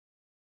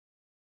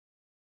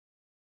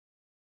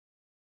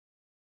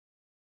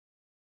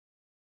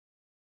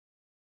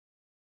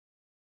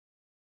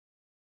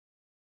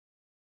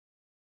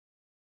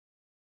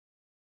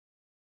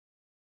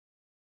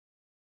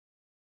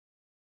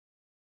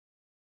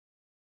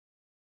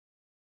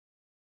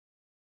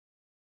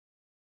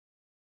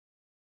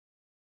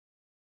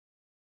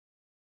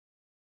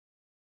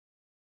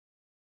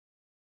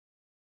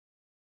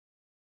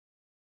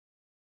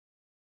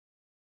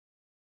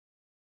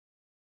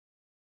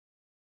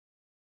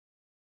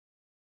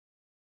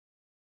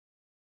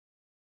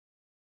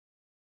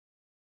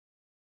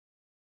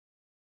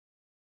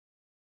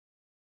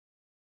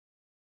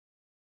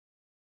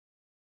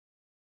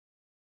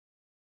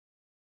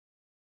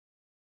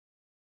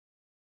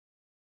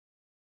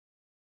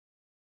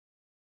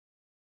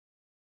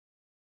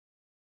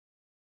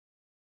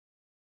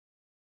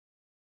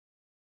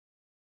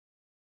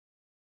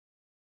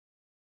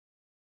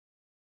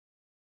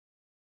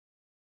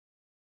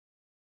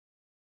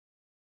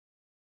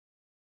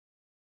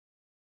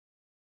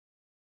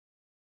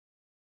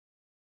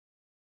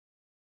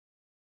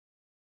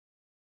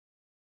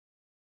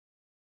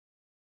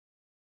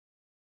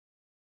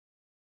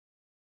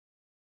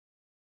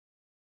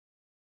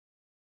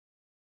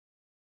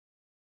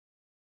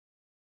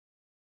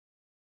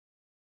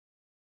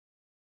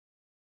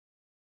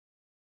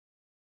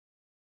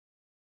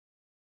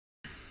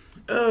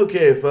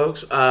Okay,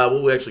 folks,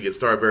 we'll actually get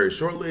started very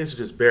shortly, so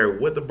just bear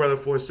with the brother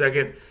for a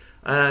second.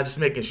 Just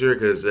making sure,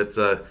 because it's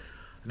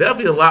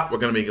definitely a lot we're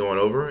going to be going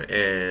over,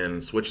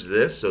 and switch to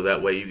this so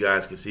that way you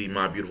guys can see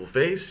my beautiful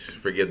face.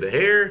 Forget the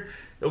hair,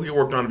 it'll get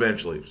worked on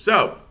eventually.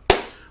 So,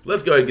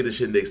 let's go ahead and get this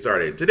shindig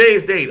started.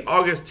 Today's date,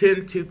 August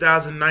 10,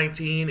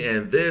 2019,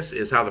 and this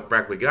is How the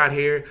Frack We Got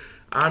Here.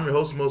 I'm your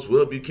host and host,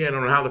 Will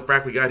Buchanan. On How the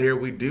Frack We Got Here,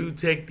 we do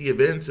take the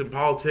events and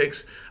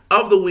politics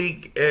of the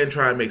week and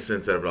try and make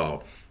sense of it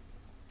all.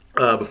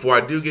 Before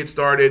I do get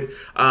started,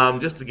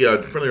 just to give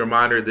a friendly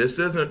reminder, this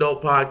is an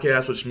adult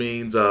podcast, which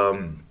means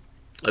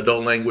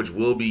adult language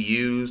will be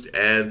used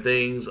and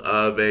things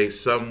of a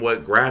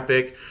somewhat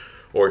graphic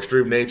or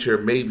extreme nature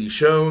may be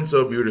shown,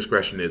 so viewer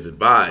discretion is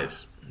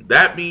advised.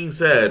 That being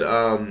said,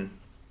 for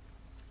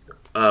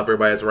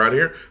everybody that's around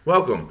here,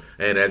 welcome.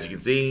 And as you can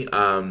see,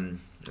 I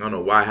don't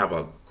know why I have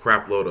a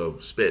crap load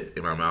of spit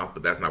in my mouth,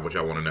 but that's not what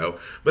y'all want to know.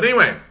 But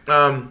anyway,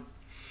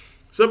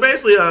 so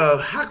basically,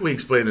 how can we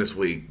explain this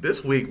week?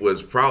 This week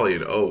was probably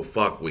an oh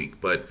fuck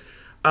week, but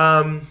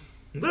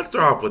let's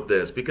start off with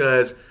this,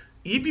 because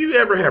if you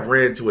ever have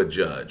ran into a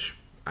judge,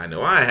 I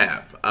know I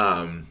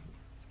have,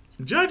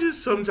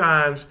 judges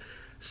sometimes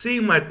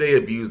seem like they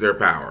abuse their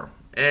power.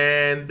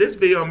 And this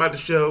video I'm about to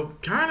show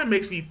kind of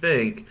makes me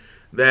think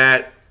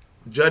that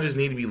judges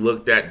need to be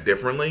looked at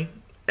differently.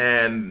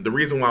 And the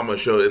reason why I'm going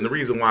to show it, and the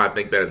reason why I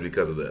think that is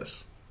because of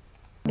this.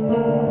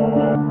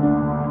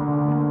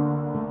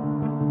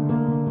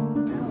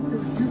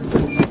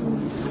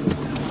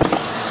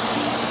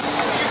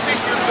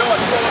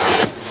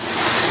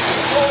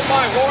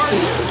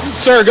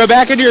 Sir, go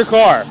back into your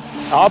car.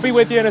 I'll be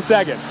with you in a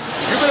second.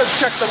 You better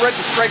check the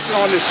registration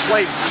on this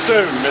plate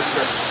soon,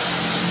 mister.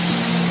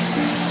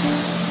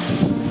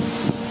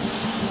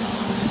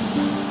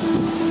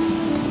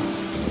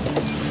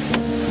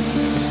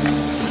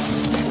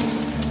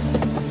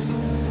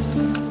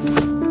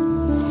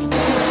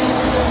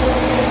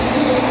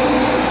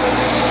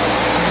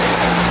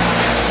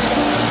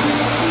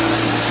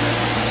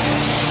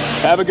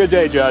 Have a good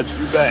day, Judge.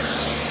 You bet.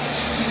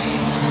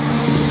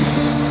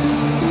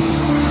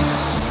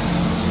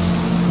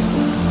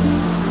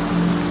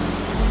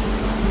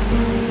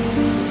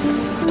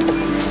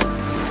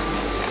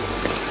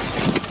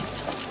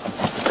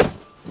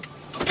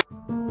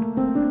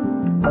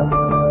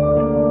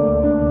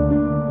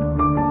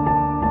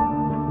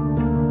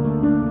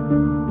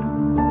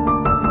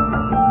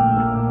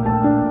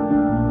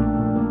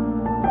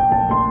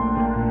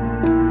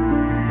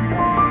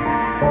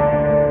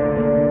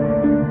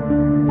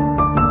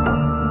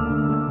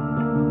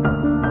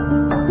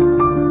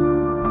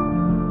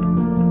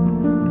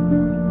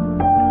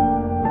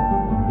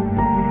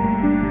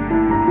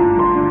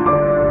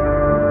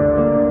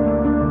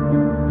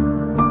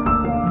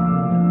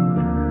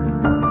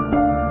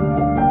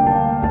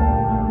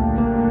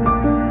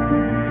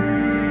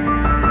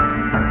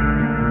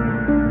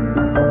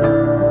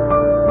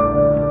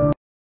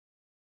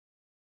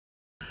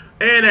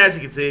 And as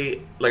you can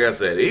see, like I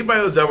said,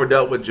 anybody who's ever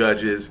dealt with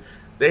judges,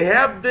 they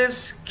have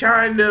this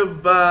kind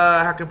of,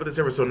 how can I put this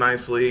ever so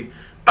nicely?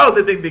 Oh,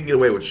 they think they can get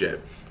away with shit.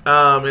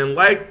 And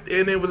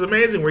it was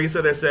amazing where he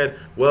said,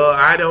 well,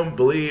 I don't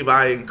believe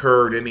I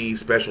incurred any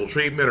special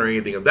treatment or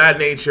anything of that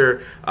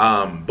nature.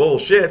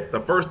 Bullshit.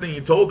 The first thing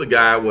you told the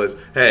guy was,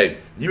 hey,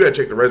 you gotta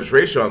check the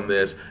registration on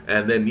this,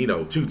 and then,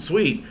 toot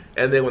sweet.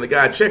 And then when the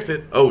guy checks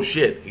it, oh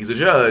shit, he's a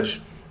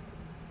judge.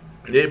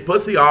 It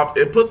puts the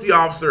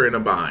officer in a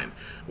bind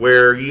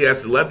where he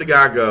has to let the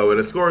guy go. And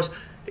of course,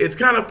 it's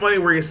kind of funny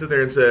where he sits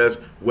there and says,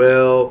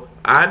 well,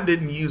 I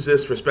didn't use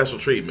this for special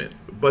treatment,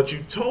 but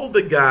you told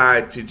the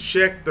guy to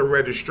check the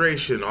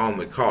registration on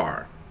the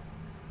car.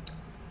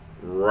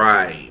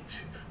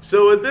 Right.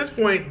 So at this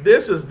point,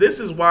 this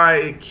is why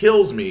it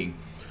kills me,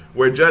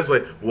 where a judge's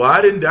like, well,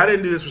 I didn't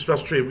do this for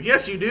special treatment.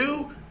 Yes, you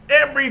do.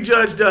 Every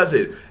judge does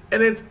it.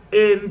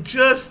 And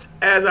just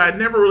as I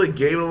never really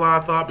gave it a lot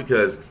of thought,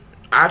 because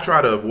I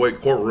try to avoid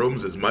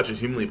courtrooms as much as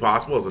humanly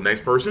possible as the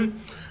next person,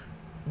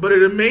 but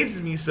it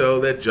amazes me so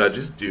that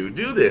judges do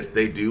this.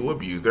 They do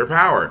abuse their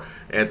power.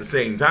 And at the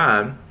same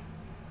time,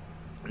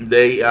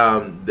 they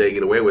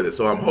get away with it.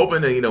 So I'm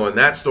hoping that, in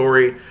that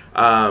story,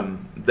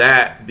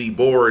 that the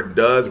board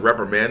does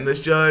reprimand this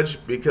judge,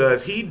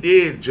 because he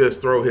did just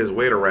throw his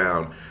weight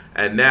around,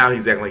 and now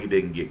he's acting like he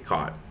didn't get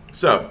caught.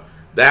 So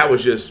that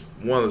was just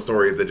one of the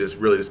stories that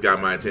really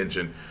got my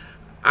attention.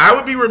 I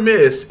would be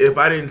remiss if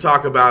I didn't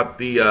talk about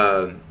the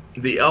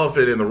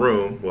elephant in the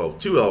room. Well,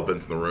 two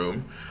elephants in the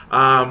room.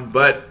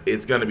 But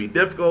it's going to be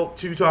difficult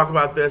to talk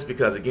about this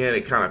because, again,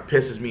 it kind of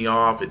pisses me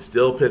off. It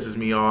still pisses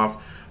me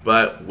off.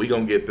 But we're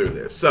going to get through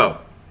this. So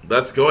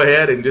let's go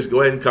ahead and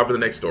cover the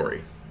next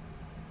story.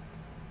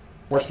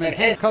 Enforcement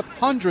handcuffed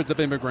hundreds of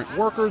immigrant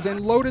workers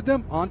and loaded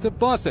them onto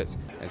buses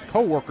as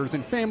co-workers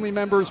and family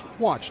members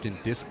watched in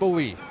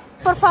disbelief.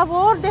 Por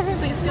favor,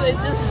 please, can I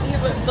just see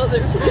my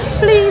mother?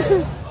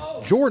 Please.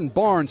 Jordan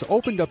Barnes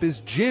opened up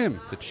his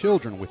gym to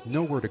children with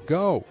nowhere to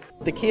go.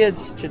 The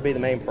kids should be the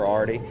main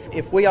priority.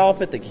 If we all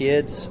put the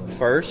kids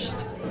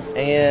first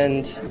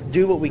and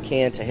do what we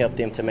can to help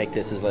them to make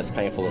this as less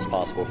painful as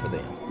possible for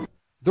them.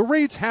 The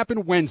raids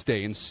happened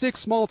Wednesday in 6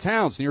 small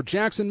towns near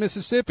Jackson,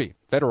 Mississippi.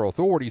 Federal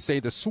authorities say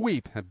the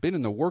sweep had been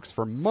in the works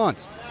for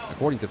months.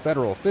 According to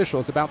federal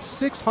officials, about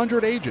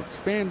 600 agents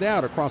fanned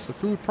out across the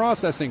food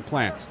processing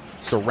plants,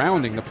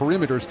 surrounding the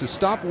perimeters to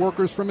stop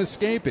workers from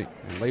escaping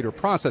and later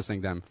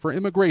processing them for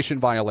immigration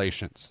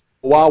violations.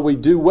 While we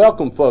do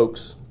welcome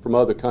folks from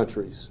other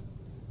countries,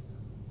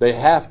 they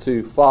have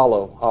to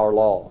follow our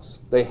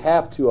laws. They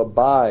have to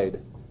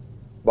abide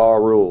by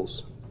our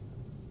rules.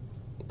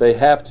 They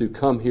have to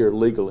come here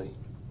legally,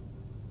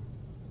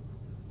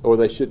 or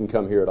they shouldn't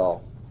come here at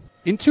all.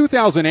 In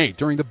 2008,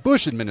 during the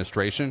Bush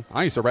administration,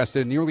 ICE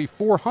arrested nearly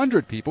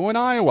 400 people in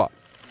Iowa.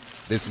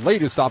 This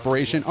latest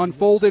operation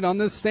unfolded on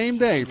the same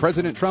day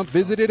President Trump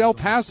visited El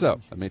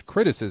Paso. Amid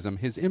criticism,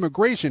 his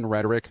immigration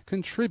rhetoric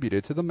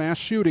contributed to the mass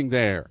shooting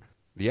there.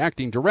 The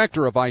acting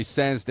director of ICE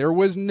says there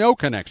was no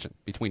connection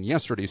between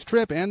yesterday's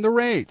trip and the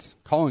raids,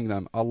 calling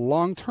them a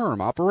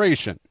long-term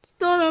operation.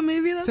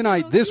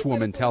 Tonight, this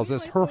woman tells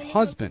us her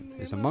husband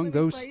is among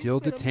those still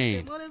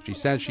detained. She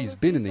says she's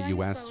been in the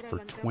U.S. for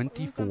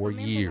 24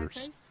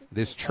 years.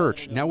 This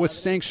church, now a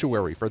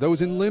sanctuary for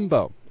those in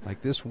limbo,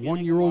 like this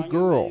 1-year-old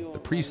girl. The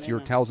priest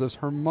here tells us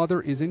her mother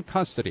is in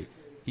custody.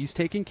 He's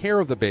taking care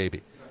of the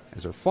baby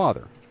as her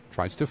father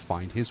tries to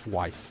find his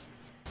wife.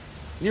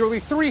 Nearly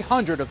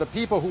 300 of the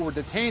people who were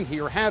detained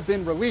here have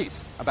been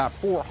released. About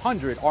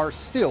 400 are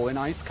still in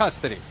ICE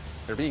custody.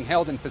 They're being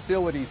held in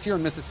facilities here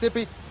in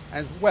Mississippi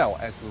as well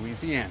as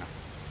Louisiana.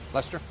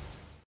 Lester?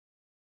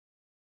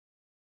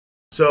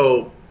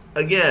 So,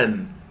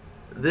 again,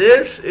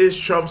 this is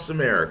Trump's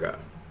America,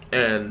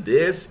 and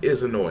this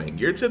is annoying.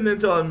 You're sitting there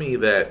telling me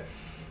that,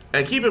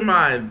 and keep in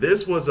mind,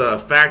 this was a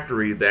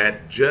factory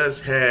that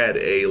just had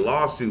a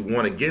lawsuit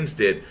won against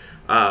it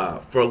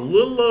for a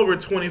little over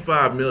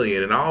 $25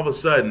 million, and all of a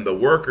sudden, the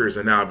workers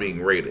are now being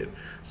raided.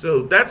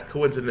 So that's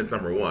coincidence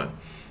number one.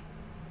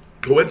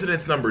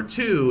 Coincidence number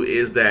two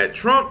is that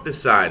Trump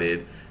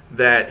decided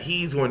that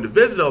he's going to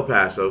visit El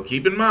Paso.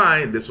 Keep in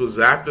mind, this was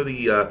after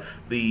the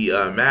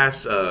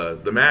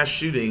mass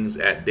shootings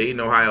at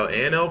Dayton, Ohio,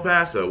 and El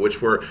Paso,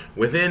 which were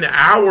within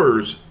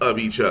hours of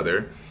each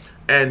other.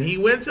 And he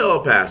went to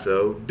El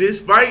Paso,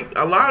 despite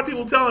a lot of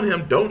people telling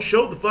him, "Don't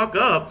show the fuck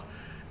up."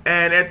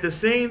 And at the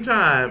same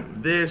time,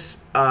 this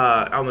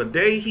on the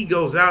day he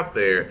goes out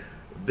there,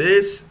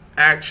 this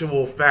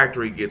actual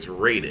factory gets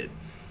raided.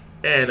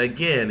 And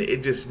again,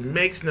 it just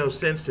makes no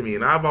sense to me.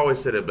 And I've always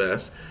said it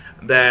best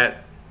that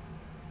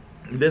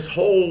this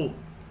whole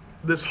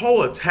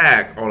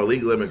attack on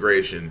illegal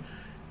immigration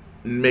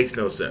makes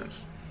no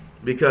sense,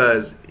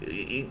 because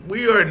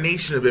we are a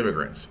nation of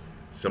immigrants.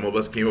 Some of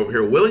us came over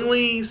here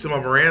willingly. Some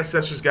of our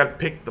ancestors got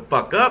picked the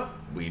fuck up.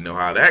 We know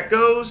how that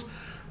goes.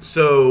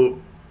 So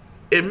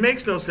it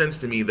makes no sense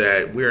to me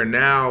that we're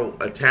now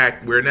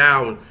attacked. We're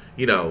now,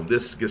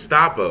 this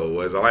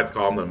Gestapo, as I like to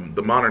call them,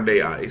 the modern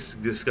day ICE,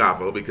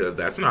 Gestapo, because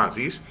that's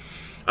Nazis,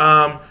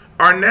 are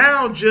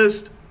now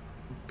just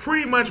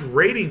pretty much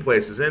raiding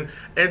places. And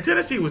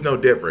Tennessee was no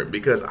different,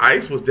 because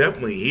ICE was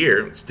definitely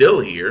here, still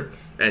here,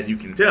 and you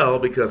can tell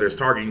because they're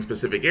targeting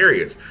specific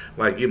areas.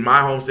 Like in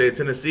my home state of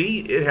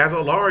Tennessee, it has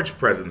a large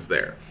presence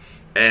there.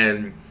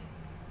 And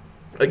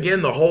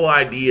again, the whole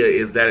idea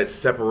is that it's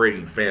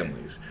separating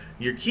families.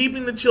 You're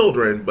keeping the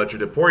children, but you're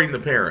deporting the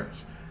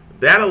parents.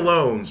 That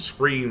alone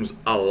screams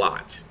a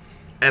lot.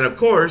 And of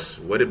course,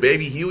 what did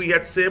baby Huey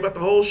have to say about the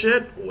whole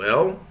shit?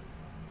 Well,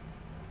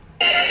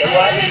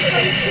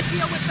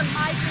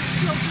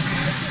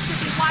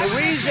 the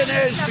reason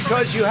is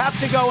because you have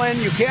to go in,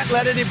 you can't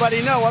let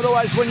anybody know,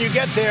 otherwise when you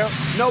get there,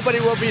 nobody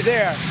will be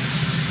there.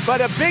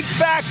 But a big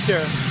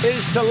factor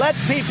is to let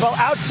people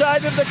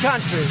outside of the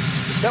country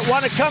that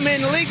want to come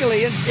in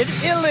legally and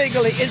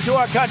illegally into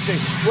our country,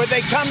 where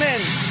they come in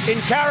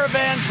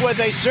caravans, where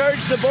they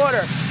surge the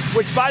border,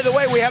 which, by the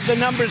way, we have the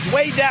numbers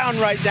way down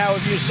right now,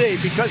 if you see,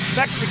 because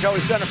Mexico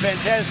has done a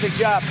fantastic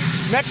job.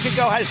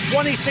 Mexico has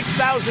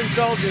 26,000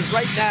 soldiers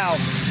right now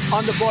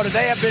on the border.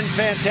 They have been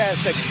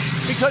fantastic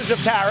because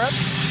of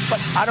tariffs, but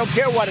I don't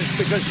care what it's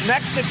because.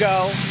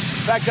 Mexico,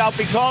 in fact, I'll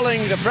be calling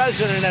the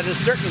president at a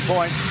certain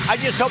point. I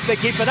just hope they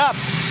keep it up,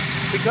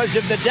 because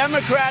if the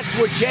Democrats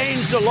would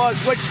change the laws,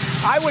 which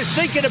I was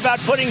thinking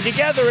about putting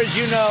together, as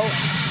you know,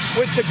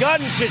 with the gun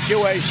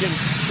situation.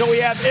 So we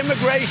have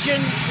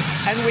immigration,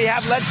 and we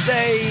have, let's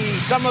say,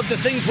 some of the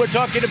things we're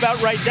talking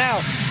about right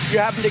now. You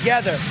have them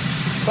together.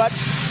 But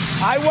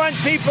I want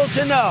people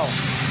to know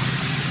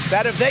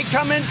that if they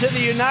come into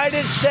the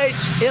United States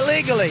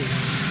illegally,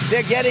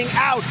 they're getting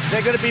out.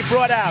 They're going to be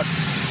brought out.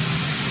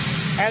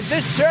 And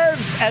this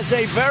serves as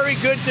a very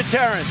good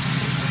deterrent.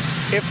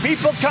 If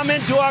people come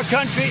into our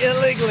country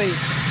illegally,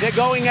 they're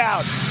going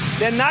out.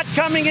 They're not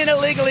coming in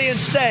illegally and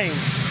staying.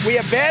 We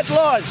have bad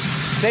laws.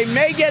 They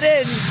may get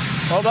in,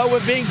 although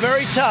we're being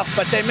very tough,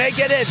 but they may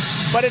get in.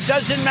 But it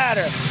doesn't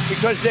matter,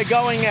 because they're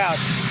going out.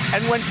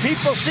 And when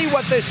people see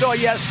what they saw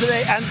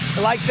yesterday, and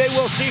like they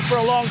will see for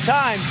a long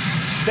time,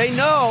 they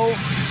know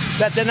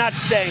that they're not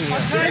staying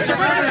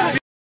here.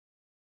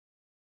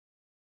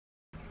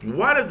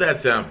 Why does that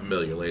sound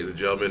familiar, ladies and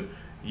gentlemen?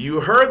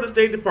 You heard the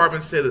State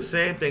Department say the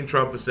same thing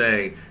Trump is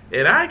saying,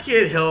 and I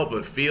can't help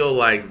but feel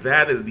like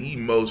that is the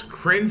most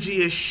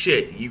cringiest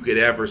shit you could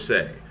ever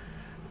say.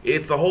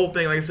 It's the whole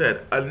thing, like I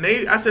said,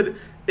 I said,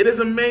 it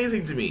is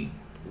amazing to me.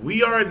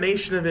 We are a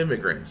nation of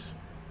immigrants.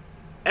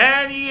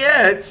 And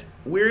yet,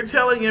 we're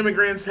telling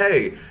immigrants,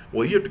 hey,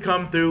 well, you have to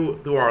come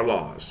through our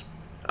laws.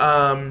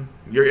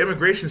 Your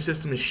immigration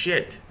system is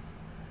shit.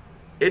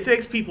 It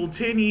takes people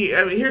 10 years.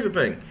 I mean, here's the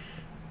thing.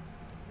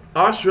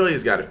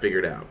 Australia's got it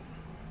figured out.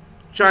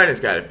 China's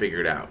got it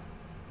figured out.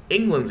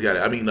 England's got it.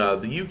 I mean,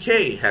 the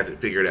UK has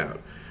it figured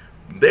out.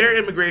 Their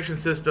immigration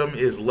system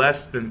is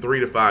less than 3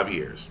 to 5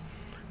 years.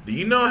 Do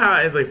you know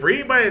how, it's like for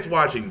anybody that's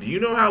watching, do you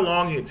know how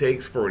long it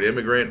takes for an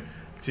immigrant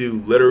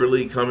to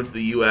literally come into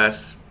the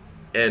U.S.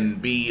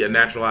 and be a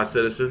naturalized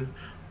citizen?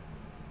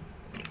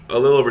 A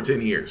little over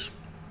 10 years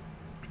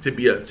to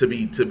be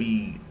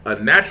a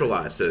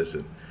naturalized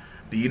citizen.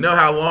 Do you know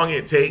how long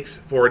it takes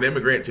for an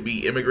immigrant to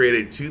be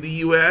immigrated to the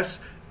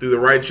U.S. through the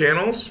right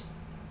channels?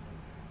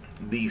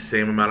 The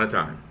same amount of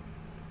time.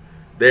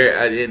 There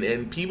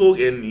and people,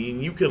 and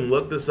you can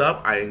look this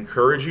up. I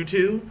encourage you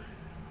to.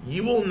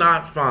 You will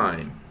not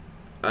find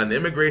an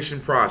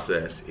immigration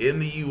process in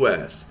the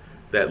U.S.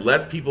 that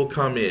lets people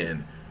come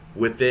in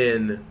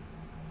within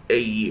a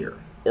year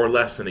or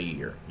less than a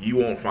year. You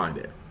won't find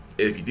it.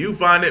 If you do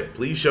find it,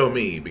 please show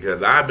me,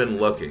 because I've been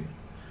looking.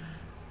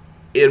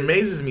 It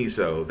amazes me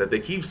so that they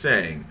keep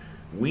saying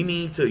you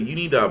need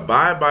to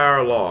abide by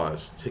our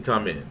laws to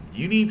come in.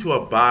 You need to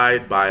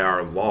abide by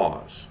our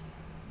laws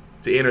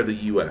to enter the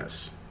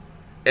U.S.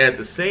 And at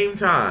the same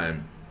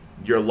time,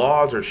 your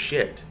laws are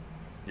shit.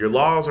 Your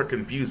laws are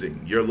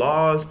confusing. Your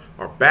laws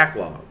are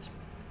backlogged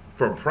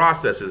from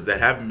processes that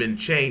haven't been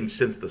changed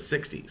since the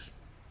 60s.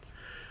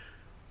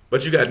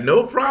 But you got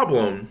no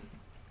problem,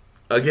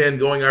 again,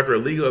 going after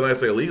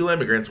illegal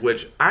immigrants,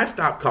 which I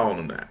stopped calling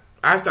them that.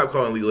 I stopped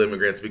calling illegal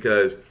immigrants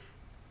because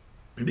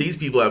these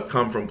people have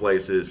come from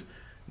places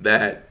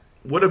that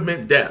would have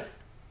meant death.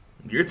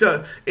 You're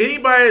telling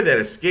anybody that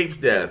escapes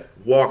death,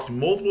 walks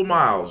multiple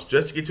miles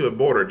just to get to a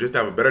border, just to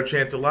have a better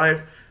chance of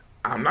life,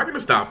 I'm not going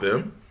to stop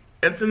them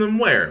and send them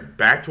where?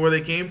 Back to where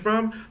they came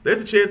from?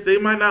 There's a chance they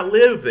might not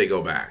live if they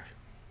go back.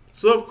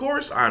 So of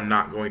course I'm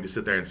not going to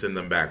sit there and send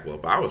them back. Well,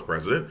 if I was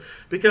president,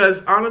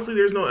 because honestly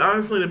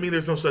to me,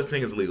 there's no such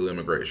thing as illegal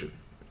immigration.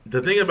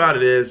 The thing about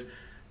it is,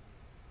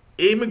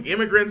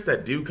 immigrants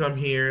that do come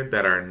here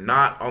that are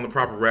not on the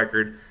proper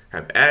record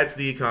have added to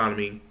the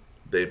economy.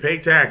 They pay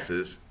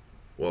taxes.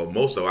 Well,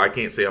 most of them, I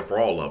can't say for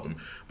all of them,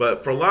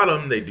 but for a lot of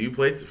them, they do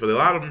pay. For a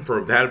lot of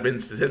them, that have been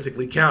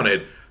statistically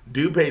counted,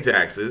 do pay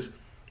taxes,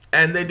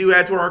 and they do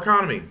add to our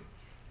economy.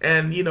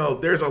 And you know,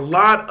 there's a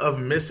lot of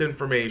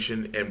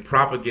misinformation and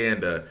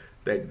propaganda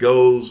that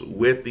goes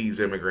with these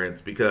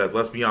immigrants because,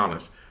 let's be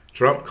honest,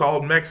 Trump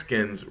called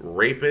Mexicans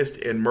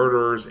rapists and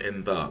murderers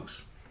and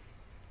thugs.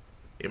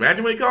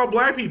 Imagine what he called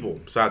black people,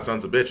 besides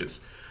sons of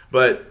bitches.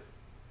 But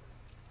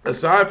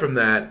aside from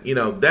that, you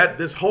know, that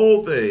this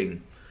whole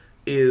thing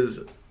is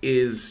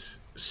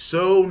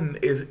so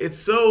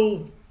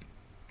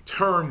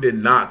turned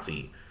in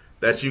Nazi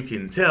that you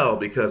can tell,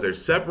 because they're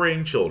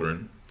separating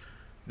children,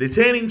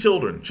 detaining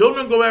children.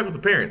 Children go back with the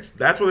parents.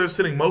 That's where they're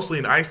sitting mostly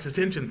in ICE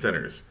detention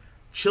centers.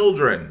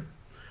 Children.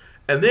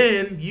 And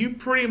then you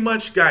pretty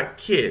much got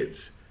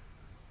kids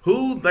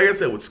who, like I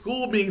said, with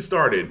school being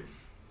started,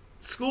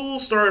 school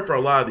started for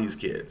a lot of these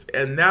kids,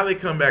 and now they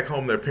come back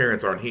home, their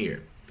parents aren't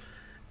here.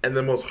 And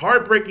the most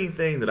heartbreaking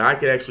thing that I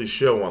could actually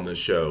show on this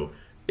show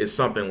is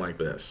something like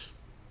this.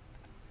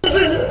 I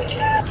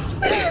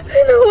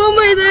don't want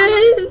my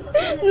dad.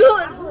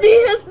 No, the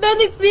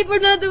Hispanic people are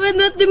not doing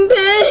nothing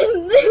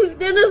bad.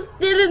 They're not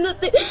stealing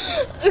nothing.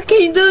 I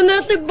can't do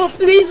nothing but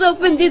please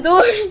open the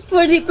door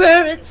for the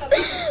parents.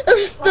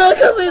 I'm stuck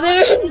over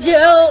there in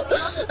jail.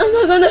 I'm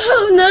not gonna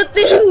have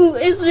nothing.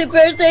 It's the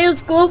first day of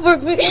school for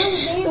me.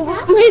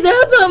 My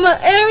dad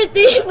bought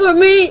everything for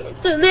me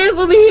to live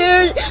over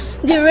here.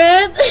 The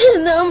rent,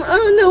 and I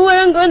don't know what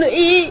I'm gonna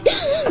eat.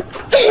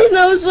 And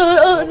I'm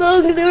so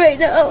lonely right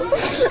now.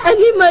 I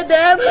need my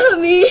dad for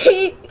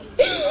me.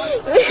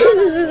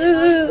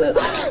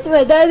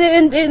 My dad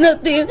didn't do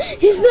nothing.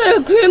 He's not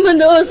a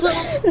criminal. So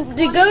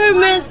the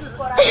governments,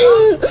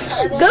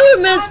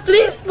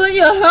 please put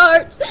your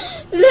heart.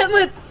 Let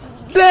my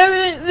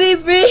parents be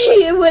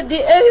free with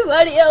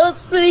everybody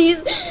else,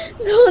 please.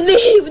 Don't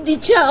leave the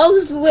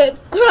child with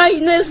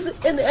cryness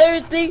and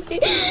everything.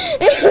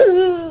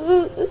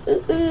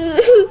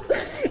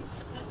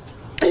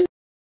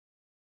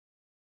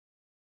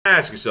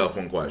 Ask yourself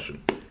one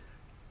question.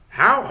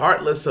 How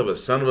heartless of a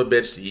son of a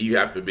bitch do you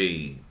have to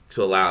be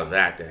to allow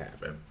that to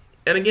happen?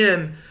 And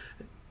again,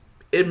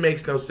 it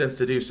makes no sense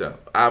to do so.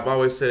 I've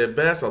always said it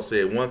best. I'll say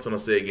it once and I'll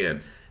say it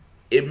again.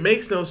 It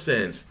makes no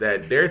sense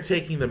that they're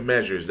taking the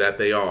measures that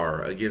they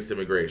are against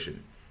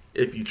immigration.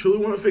 If you truly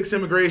want to fix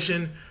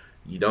immigration,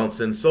 You don't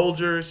send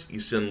soldiers, you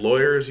send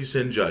lawyers, you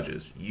send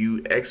judges.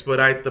 You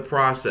expedite the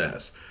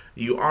process.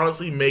 You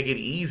honestly make it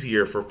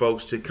easier for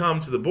folks to come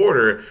to the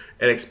border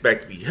and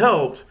expect to be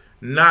helped,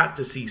 not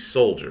to see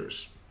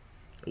soldiers,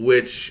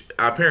 which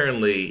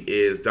apparently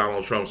is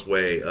Donald Trump's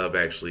way of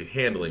actually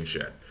handling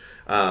shit.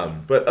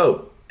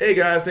 Hey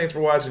guys, thanks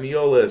for watching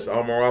Eolus.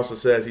 Omarosa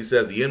says, he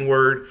says the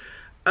N-word.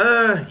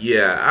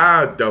 Yeah,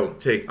 I don't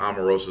take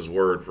Omarosa's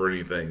word for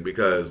anything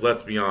because,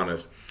 let's be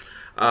honest,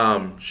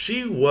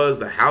 she was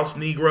the house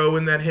Negro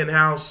in that hen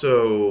house,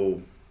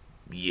 so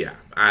yeah,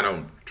 I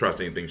don't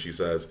trust anything she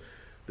says.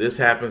 This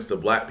happens to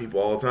black people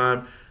all the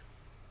time.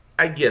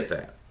 I get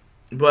that.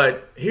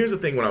 But here's the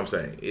thing, what I'm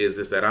saying is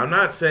this, that I'm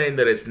not saying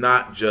that it's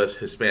not just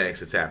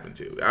Hispanics it's happened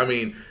to. I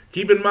mean,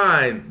 keep in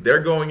mind,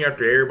 they're going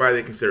after everybody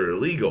they consider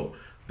illegal.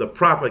 The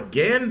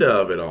propaganda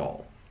of it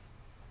all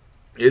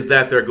is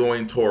that they're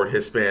going toward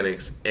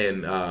Hispanics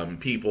and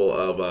people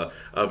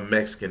of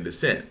Mexican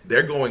descent.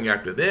 They're going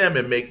after them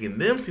and making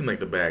them seem like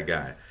the bad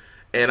guy.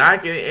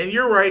 And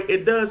you're right,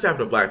 it does happen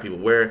to black people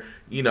where,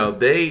 you know,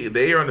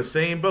 they are on the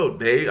same boat.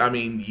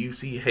 You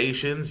see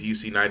Haitians, you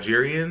see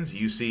Nigerians,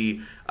 you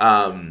see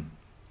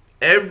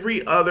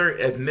every other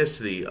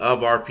ethnicity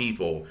of our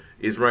people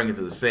is running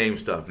into the same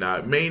stuff. Now,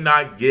 it may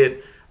not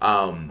get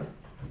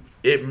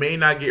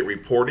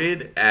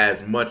reported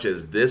as much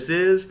as this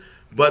is,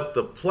 but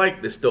the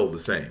plight is still the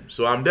same.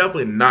 So I'm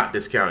definitely not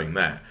discounting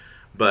that.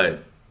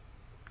 But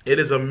it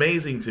is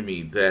amazing to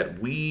me that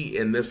we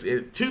in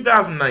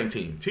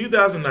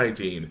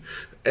 2019,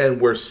 and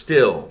we're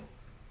still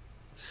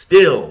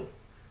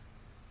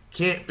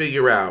can't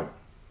figure out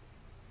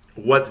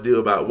what to do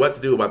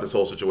about this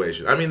whole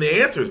situation. I mean,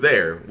 the answer's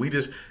there.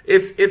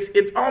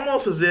 It's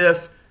almost as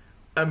if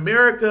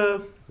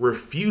America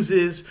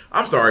refuses.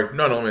 I'm sorry.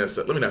 No,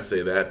 let me not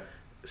say that.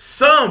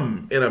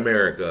 Some in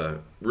America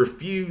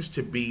refuse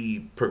to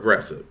be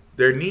progressive.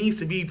 There needs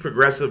to be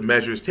progressive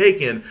measures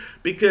taken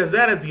because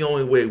that is the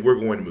only way we're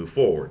going to move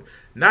forward.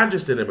 Not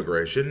just in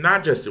immigration,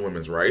 not just in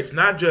women's rights,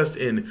 not just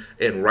in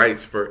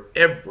rights for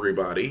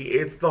everybody.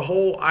 It's the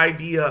whole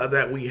idea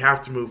that we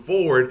have to move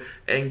forward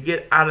and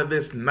get out of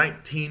this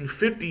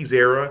 1950s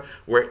era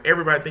where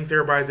everybody thinks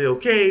everybody's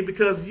okay,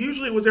 because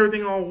usually it was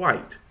everything all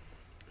white.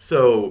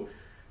 So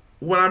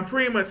what I'm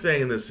pretty much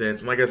saying in this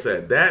sense, and like I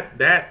said,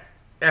 I'm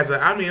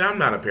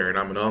not a parent,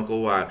 I'm an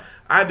uncle. I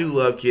do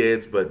love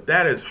kids, but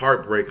that is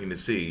heartbreaking to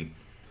see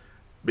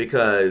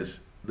because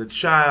the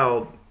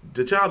child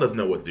doesn't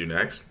know what to do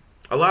next.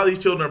 A lot of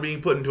these children are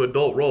being put into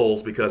adult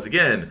roles because,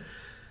 again,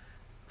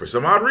 for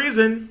some odd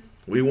reason,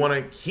 we want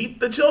to keep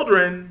the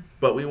children,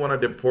 but we want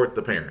to deport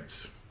the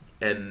parents.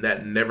 And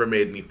that never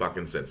made any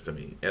fucking sense to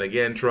me. And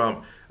again,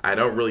 Trump, I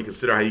don't really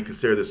consider how you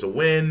consider this a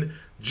win,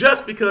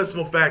 just because the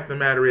simple fact of the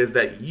matter is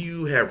that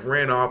you have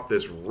ran off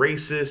this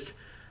racist,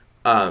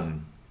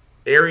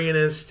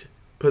 Aryanist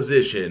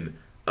position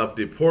of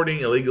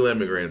deporting illegal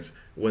immigrants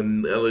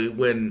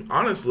when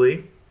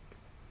honestly,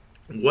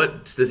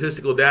 what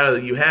statistical data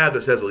that you have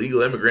that says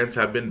illegal immigrants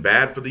have been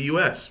bad for the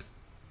U.S.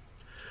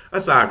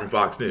 aside from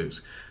Fox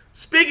News?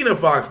 Speaking of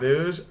Fox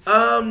News,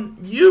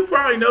 you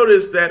probably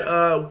noticed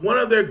that one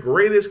of their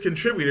greatest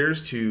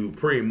contributors to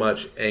pretty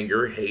much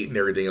anger, hate, and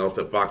everything else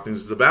that Fox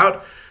News is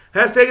about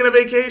has taken a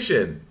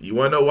vacation. You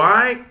want to know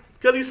why?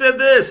 Because he said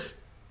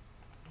this.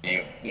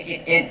 We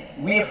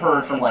have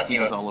heard from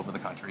Latinos all over the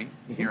country,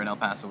 here in El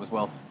Paso as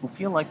well, who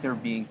feel like they're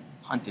being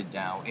hunted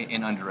down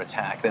and under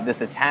attack. That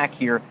this attack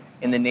here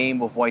in the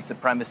name of white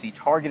supremacy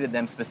targeted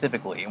them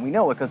specifically. And we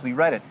know it because we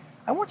read it.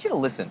 I want you to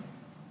listen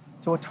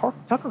to what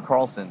Tucker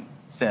Carlson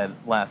said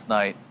last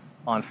night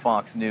on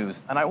Fox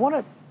News. And I want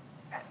to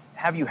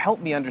have you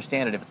help me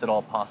understand it if it's at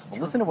all possible.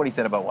 Listen to what he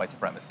said about white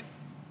supremacy.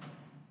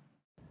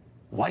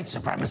 White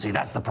supremacy,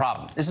 that's the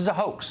problem. This is a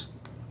hoax.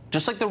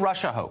 Just like the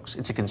Russia hoax.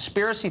 It's a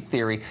conspiracy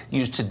theory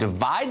used to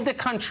divide the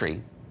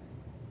country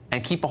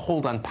and keep a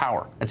hold on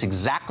power. That's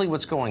exactly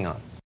what's going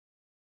on.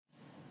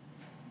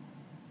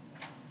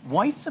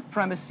 White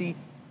supremacy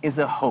is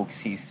a hoax,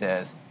 he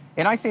says.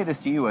 And I say this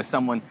to you as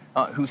someone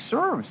who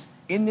serves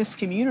in this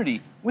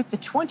community with the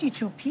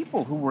 22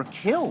 people who were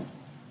killed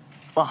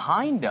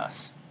behind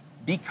us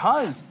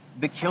because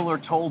the killer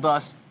told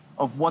us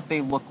of what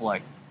they look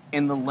like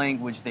and the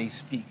language they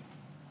speak.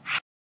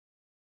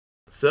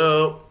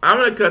 So I'm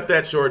going to cut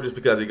that short just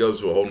because it goes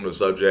to a whole other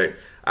subject.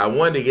 I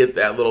wanted to get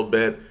that little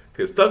bit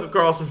because Tucker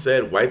Carlson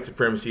said white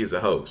supremacy is a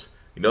hoax.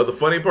 You know the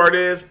funny part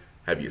is,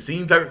 have you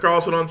seen Tucker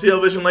Carlson on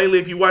television lately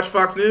if you watch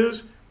Fox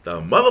News? The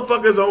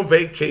motherfucker's on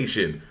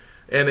vacation.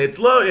 And it's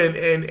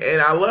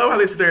and I love how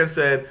they sit there and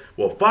said,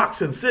 well,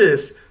 Fox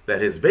insists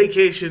that his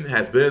vacation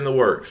has been in the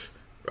works.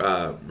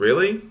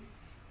 Really?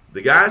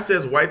 The guy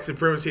says white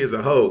supremacy is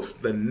a hoax.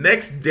 The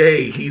next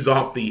day he's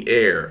off the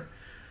air.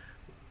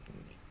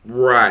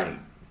 Right.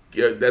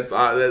 Yeah,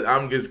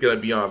 I'm just going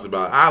to be honest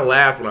about it. I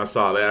laughed when I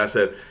saw that. I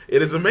said,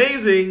 it is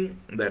amazing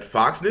that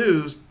Fox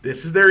News,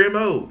 this is their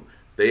MO.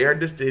 They are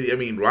just,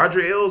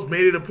 Roger Ailes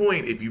made it a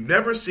point. If you've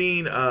never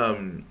seen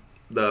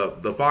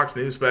the Fox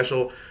News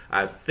special,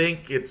 I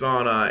think it's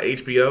on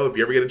HBO if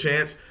you ever get a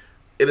chance.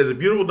 It is a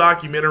beautiful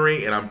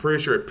documentary, and I'm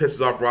pretty sure it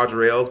pisses off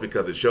Roger Ailes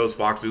because it shows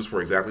Fox News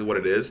for exactly what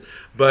it is.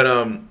 But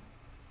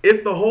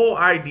it's the whole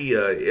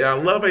idea. I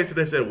love how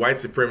they said white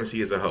supremacy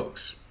is a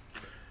hoax.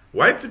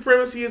 White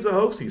supremacy is a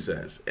hoax, he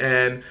says.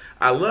 And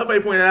I love how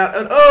he pointed out,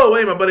 and, oh,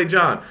 wait, my buddy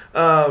John,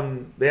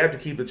 they have to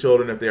keep the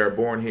children if they are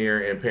born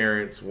here and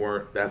parents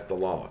weren't. That's the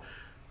law.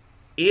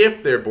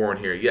 If they're born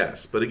here,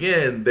 yes. But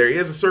again, there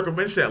is a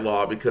circumvention to that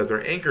law because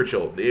they're anchor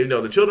children. You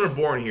know, the children are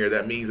born here.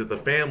 That means that the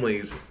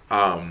families,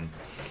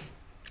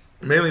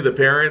 mainly the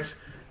parents,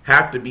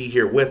 have to be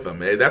here with them.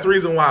 That's the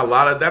reason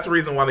why that's the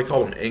reason why they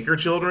call them anchor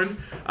children,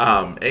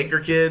 anchor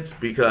kids,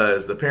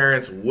 because the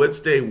parents would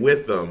stay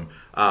with them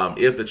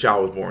if the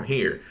child was born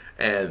here.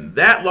 And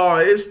that part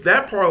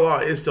of the law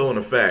is still in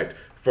effect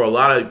for a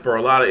lot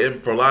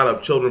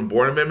of children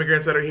born of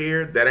immigrants that are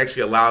here. That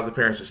actually allows the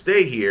parents to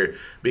stay here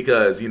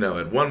because, you know,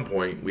 at one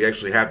point we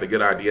actually had the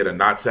good idea to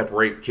not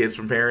separate kids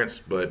from parents,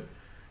 but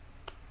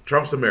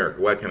Trump's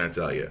America, what can I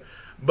tell you?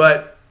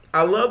 But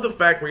I love the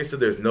fact where he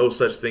said there's no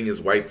such thing as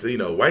white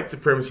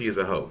supremacy is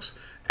a hoax.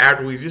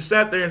 After we just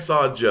sat there and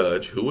saw a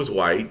judge who was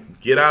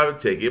white get out of a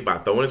ticket by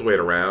throwing his weight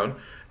around,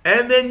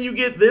 and then you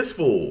get this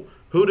fool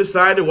who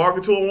decided to walk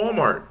into a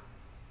Walmart.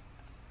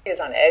 Is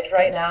on edge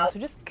right now. So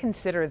just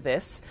consider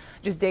this.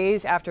 Just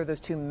days after those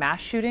two mass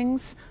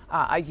shootings,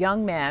 a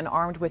young man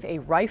armed with a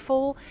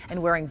rifle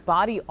and wearing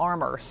body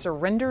armor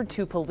surrendered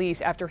to police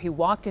after he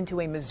walked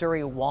into a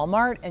Missouri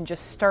Walmart and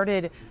just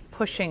started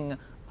pushing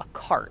a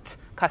cart.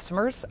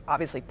 Customers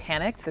obviously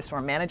panicked. The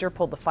store manager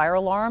pulled the fire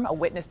alarm. A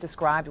witness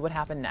described what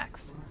happened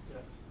next.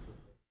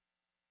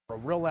 A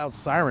real loud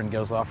siren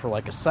goes off for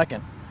like a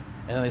second,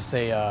 and then they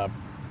say,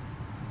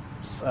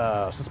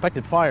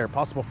 suspected fire,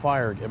 possible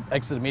fire,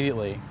 exit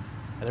immediately.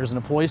 And there's an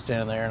employee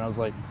standing there, and I was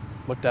like,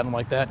 looked at him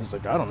like that, and he's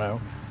like, I don't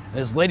know.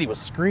 And this lady was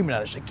screaming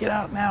at us, she's like, get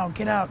out now,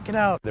 get out, get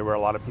out. There were a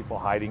lot of people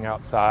hiding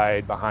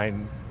outside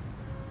behind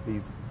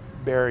these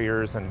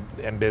barriers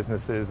and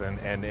businesses,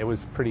 and it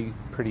was pretty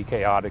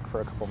chaotic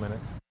for a couple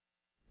minutes.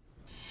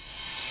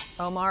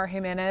 Omar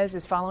Jimenez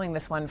is following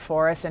this one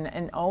for us,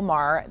 and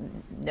Omar,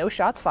 no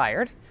shots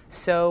fired.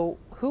 So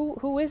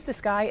who is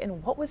this guy,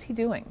 and what was he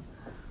doing?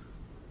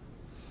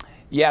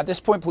 Yeah, at this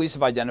point, police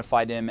have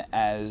identified him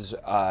as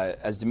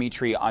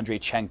Dmitry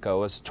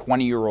Andreychenko, as a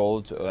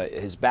 20-year-old.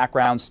 His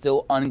background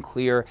still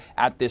unclear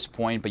at this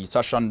point, but you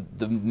touched on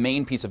the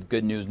main piece of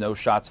good news: no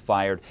shots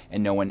fired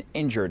and no one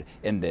injured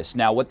in this.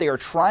 Now, what they are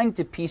trying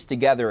to piece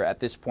together at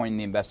this point in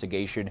the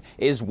investigation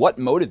is what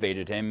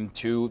motivated him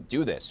to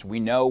do this. We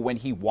know when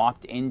he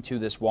walked into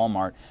this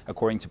Walmart,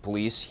 according to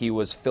police, he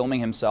was filming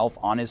himself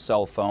on his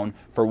cell phone.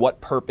 For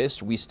what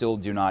purpose, we still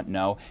do not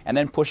know. And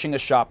then pushing a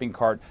shopping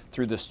cart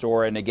through the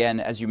store. And again,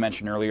 as you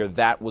mentioned earlier,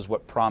 that was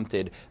what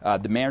prompted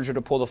the manager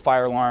to pull the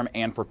fire alarm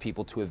and for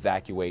people to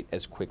evacuate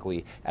as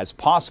quickly as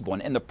possible.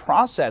 And in the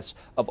process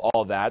of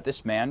all that,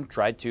 this man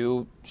tried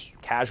to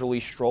casually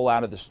stroll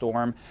out of the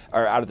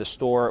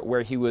store,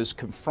 where he was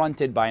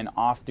confronted by an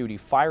off-duty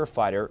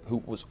firefighter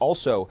who was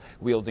also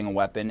wielding a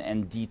weapon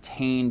and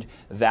detained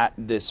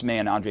this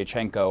man,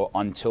 Andreychenko,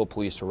 until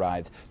police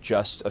arrived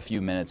just a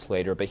few minutes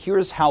later. But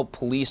here's how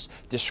police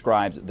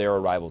described their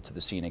arrival to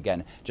the scene,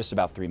 again, just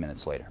about 3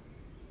 minutes later.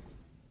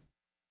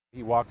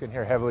 He walked in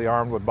here heavily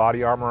armed with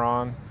body armor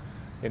on,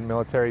 in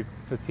military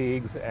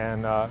fatigues,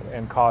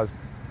 and caused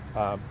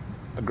a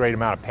great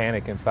amount of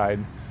panic inside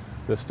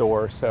the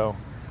store. So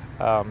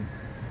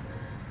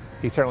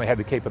he certainly had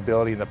the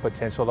capability and the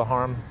potential to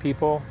harm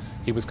people.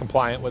 He was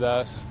compliant with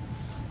us,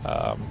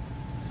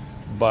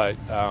 but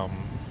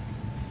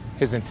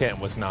his intent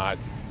was not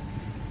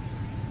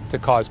to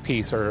cause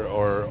peace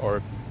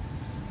or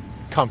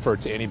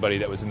comfort to anybody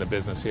that was in the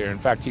business here. In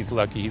fact, he's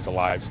lucky he's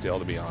alive still,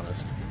 to be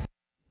honest.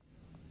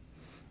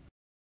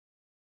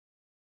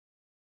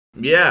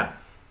 Yeah,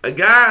 a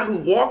guy who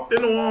walked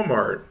into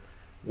Walmart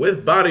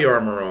with body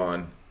armor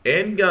on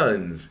and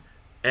guns,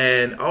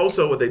 and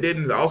also what they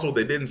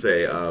didn't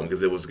say,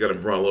 because it was going to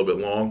run a little bit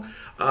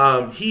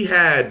long, he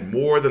had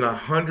more than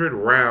 100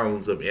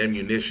 rounds of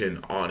ammunition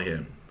on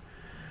him.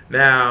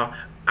 Now,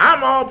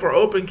 I'm all for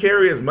open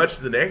carry as much as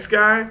the next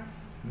guy,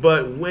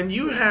 but when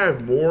you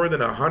have more than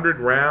 100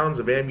 rounds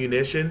of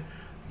ammunition,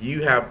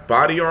 you have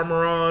body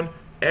armor on,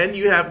 and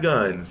you have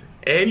guns,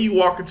 and you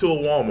walk into a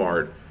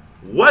Walmart,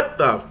 what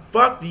the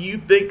fuck do you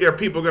think are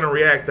people going to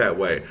react that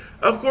way?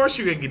 Of course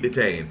you're going to get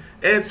detained.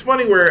 And it's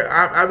funny where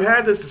I've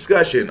had this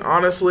discussion,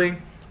 honestly,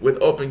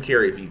 with open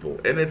carry people.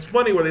 And it's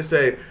funny where they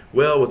say,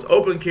 well, it was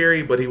open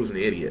carry, but he was an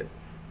idiot.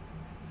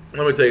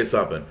 Let me tell you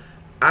something.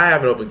 I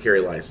have an open carry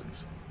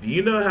license. Do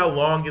you know how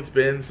long it's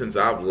been since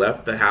I've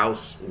left the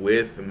house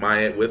with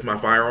my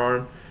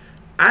firearm?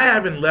 I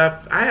haven't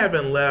left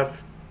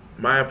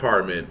my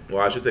apartment.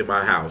 Well, I should say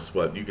my house,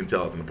 but you can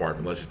tell it's an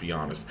apartment. Let's just be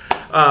honest.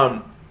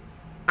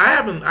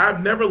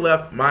 I've never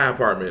left my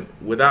apartment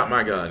without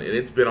my gun, and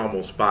it's been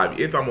almost 5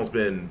 years. It's almost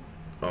been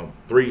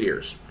 3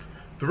 years.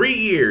 3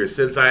 years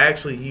since I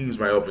actually used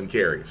my open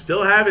carry.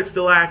 Still have it,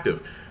 still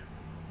active.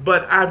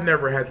 But I've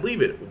never had to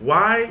leave it.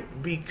 Why?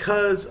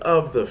 Because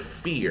of the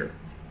fear.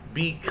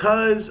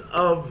 Because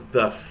of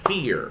the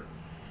fear.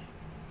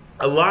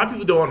 A lot of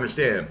people don't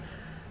understand.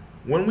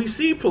 When we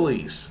see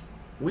police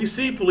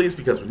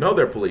because we know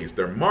they're police.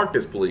 They're marked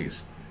as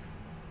police.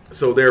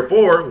 So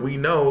therefore, we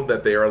know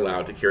that they are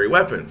allowed to carry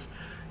weapons.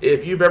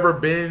 If you've ever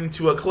been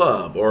to a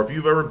club, or if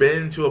you've ever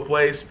been to a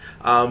place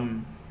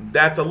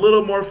that's a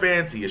little more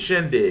fancy, a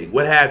shindig,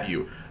 what have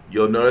you,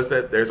 you'll notice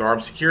that there's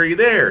armed security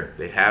there.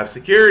 They have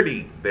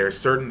security.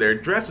 They're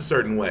dressed a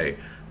certain way.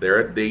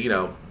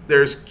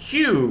 There's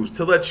cues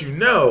to let you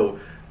know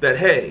that,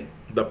 hey,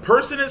 the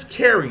person is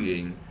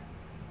carrying,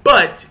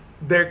 but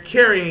they're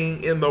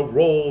carrying in the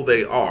role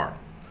they are.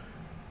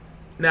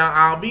 Now,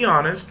 I'll be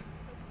honest,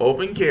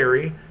 open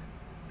carry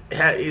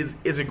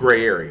is a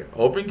gray area.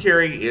 Open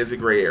carry is a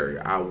gray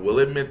area. I will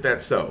admit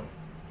that so.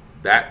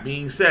 That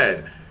being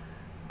said,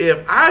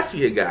 if I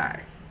see a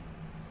guy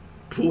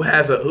who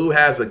has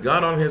a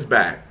gun on his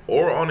back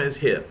or on his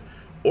hip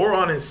or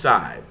on his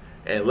side,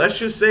 and let's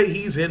just say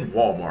he's in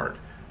Walmart,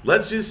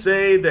 let's just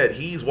say that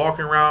he's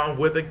walking around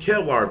with a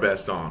Kevlar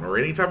vest on or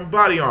any type of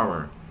body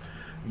armor,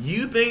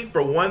 you think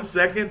for 1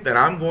 second that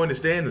I'm going to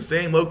stay in the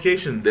same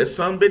location this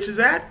sumbitch is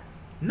at?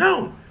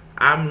 No,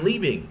 I'm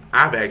leaving.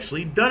 I've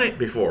actually done it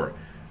before.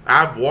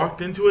 I've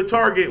walked into a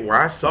Target where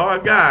I saw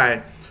a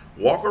guy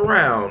walk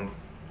around.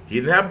 He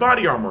didn't have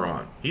body armor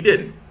on. He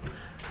didn't.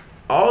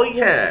 All he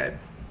had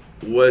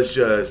was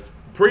just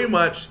pretty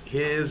much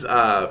his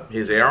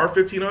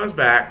AR-15 on his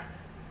back,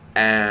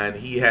 and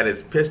he had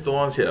his pistol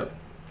on his hip.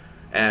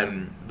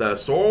 And the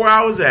store where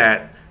I was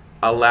at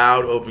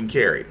allowed open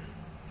carry.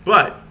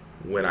 But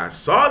when I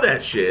saw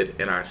that shit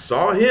and I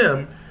saw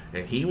him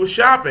and he was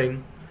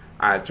shopping,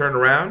 I turned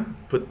around,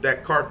 put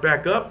that cart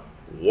back up,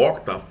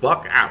 walked the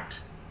fuck out.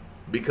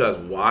 Because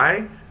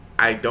why?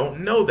 I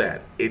don't know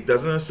that. It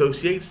doesn't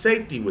associate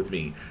safety with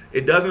me.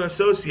 It doesn't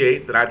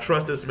associate that I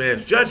trust this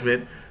man's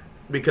judgment,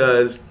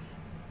 because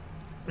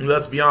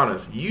let's be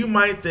honest, you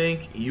might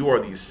think you are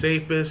the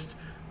safest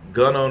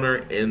gun owner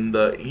in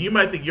you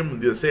might think you're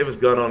the safest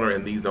gun owner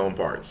in these known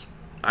parts.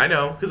 I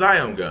know, because I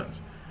own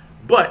guns.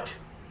 But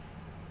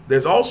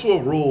there's also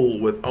a rule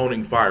with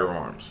owning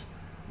firearms.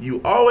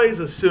 You always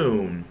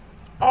assume,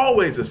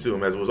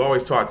 as was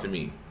always taught to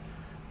me,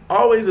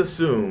 always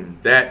assume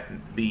that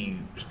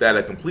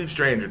a complete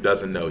stranger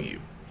doesn't know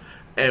you.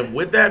 And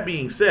with that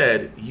being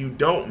said, you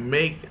don't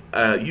make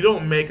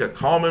a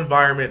calm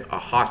environment a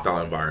hostile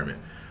environment.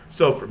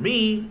 So for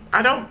me,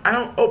 I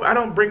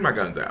don't bring my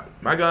guns out.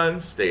 My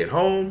guns stay at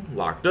home,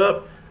 locked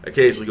up.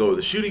 Occasionally go to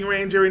the shooting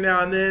range every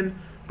now and then.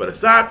 But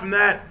aside from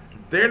that,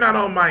 they're not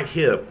on my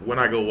hip when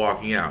I go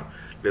walking out.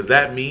 Does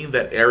that mean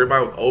that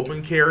everybody with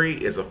open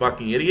carry is a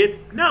fucking idiot?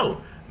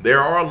 No. There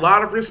are a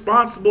lot of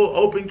responsible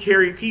open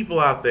carry people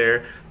out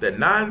there that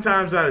 9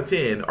 times out of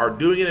 10 are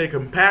doing it in a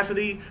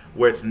capacity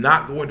where it's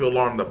not going to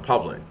alarm the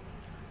public.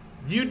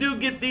 You do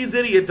get these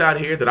idiots out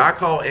here that I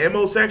call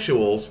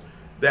ammosexuals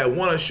that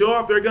want to show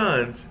off their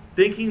guns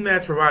thinking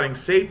that's providing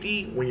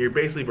safety when you're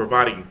basically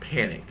providing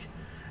panic.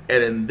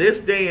 And in this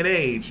day and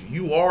age,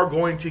 you are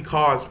going to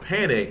cause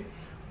panic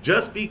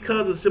just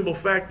because the simple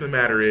fact of the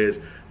matter is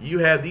you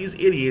have these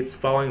idiots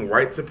following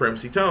white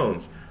supremacy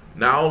tones.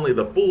 Not only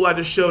the fool I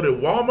just showed at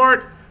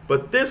Walmart,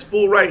 but this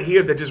fool right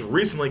here that just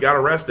recently got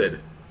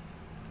arrested.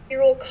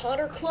 Year-old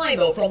Connor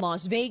Climo from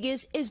Las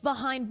Vegas is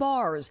behind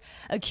bars,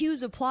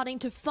 accused of plotting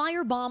to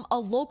firebomb a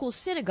local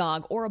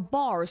synagogue or a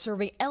bar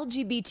serving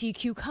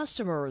LGBTQ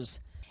customers.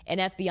 An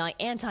FBI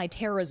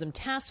anti-terrorism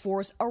task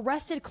force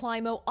arrested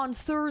Climo on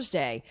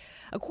Thursday.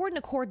 According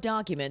to court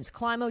documents,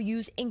 Climo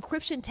used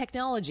encryption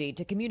technology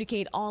to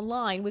communicate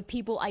online with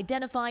people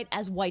identified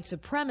as white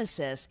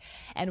supremacists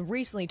and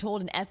recently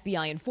told an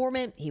FBI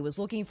informant he was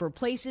looking for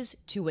places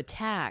to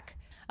attack.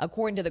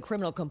 According to the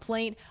criminal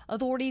complaint,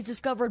 authorities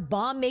discovered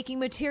bomb-making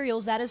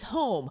materials at his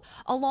home,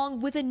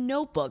 along with a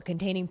notebook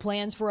containing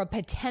plans for a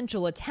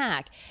potential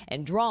attack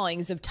and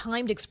drawings of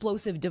timed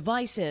explosive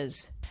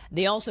devices.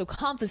 They also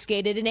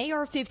confiscated an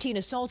AR-15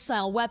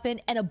 assault-style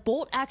weapon and a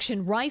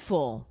bolt-action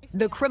rifle.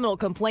 The criminal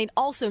complaint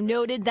also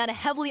noted that a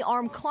heavily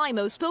armed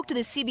Climo spoke to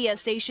the CBS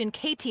station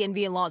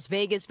KTNV in Las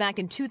Vegas back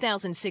in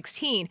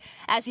 2016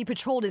 as he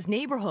patrolled his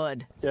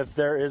neighborhood. If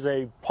there is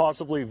a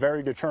possibly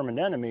very determined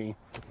enemy,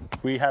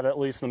 we have at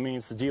least the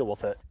means to deal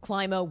with it.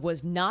 Climo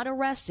was not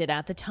arrested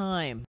at the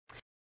time.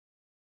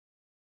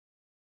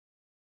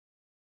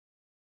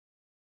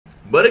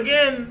 But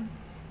again,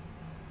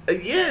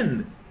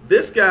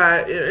 this guy,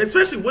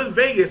 especially with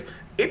Vegas,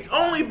 it's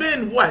only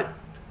been what,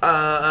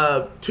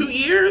 2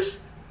 years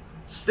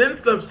since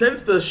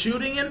the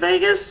shooting in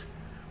Vegas,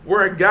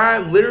 where a guy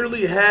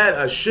literally had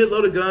a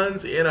shitload of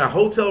guns in a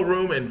hotel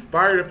room and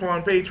fired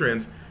upon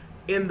patrons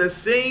in the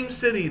same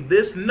city.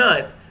 This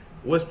nut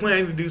was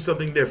planning to do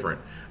something different.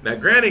 Now,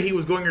 granted, he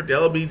was going after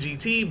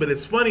LBGT, but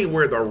it's funny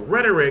where the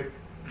rhetoric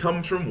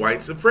comes from white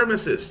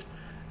supremacists,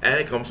 and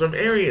it comes from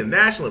Aryan,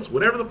 nationalists,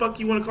 whatever the fuck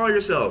you want to call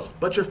yourselves,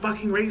 but you're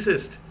fucking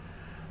racist.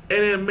 And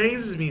it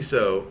amazes me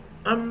so,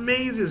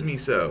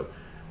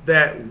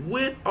 that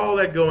with all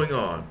that going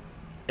on,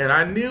 and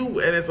I knew,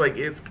 and it's like,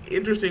 it's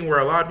interesting where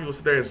a lot of people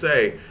sit there and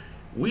say,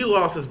 we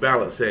lost this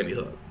battle at Sandy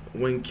Hook.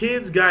 When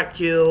kids got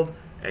killed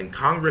and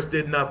Congress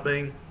did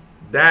nothing,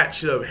 that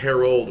should have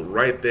heralded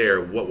right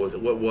there what was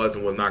and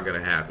was not going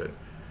to happen.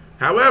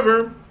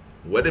 However,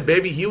 what did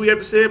Baby Huey have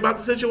to say about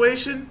the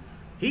situation?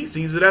 He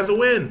sees it as a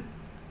win.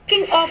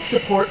 Kicking off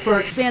support for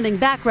expanding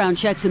background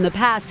checks in the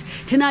past,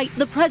 tonight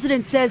the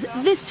president says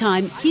this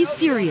time he's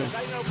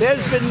serious.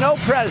 There's been no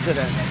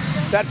president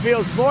that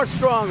feels more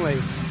strongly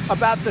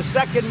about the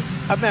Second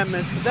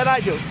Amendment than I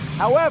do.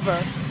 However,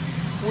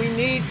 we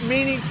need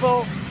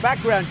meaningful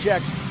background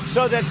checks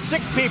so that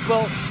sick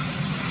people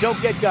don't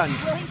get guns.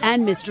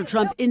 And Mr.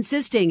 Trump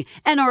insisting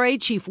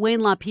NRA Chief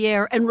Wayne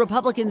LaPierre and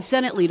Republican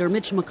Senate Leader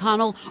Mitch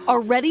McConnell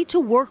are ready to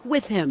work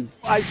with him.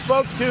 I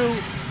spoke to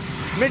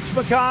Mitch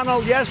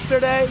McConnell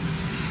yesterday.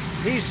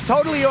 He's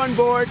totally on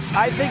board.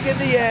 I think in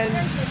the end,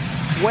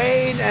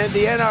 Wayne and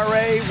the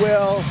NRA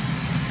will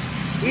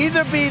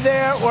either be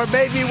there or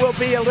maybe we'll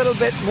be a little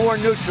bit more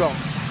neutral.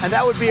 And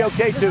that would be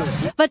okay, too.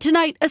 But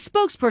tonight, a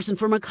spokesperson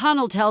for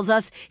McConnell tells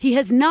us he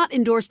has not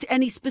endorsed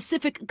any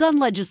specific gun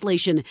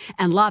legislation.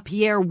 And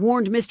LaPierre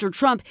warned Mr.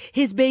 Trump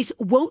his base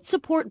won't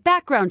support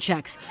background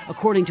checks,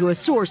 according to a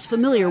source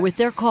familiar with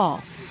their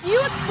call. You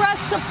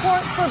expressed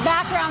support for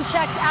background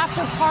checks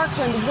after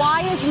Parkland. Why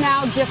is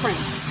now different?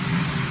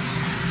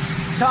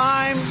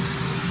 Time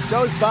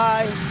goes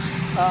by.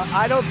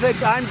 I don't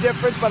think I'm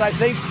different, but I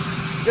think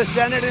the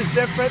Senate is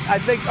different. I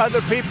think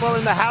other people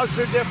in the House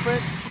are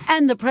different.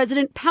 And the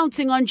president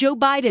pouncing on Joe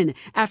Biden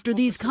after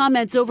these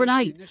comments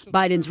overnight.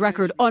 Biden's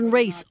record on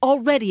race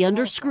already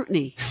under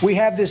scrutiny. We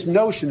have this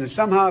notion that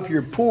somehow if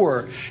you're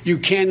poor, you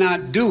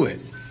cannot do it.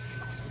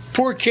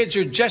 Poor kids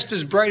are just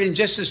as bright and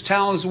just as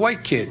talented as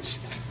white kids.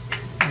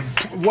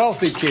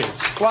 Wealthy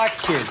kids, black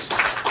kids,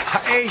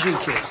 Asian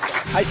kids.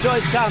 I saw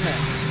his comment.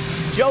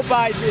 Joe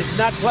Biden is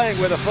not playing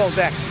with a full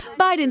deck.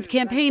 Biden's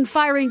campaign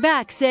firing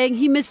back, saying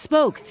he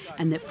misspoke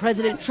and that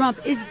President Trump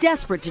is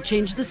desperate to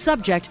change the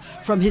subject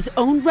from his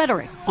own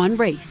rhetoric on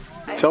race.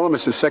 Tell them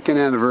it's the second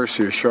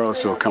anniversary of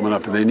Charlottesville coming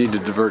up and they need to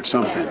divert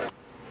something.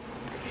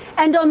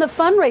 And on the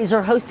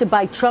fundraiser hosted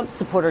by Trump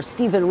supporter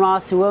Stephen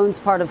Ross, who owns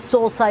part of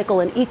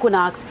SoulCycle and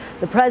Equinox,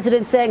 the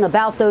president saying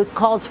about those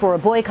calls for a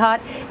boycott,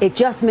 it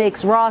just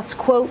makes Ross,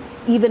 quote,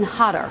 even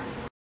hotter.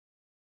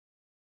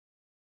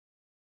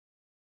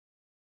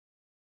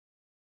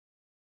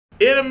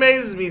 It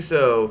amazes me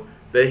so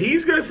that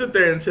he's going to sit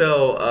there and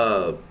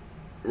tell,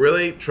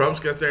 really, Trump's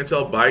going to sit there and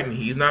tell Biden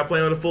he's not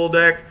playing with a full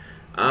deck.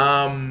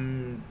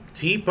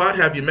 Teapot,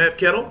 have you met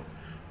Kettle?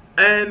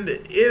 And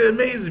it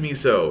amazes me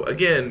so.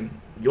 Again,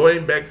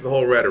 going back to the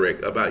whole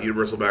rhetoric about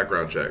universal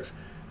background checks,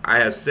 I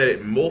have said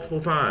it multiple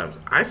times.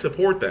 I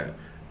support that.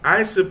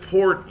 I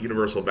support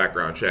universal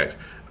background checks.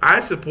 I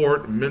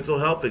support mental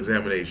health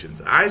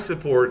examinations. I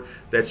support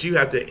that you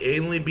have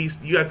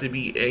to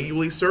be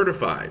annually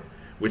certified,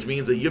 which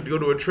means that you have to go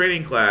to a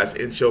training class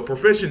and show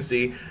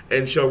proficiency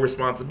and show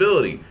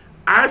responsibility.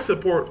 I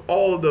support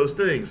all of those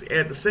things. And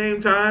at the same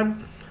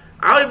time,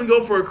 I'll even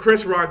go for a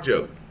Chris Rock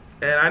joke.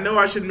 And I know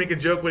I shouldn't make a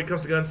joke when it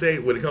comes to gun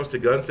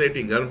safety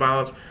and gun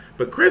violence,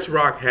 but Chris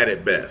Rock had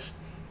it best.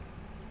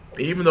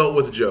 Even though it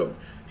was a joke.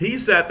 He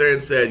sat there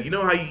and said, you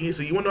want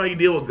to know how you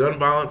deal with gun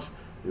violence?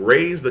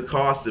 Raise the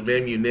cost of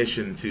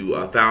ammunition to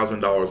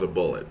 $1,000 a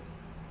bullet.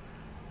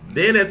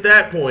 Then at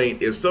that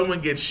point, if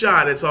someone gets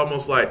shot, it's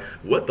almost like,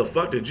 what the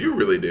fuck did you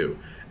really do?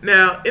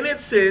 Now, in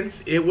its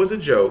sense, it was a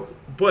joke,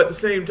 but at the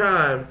same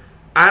time,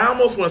 I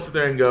almost want to sit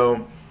there and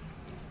go,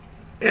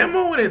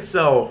 ammo in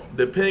itself,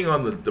 depending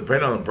on the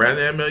brand of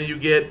ammo you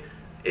get,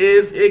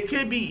 it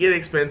can be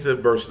inexpensive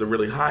versus a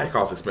really high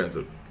cost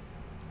expensive.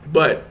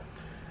 But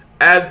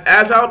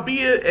as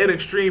albeit an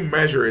extreme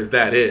measure as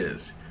that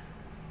is,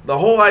 the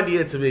whole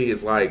idea to me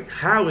is like,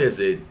 how is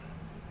it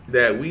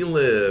that we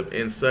live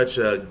in such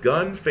a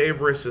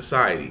gun-favorite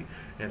society?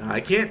 And I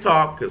can't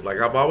talk because, like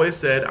I've always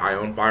said, I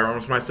own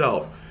firearms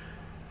myself.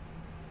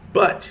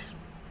 But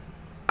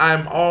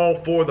I'm all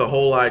for the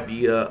whole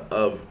idea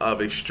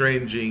of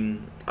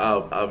exchanging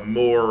of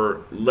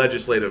more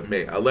legislative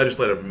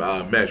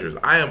measures.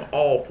 I am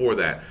all for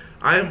that.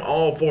 I am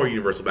all for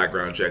universal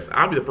background checks.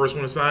 I'll be the first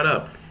one to sign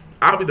up.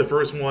 I'll be the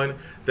first one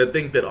that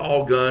think that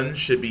all guns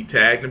should be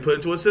tagged and put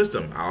into a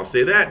system. I'll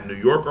say that. New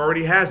York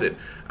already has it.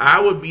 I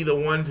would be the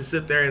one to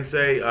sit there and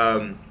say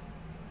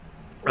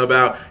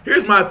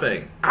here's my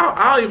thing.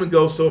 I'll even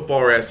go so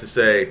far as to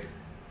say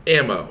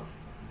ammo.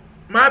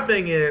 My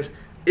thing is,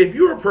 if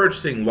you are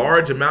purchasing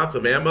large amounts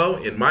of ammo,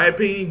 in my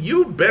opinion,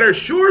 you better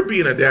sure be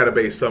in a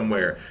database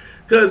somewhere.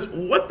 Because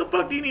what the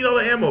fuck do you need all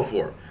the ammo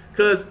for?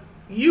 Because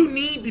you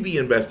need to be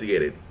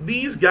investigated.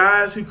 These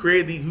guys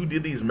who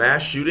did these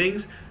mass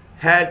shootings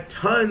had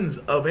tons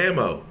of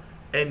ammo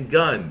and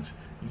guns.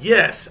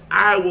 Yes,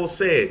 I will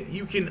say it.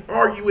 You can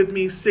argue with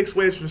me 6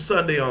 ways from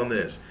Sunday on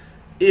this.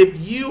 If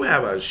you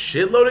have a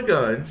shitload of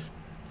guns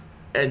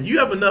and you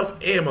have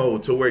enough ammo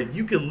to where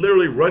you can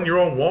literally run your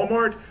own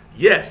Walmart,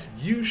 yes,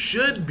 you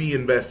should be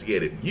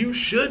investigated. You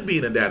should be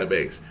in a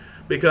database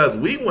because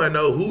we want to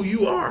know who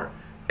you are.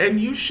 And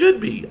you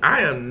should be. I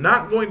am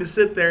not going to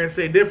sit there and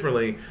say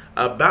differently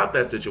about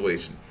that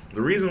situation.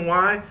 The reason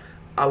why,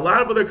 A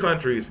lot of other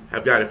countries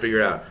have got to figure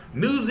it out.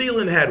 New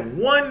Zealand had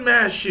one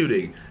mass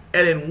shooting,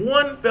 and in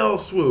one fell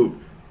swoop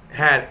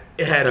had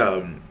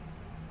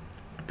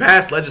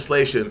passed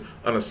legislation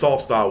on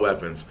assault-style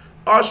weapons.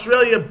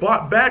 Australia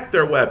bought back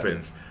their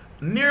weapons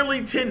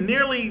nearly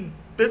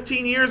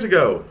 15 years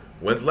ago.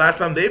 When's the last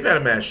time they've had a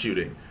mass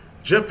shooting?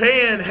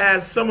 Japan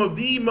has some of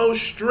the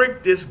most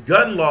strictest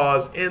gun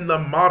laws in the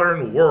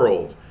modern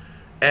world,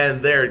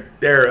 and their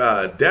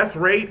death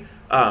rate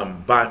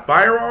by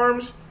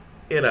firearms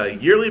in a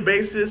yearly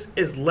basis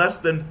is less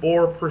than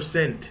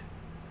 4%.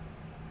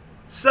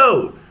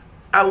 So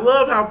I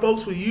love how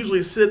folks will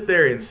usually sit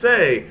there and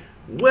say,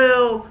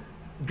 well,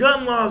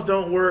 gun laws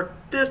don't work,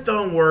 this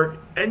don't work,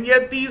 and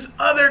yet these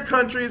other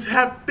countries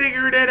have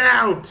figured it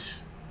out.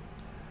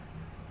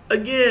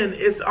 Again,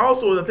 it's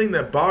also the thing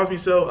that bothers me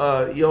so,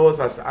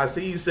 Yolis, I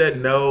see you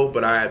said no,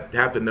 but I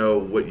have to know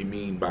what you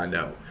mean by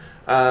no.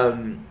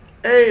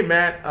 Hey,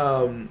 Matt,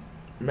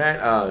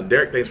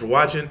 Derek, thanks for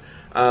watching.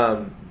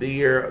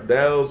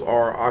 Those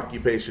are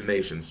occupation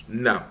nations.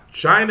 No,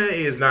 China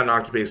is not an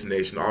occupation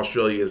nation.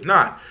 Australia is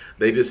not.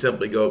 They just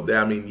simply go,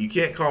 I mean, you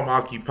can't call them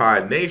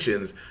occupied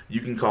nations. You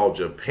can call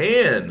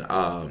Japan.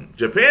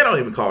 Japan don't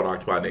even call it an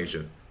occupied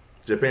nation.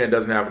 Japan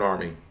doesn't have an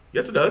army.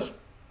 Yes, it does.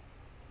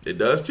 It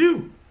does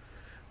too.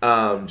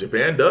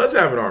 Japan does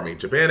have an army.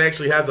 Japan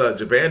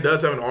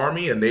does have an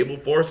army, a naval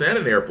force, and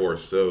an air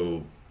force.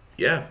 So,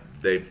 yeah,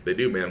 they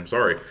do, man. I'm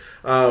sorry.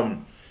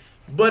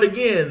 But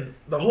again,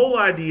 the whole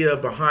idea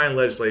behind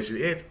legislation,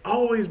 it's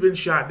always been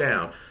shot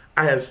down.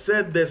 I have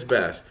said this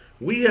best.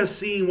 We have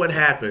seen what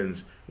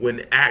happens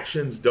when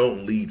actions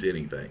don't lead to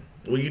anything.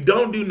 When you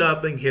don't do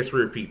nothing,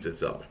 history repeats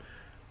itself.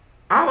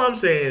 All I'm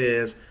saying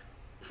is,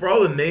 for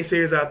all the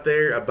naysayers out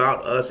there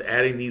about us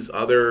adding these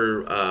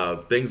other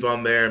things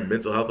on there,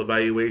 mental health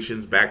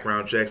evaluations,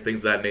 background checks, things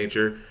of that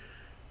nature,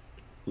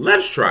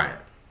 let's try it.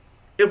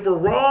 If we're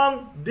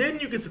wrong, then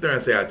you can sit there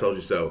and say, I told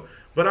you so.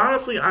 But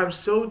honestly, I'm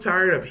so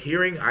tired of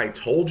hearing I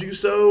told you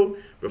so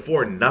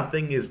before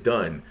nothing is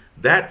done.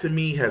 That to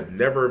me has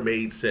never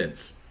made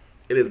sense.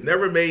 It has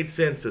never made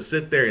sense to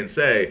sit there and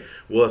say,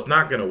 well, it's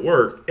not going to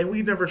work, and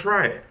we never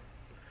try it.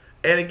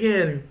 And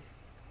again,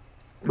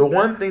 the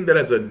one thing that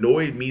has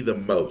annoyed me the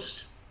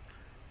most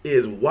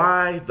is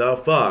why the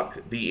fuck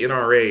the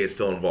NRA is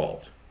still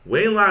involved.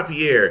 Wayne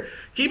LaPierre,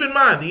 keep in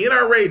mind, the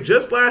NRA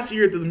just last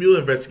year through the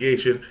Mueller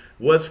investigation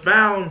was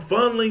found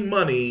funneling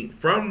money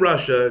from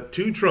Russia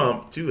to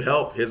Trump to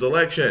help his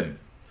election.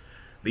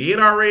 The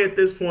NRA at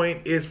this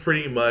point is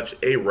pretty much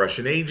a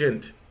Russian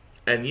agent.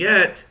 And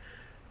yet,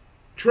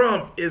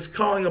 Trump is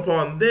calling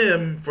upon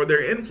them for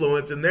their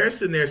influence, and they're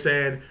sitting there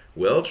saying,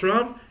 well,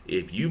 Trump,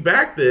 if you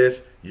back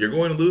this, you're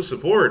going to lose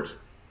support.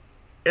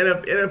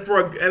 And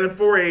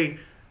for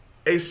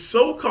a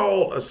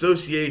so-called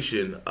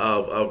association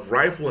of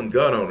rifle and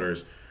gun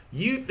owners,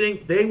 you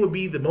think they would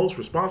be the most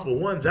responsible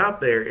ones out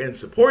there in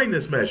supporting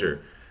this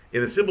measure.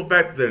 And the simple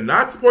fact that they're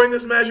not supporting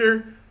this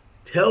measure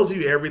tells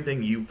you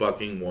everything you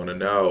fucking want to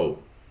know.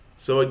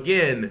 So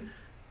again,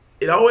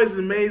 it always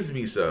amazes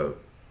me so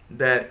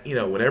that, you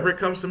know, whenever it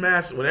comes to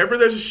whenever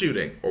there's a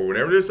shooting or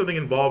whenever there's something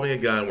involving a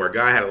gun where a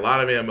guy had a lot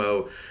of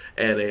ammo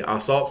and an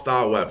assault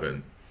style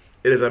weapon,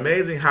 it is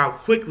amazing how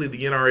quickly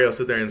the NRA will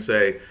sit there and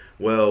say,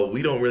 well,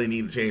 we don't really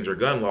need to change our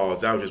gun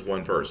laws. That was just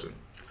one person.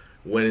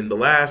 When in the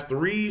last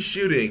 3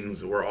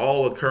 shootings were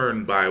all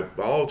turned by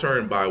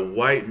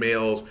white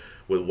males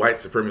with white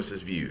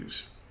supremacist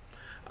views.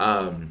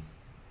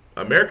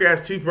 America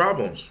has 2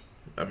 problems.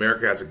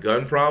 America has a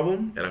gun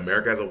problem, and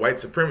America has a white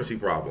supremacy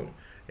problem.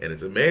 And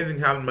it's amazing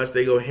how much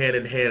they go hand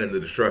in hand in the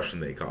destruction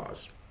they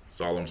cause.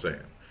 That's all I'm saying.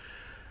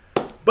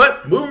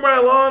 But moving right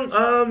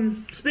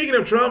along, speaking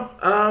of Trump,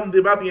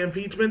 about the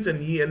impeachments,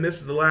 and this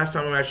is the last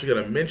time I'm actually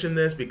going to mention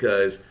this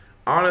because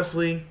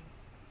honestly,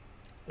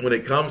 when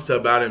it comes to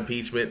about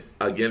impeachment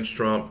against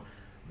Trump,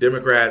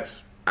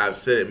 Democrats, I've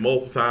said it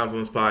multiple times on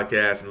this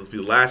podcast, and this will be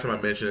the last time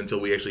I mention it until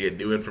we actually get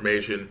new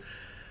information.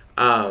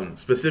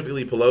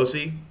 Specifically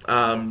Pelosi,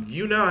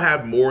 you now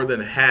have more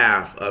than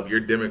half of your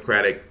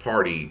Democratic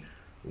Party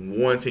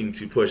wanting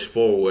to push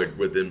forward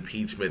with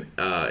impeachment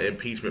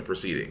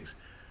proceedings.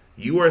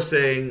 You are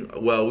saying,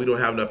 well, we don't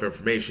have enough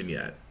information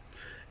yet.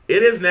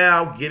 It is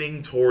now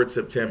getting towards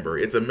September.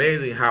 It's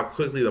amazing how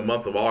quickly the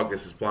month of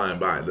August is flying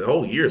by. The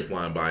whole year is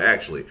flying by,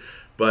 actually.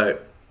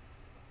 But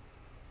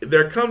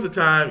there comes a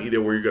time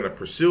either where you're going to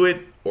pursue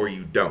it or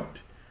you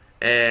don't.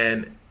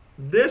 And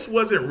this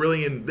wasn't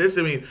really in this.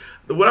 I mean,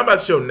 what I'm about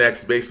to show next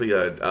is basically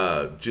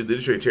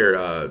Judiciary Chair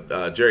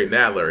Jerry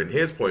Nadler and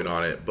his point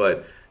on it.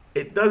 But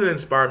it doesn't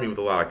inspire me with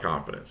a lot of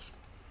confidence.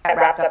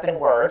 Wrapped up in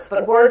words,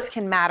 but words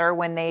can matter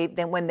when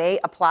they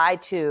apply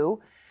to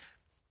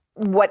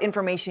what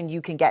information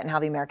you can get and how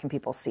the American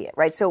people see it,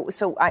 right? So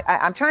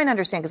I'm trying to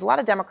understand, because a lot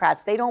of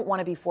Democrats, they don't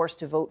want to be forced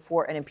to vote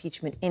for an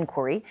impeachment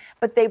inquiry,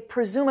 but they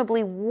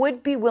presumably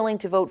would be willing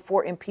to vote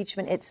for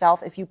impeachment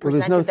itself if you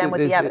presented them with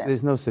the evidence.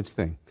 There's no such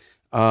thing.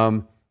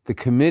 The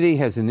committee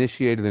has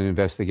initiated an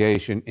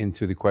investigation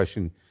into the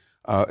question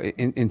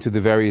into the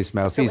various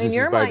malfeasances. So in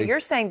your mind, you're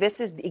saying this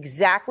is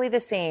exactly the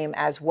same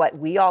as what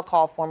we all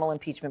call formal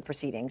impeachment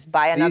proceedings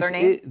by another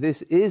name?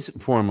 This is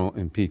formal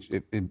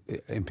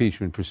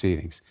impeachment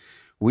proceedings.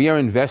 We are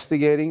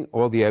investigating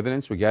all the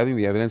evidence, we're gathering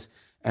the evidence,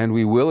 and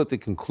we will, at the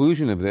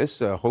conclusion of this,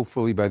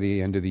 hopefully by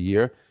the end of the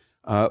year,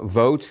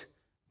 vote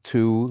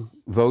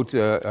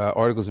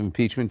articles of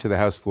impeachment to the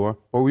House floor,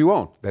 or we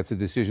won't. That's a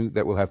decision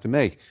that we'll have to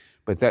make.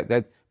 But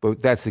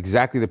that's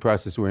exactly the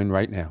process we're in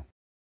right now.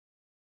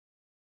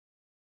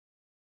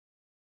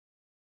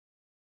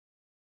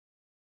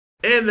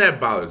 And that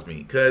bothers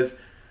me because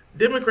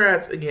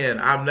Democrats, again,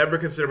 I've never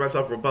considered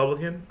myself a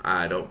Republican.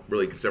 I don't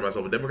really consider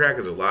myself a Democrat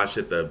because there's a lot of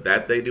shit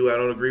that they do I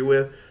don't agree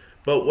with.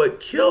 But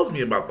what kills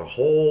me about the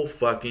whole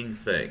fucking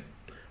thing,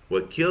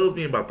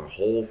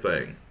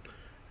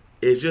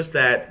 is just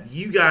that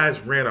you guys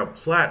ran a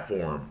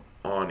platform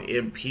on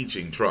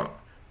impeaching Trump.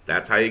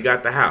 That's how you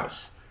got the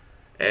House.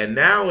 And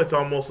now it's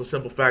almost a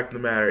simple fact of the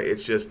matter.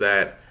 It's just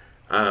that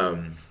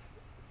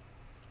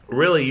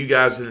really you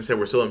guys didn't say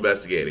we're still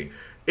investigating.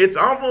 It's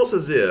almost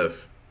as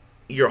if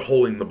you're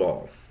holding the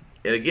ball.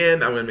 And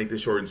again, I'm going to make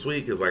this short and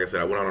sweet because, like I said,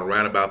 I went on a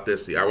rant about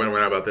this. I went on a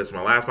rant about this in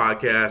my last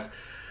podcast.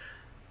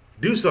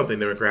 Do something,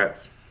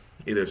 Democrats.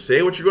 Either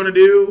say what you're going to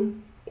do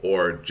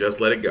or just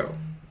let it go.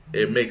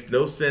 It makes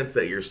no sense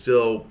that you're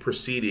still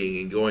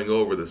proceeding and going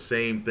over the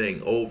same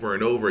thing over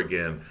and over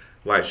again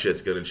like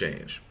shit's going to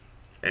change.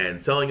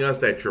 And telling us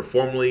that you're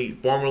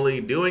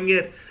formally doing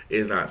it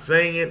is not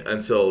saying it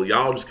until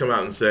y'all just come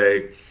out and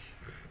say,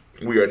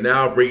 we are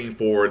now bringing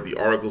forward the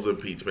articles of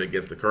impeachment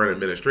against the current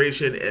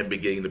administration and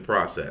beginning the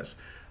process.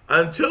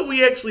 Until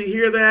we actually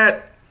hear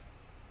that,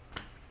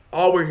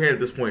 all we're hearing at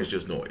this point is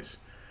just noise.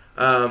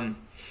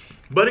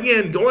 But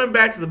again, going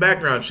back to the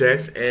background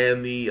checks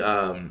and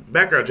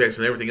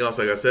everything else,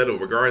 like I said,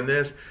 regarding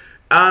this,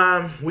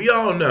 we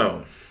all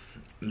know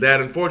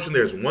that unfortunately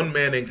there's one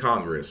man in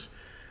Congress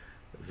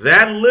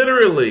that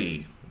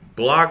literally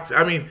blocked.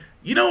 I mean,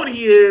 you know what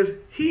he is?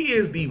 He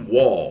is the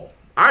wall.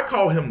 I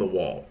call him the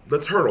wall, the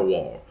turtle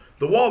wall.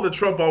 The wall that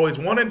Trump always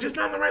wanted, just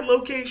not in the right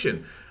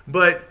location.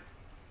 But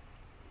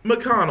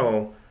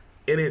McConnell,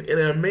 and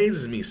it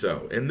amazes me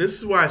so, and this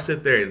is why I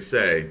sit there and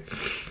say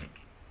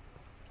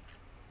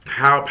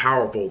how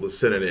powerful the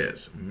Senate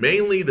is.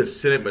 Mainly the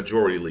Senate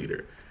Majority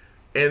Leader.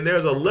 And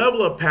there's a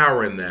level of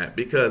power in that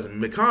because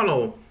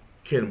McConnell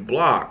can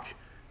block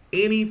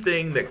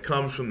anything that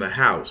comes from the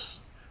House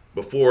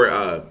before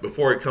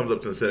it comes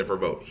up to the Senate for a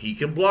vote. He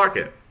can block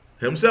it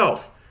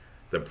himself.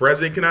 The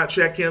president cannot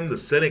check him. The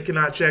Senate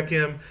cannot check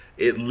him.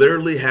 It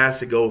literally has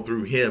to go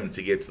through him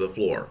to get to the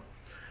floor.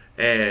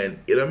 And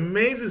it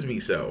amazes me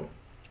so,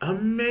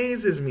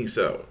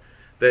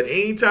 that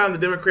anytime the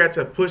Democrats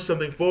have pushed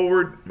something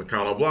forward,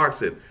 McConnell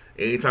blocks it.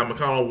 Anytime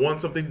McConnell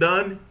wants something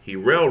done, he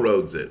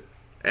railroads it.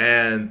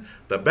 And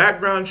the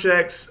background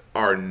checks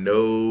are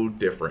no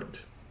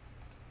different.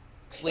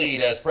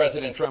 Lead as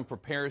President Trump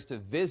prepares to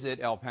visit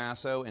El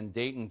Paso and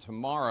Dayton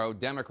tomorrow.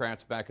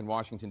 Democrats back in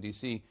Washington,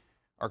 D.C.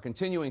 are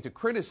continuing to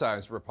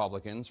criticize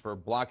Republicans for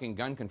blocking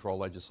gun control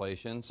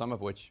legislation, some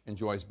of which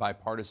enjoys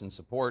bipartisan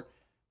support.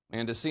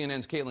 And as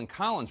CNN's Caitlin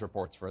Collins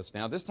reports for us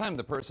now, this time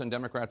the person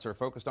Democrats are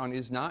focused on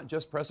is not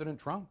just President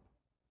Trump.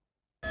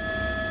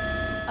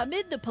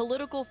 Amid the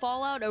political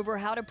fallout over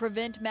how to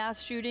prevent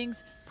mass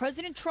shootings,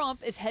 President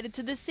Trump is headed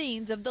to the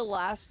scenes of the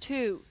last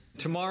two.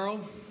 Tomorrow,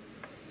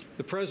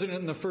 the President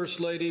and the First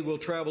Lady will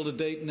travel to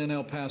Dayton and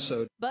El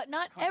Paso. But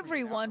not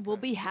everyone will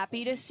be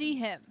happy to see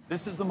him.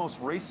 This is the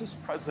most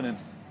racist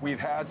president we've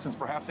had since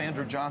perhaps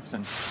Andrew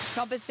Johnson.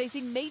 Trump is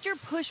facing major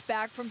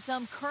pushback from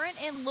some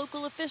current and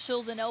local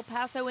officials in El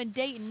Paso and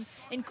Dayton,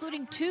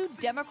 including two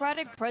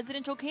Democratic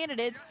presidential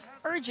candidates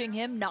urging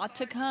him not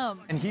to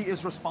come. And he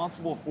is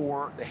responsible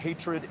for the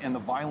hatred and the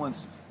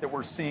violence that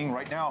we're seeing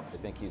right now. I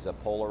think he's a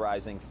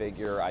polarizing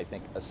figure, I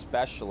think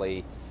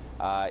especially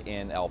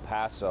in El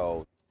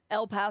Paso.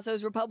 El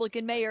Paso's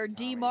Republican Mayor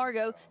Dee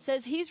Margo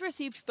says he's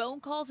received phone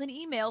calls and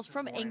emails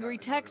from angry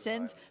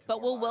Texans,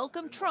 but will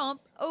welcome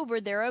Trump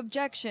over their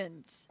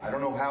objections. I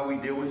don't know how we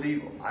deal with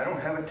evil. I don't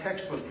have a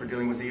textbook for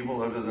dealing with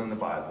evil other than the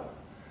Bible.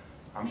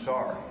 I'm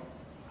sorry.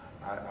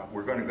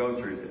 We're going to go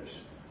through this.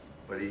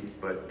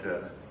 But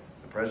the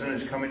president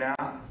is coming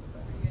out.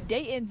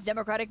 Dayton's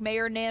Democratic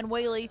Mayor Nan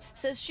Whaley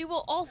says she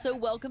will also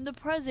welcome the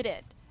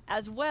president,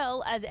 as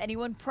well as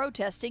anyone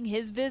protesting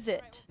his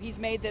visit. He's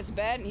made this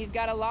bet and he's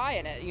got a lie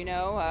in it,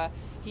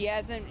 he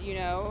hasn't,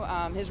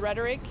 his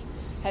rhetoric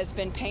has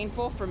been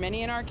painful for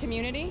many in our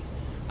community,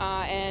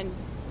 and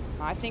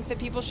I think that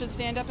people should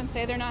stand up and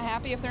say they're not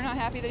happy if they're not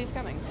happy that he's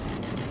coming.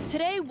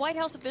 Today, White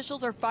House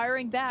officials are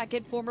firing back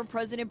at former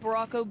President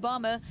Barack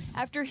Obama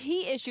after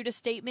he issued a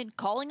statement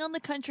calling on the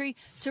country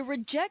to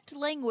reject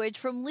language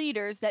from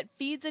leaders that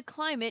feeds a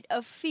climate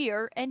of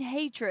fear and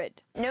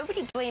hatred.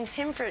 Nobody blames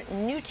him for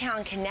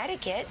Newtown,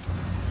 Connecticut.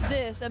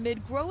 This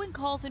amid growing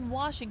calls in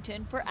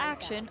Washington for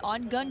action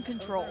on gun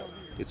control.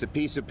 It's a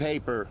piece of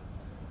paper,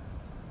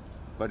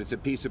 but it's a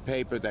piece of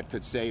paper that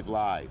could save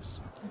lives.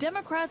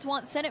 Democrats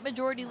want Senate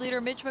Majority Leader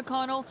Mitch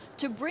McConnell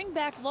to bring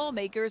back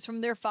lawmakers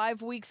from their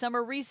 5-week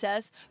summer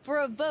recess for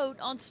a vote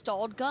on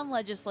stalled gun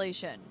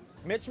legislation.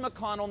 Mitch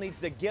McConnell needs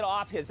to get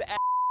off his ass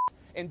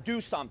and do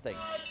something.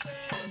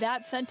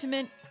 That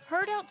sentiment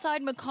heard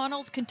outside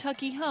McConnell's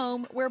Kentucky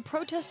home, where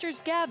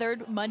protesters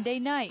gathered Monday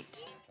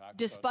night.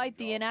 Despite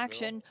the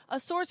inaction, a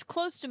source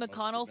close to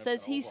McConnell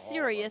says he's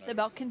serious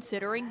about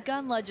considering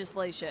gun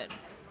legislation.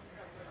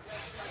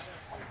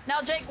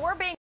 Now, Jake, we're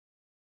being...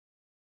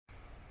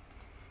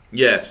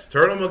 Yes,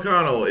 Turtle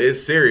McConnell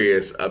is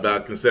serious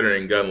about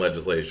considering gun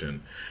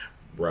legislation.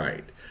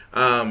 Right.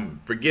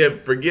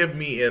 Forgive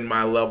me in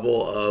my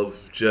level of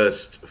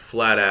just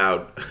flat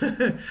out.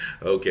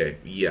 Okay,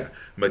 yeah.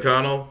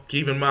 McConnell,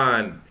 keep in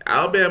mind,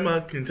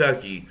 Alabama,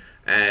 Kentucky,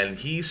 and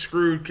he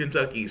screwed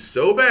Kentucky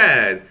so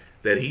bad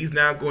that he's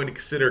now going to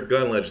consider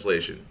gun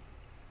legislation.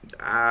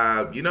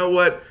 You know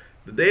what?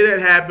 The day that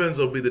happens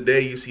will be the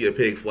day you see a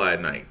pig fly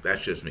at night.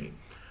 That's just me.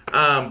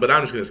 But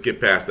I'm just going to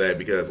skip past that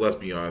because, let's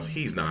be honest,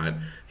 he's not.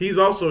 He's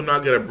also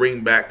not going to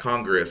bring back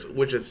Congress,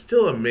 which it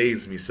still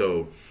amazes me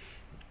so.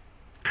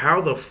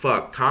 How the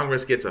fuck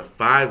Congress gets a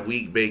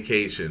 5-week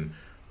vacation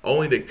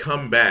only to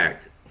come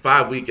back, a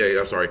 5-week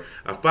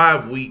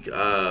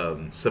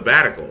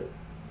sabbatical,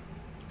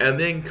 and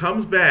then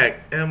comes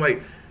back, and I'm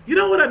like, you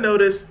know what I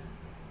noticed?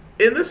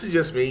 And this is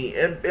just me,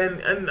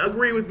 and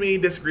agree with me,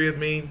 disagree with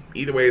me,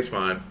 either way is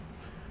fine.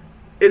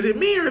 Is it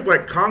me, or is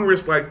like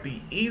Congress like the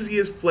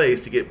easiest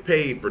place to get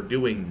paid for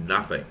doing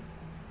nothing?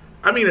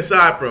 I mean,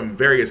 aside from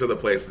various other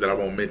places that I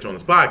won't mention on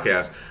this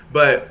podcast,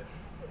 but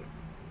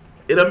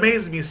it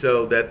amazes me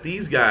so that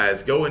these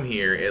guys go in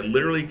here and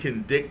literally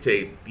can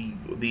dictate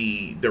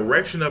the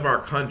direction of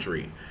our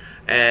country,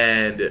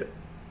 and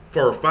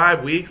for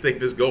 5 weeks they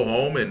can just go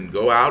home and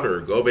go out or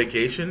go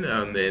vacation,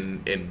 and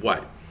then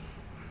what?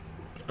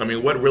 I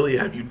mean, what really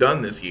have you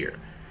done this year?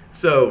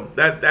 So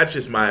that's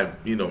just my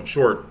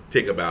short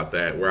take about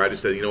that, where I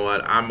just said, you know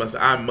what, I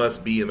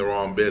must be in the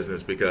wrong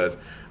business, because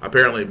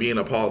apparently being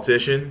a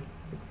politician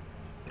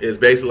is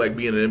basically like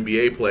being an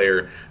NBA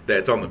player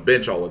that's on the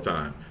bench all the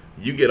time.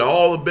 You get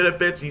all the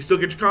benefits and you still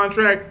get your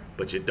contract,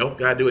 but you don't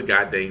gotta do a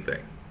goddamn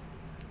thing.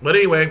 But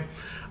anyway,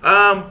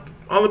 on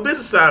the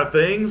business side of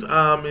things,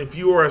 if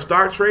you are a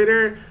stock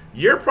trader,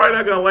 you're probably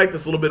not gonna like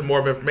this little bit more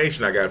of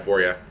information I got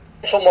for you.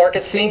 Financial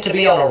markets seem to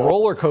be on a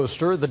roller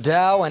coaster. The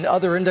Dow and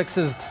other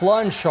indexes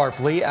plunged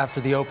sharply after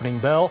the opening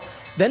bell,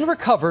 then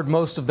recovered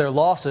most of their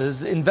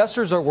losses.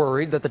 Investors are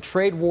worried that the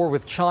trade war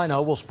with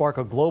China will spark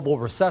a global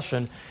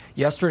recession.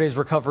 Yesterday's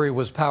recovery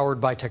was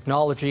powered by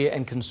technology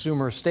and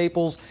consumer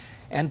staples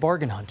and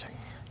bargain hunting.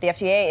 The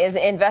FDA is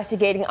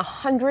investigating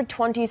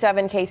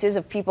 127 cases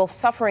of people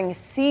suffering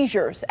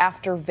seizures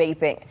after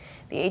vaping.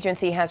 The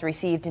agency has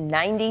received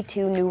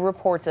 92 new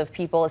reports of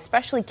people,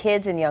 especially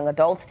kids and young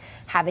adults,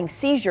 having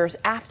seizures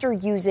after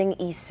using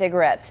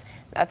e-cigarettes.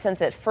 That's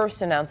since it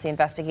first announced the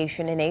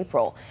investigation in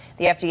April.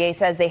 The FDA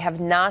says they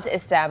have not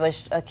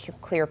established a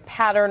clear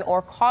pattern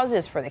or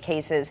causes for the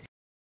cases.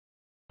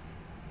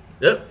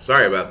 Yep,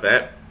 sorry about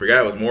that.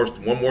 Forgot it was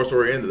one more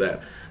story into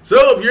that.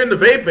 So if you're into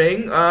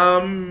vaping,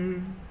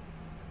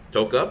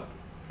 toke up.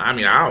 I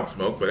mean, I don't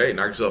smoke, but hey,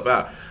 knock yourself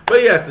out.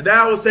 But yes, the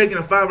Dow was taking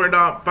a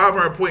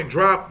 500-point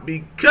drop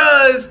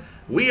because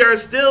we are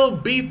still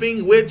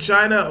beefing with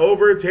China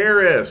over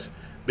tariffs.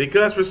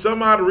 Because for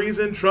some odd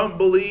reason, Trump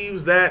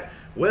believes that,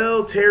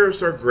 well,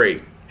 tariffs are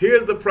great.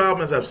 Here's the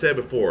problem, as I've said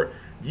before.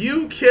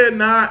 You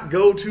cannot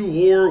go to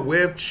war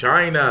with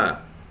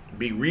China.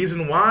 The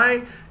reason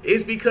why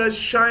is because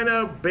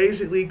China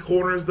basically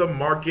corners the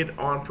market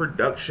on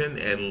production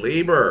and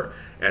labor.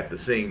 At the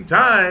same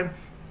time,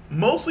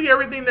 mostly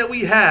everything that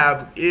we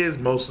have is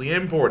mostly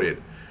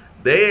imported.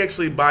 They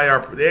actually buy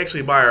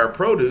our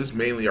produce,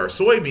 mainly our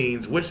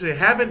soybeans, which they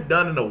haven't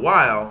done in a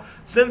while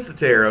since the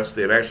tariffs.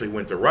 They've actually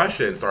went to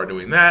Russia and started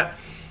doing that.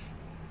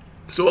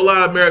 So a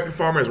lot of American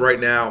farmers right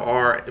now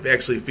are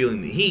actually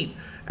feeling the heat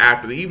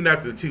even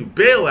after the 2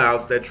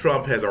 bailouts that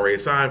Trump has already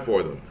signed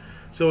for them.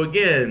 So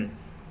again,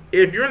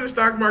 if you're in the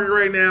stock market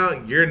right now,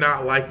 you're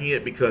not liking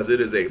it because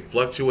it is a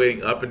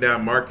fluctuating up and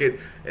down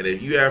market. And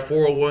if you have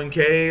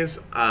 401ks,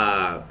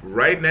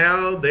 right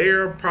now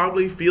they're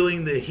probably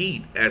feeling the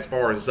heat as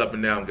far as this up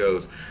and down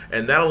goes.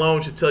 And that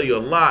alone should tell you a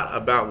lot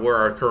about where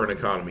our current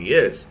economy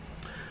is.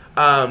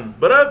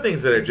 But other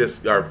things that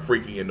are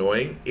freaking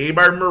annoying.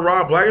 Anybody remember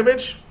Rob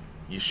Blagojevich?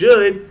 You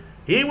should.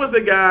 He was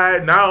the guy.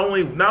 Not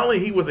only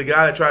he was the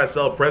guy that tried to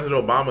sell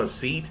President Obama's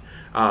seat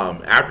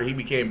after he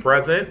became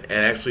president,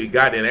 and actually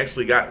got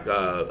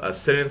a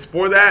sentence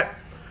for that.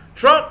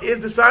 Trump is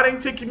deciding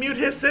to commute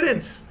his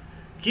sentence.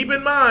 Keep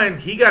in mind,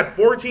 he got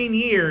 14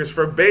 years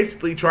for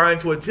basically trying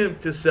to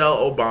attempt to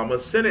sell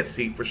Obama's Senate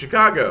seat for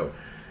Chicago.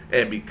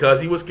 And because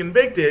he was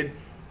convicted,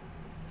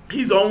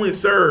 he's only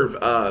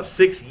served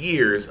 6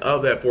 years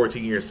of that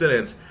 14-year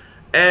sentence,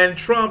 and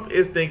Trump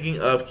is thinking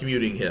of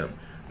commuting him.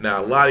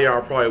 Now, a lot of y'all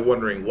are probably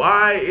wondering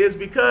why. It's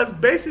because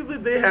basically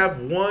they have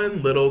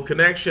one little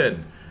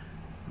connection.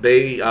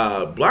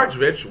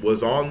 Blagojevich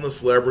was on The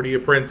Celebrity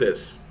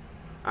Apprentice.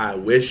 I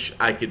wish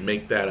I could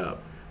make that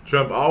up.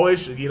 Trump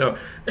always,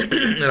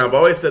 and I've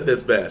always said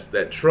this best,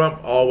 that Trump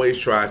always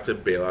tries to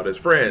bail out his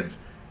friends.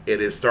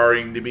 It is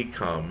starting to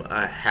become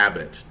a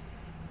habit.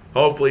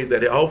 Hopefully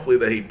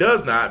that he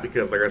does not,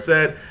 because like I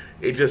said,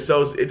 it just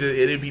shows.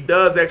 If he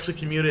does actually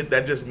commute it,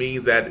 that just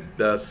means that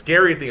the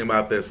scary thing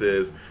about this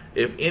is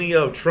if any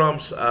of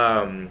Trump's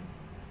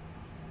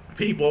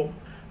people,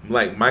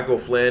 like Michael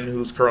Flynn,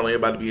 who's currently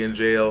about to be in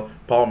jail,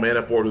 Paul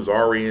Manafort, who's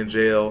already in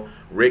jail,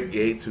 Rick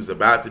Gates, who's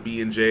about to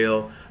be in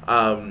jail,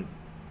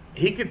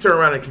 he could turn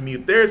around and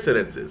commute their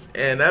sentences.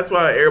 And that's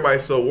why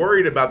everybody's so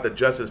worried about that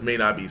justice may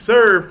not be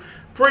served,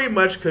 pretty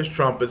much because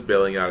Trump is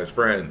bailing out his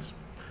friends,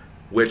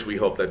 which we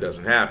hope that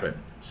doesn't happen.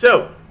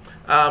 So,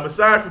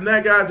 aside from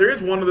that, guys, there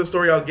is one other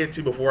story I'll get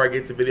to before I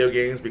get to video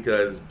games,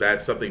 because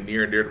that's something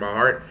near and dear to my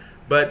heart.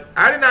 But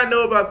I did not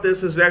know about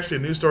this. This is actually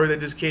a news story that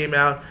just came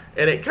out,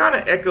 and it kind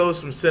of echoes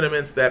some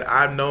sentiments that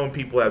I've known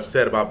people have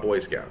said about Boy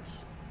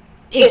Scouts.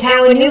 Is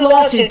how a new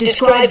lawsuit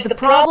describes the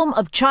problem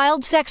of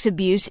child sex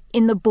abuse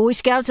in the Boy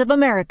Scouts of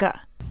America.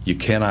 You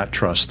cannot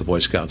trust the Boy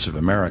Scouts of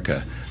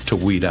America to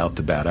weed out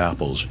the bad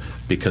apples,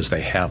 because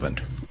they haven't.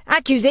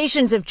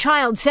 Accusations of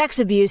child sex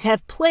abuse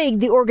have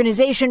plagued the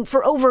organization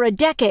for over a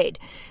decade,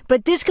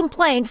 but this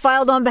complaint,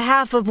 filed on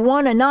behalf of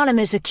one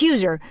anonymous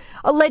accuser,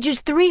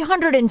 alleges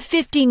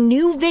 350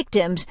 new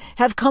victims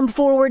have come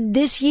forward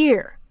this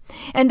year,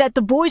 and that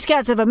the Boy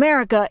Scouts of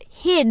America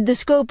hid the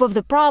scope of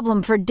the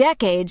problem for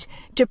decades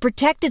to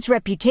protect its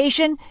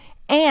reputation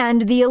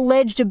and the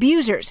alleged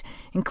abusers,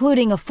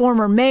 including a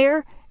former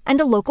mayor and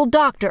a local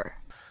doctor.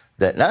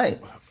 That night,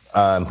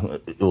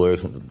 we're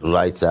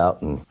lights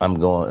out and I'm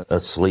going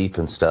asleep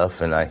and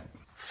stuff, and I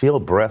feel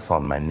breath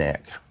on my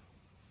neck.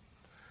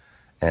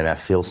 And I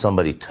feel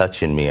somebody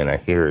touching me, and I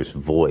hear his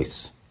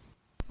voice.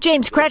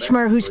 James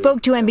Kretschmer, who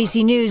spoke to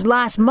NBC News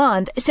last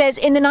month, says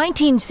in the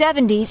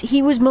 1970s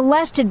he was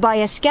molested by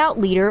a scout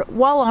leader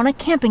while on a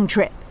camping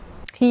trip.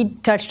 He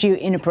touched you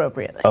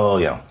inappropriately. Oh,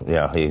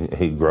 yeah,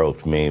 he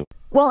groped me.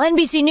 While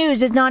NBC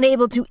News is not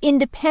able to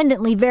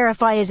independently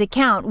verify his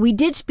account, we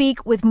did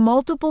speak with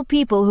multiple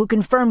people who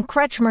confirmed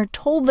Kretschmer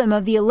told them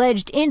of the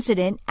alleged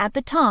incident at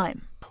the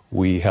time.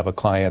 We have a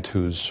client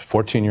who's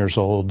 14 years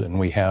old, and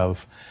we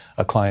have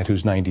a client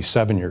who's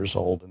 97 years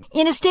old.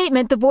 In a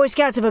statement, the Boy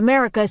Scouts of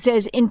America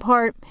says, in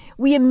part,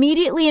 we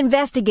immediately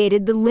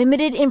investigated the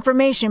limited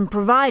information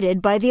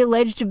provided by the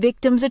alleged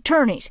victims'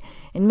 attorneys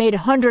and made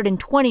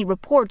 120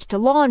 reports to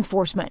law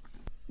enforcement.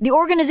 The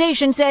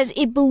organization says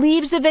it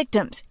believes the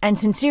victims and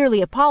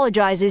sincerely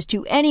apologizes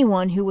to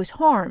anyone who was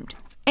harmed,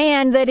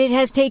 and that it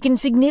has taken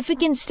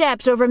significant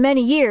steps over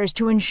many years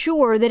to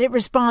ensure that it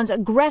responds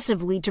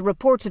aggressively to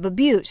reports of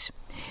abuse.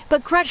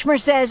 But Kretschmer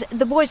says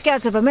the Boy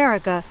Scouts of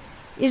America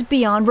is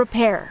beyond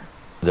repair.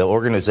 The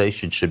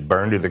organization should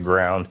burn to the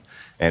ground,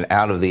 and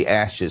out of the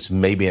ashes,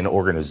 maybe an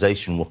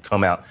organization will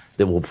come out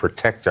that will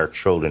protect our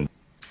children.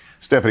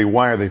 Stephanie,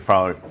 why are they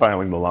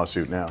filing the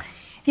lawsuit now?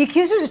 The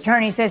accuser's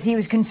attorney says he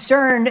was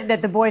concerned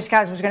that the Boy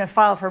Scouts was going to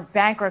file for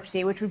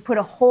bankruptcy, which would put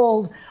a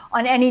hold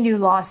on any new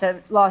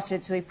lawsuit.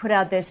 So he put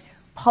out this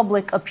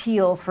public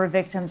appeal for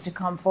victims to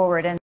come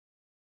forward.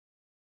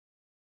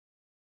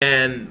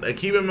 And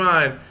keep in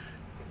mind,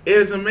 it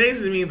is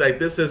amazing to me, like,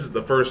 this isn't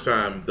the first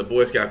time the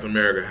Boy Scouts of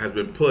America has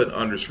been put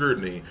under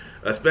scrutiny,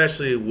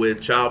 especially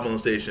with child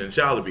molestation and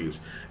child abuse.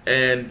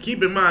 And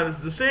keep in mind, this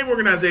is the same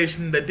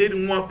organization that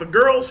didn't want the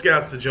Girl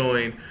Scouts to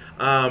join,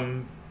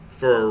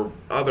 for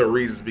other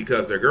reasons,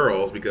 because they're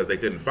girls, because they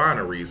couldn't find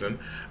a reason.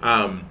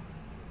 But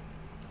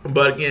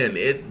again,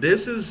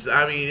 it's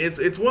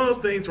one of those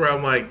things where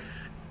I'm like,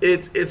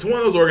 it's one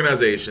of those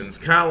organizations,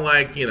 kind of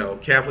like,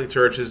 Catholic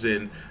churches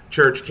and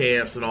church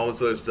camps and all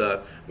this other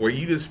stuff, where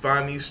you just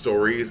find these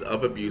stories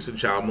of abuse and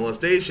child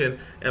molestation,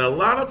 and a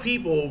lot of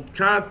people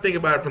kind of think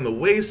about it from the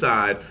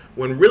wayside,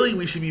 when really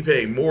we should be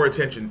paying more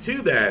attention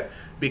to that,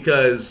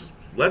 because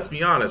let's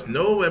be honest,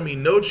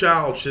 no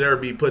child should ever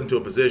be put into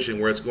a position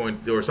where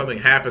or something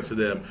happens to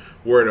them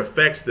where it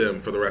affects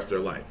them for the rest of their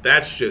life.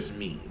 That's just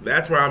me.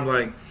 That's where I'm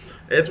like,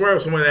 it's where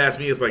if someone asks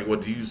me, it's like,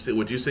 would you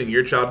send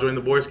your child join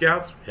the Boy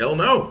Scouts? Hell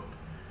no.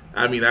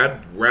 I mean, I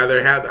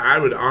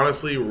would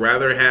honestly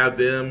rather have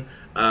them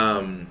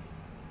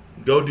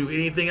go do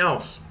anything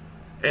else.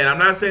 And I'm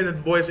not saying that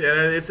the Boy Scouts,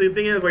 and it's the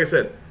thing is, like I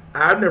said,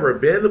 I've never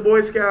been in the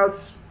Boy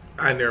Scouts.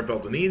 I never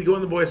felt the need to go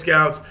in the Boy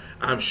Scouts.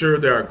 I'm sure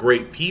there are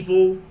great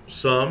people,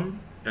 some,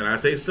 and I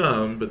say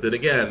some, but then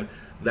again,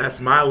 that's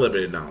my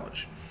limited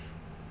knowledge.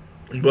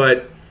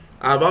 But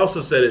I've also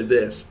said it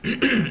this,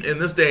 in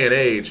this day and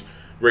age,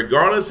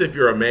 regardless if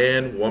you're a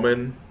man,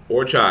 woman,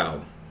 or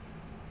child,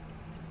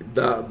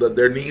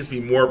 there needs to be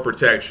more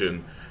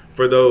protection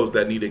for those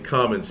that need to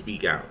come and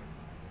speak out.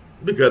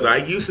 Because I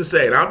used to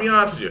say, and I'll be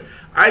honest with you,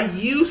 I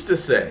used to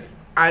say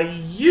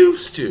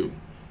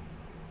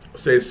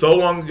so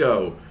long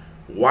ago,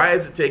 why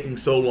is it taking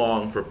so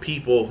long for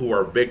people who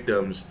are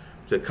victims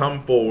to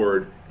come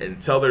forward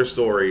and tell their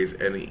stories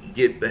and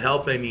get the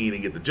help they need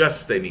and get the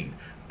justice they need?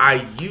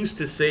 I used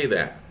to say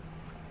that.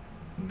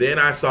 Then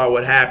I saw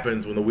what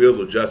happens when the wheels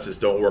of justice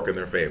don't work in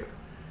their favor.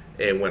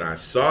 And when I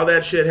saw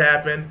that shit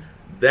happen,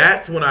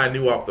 that's when I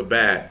knew off the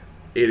bat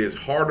it is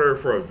harder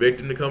for a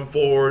victim to come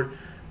forward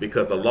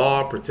because the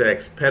law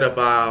protects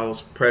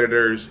pedophiles,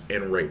 predators,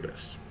 and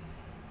rapists.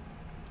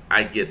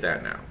 I get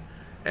that now,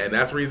 and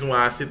that's the reason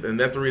why I sit. And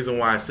that's the reason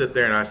why I sit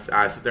there and I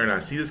sit there and I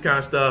see this kind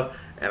of stuff,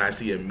 and I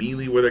see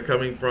immediately where they're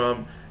coming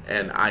from,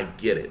 and I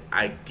get it.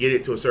 I get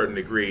it to a certain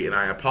degree, and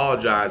I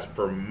apologize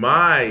for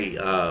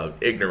my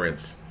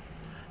ignorance,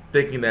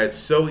 thinking that it's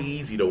so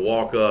easy to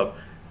walk up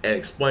and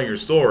explain your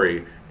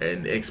story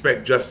and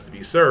expect justice to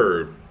be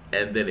served,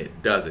 and then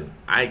it doesn't.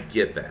 I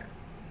get that,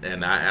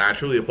 and I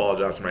truly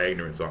apologize for my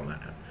ignorance on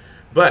that.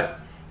 But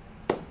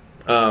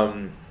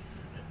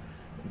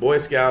Boy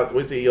Scouts,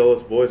 we say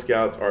Yolis, Boy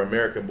Scouts are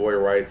American boy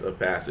rites of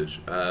passage.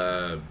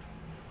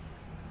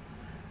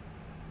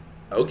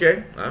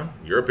 Okay,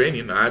 your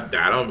opinion.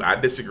 I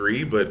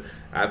disagree, but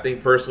I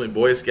think personally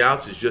Boy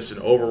Scouts is just an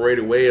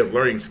overrated way of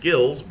learning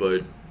skills.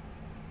 But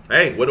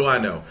hey, what do I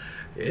know?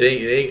 It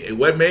ain't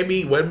what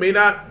may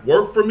not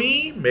work for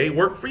me may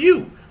work for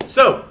you.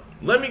 So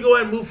let me go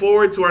ahead and move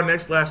forward to our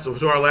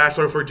last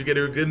story for to get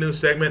a good news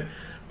segment.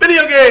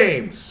 Video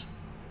games.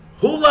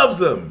 Who loves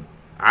them?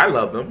 I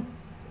love them.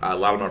 A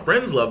lot of my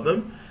friends love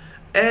them.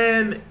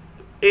 And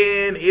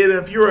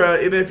if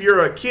you're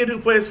a kid who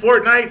plays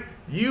Fortnite,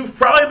 you've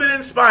probably been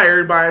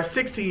inspired by a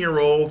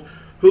 16-year-old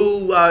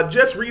who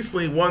just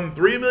recently won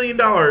 $3 million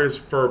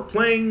for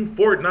playing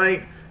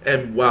Fortnite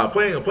and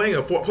playing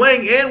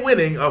and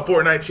winning a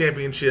Fortnite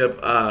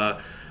championship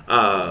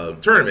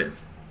tournament.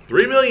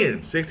 3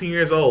 million, 16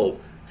 years old.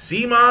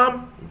 See,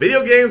 Mom,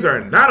 video games are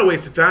not a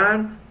waste of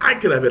time. I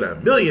could have been a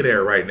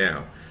millionaire right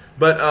now.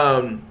 But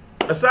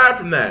aside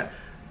from that,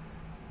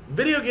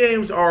 video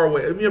games are,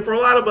 for a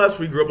lot of us,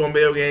 we grew up on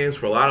video games.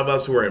 For a lot of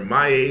us who are in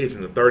my age,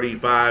 in the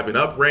 35 and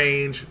up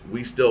range,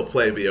 we still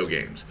play video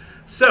games.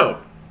 So,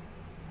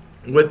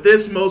 with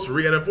this and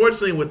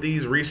unfortunately with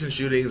these recent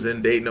shootings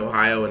in Dayton,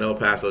 Ohio and El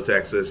Paso,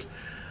 Texas,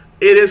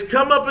 it has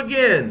come up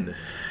again.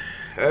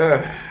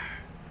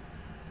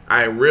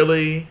 I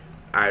really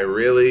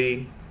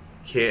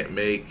can't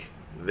make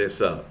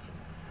this up.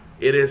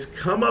 It has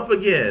come up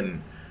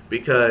again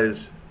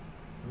because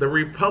the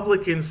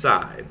Republican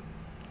side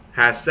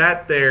has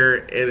sat there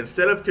and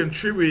instead of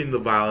contributing the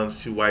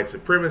violence to white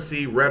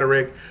supremacy,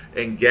 rhetoric,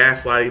 and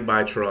gaslighting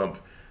by Trump,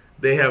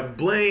 they have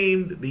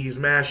blamed these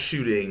mass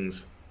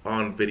shootings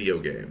on video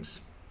games.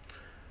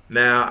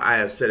 Now, I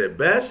have said it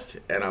best,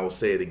 and I will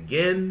say it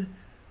again.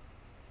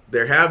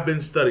 There have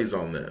been studies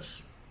on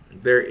this.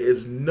 There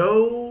is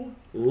no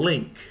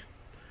link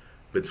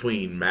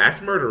between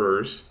mass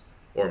murderers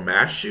or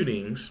mass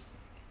shootings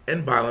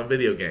and violent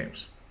video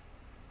games.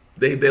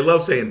 They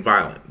love saying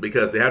violent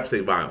because they have to say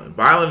violent.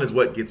 Violent is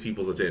what gets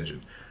people's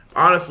attention.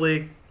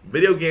 Honestly,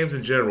 video games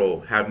in general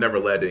have never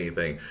led to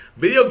anything.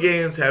 Video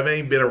games have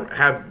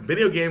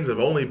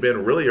only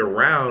been really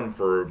around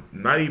for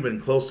not even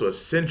close to a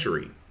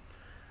century.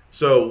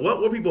 So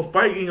what were people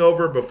fighting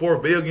over before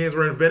video games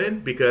were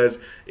invented? Because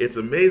it's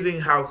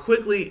amazing how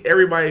quickly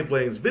everybody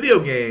blames video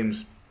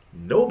games.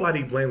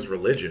 Nobody blames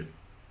religion.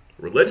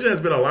 Religion has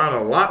been around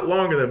a lot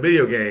longer than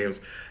video games,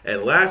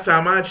 and last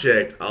time I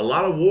checked, a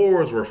lot of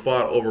wars were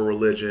fought over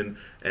religion,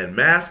 and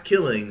mass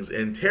killings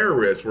and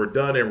terrorists were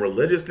done in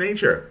religious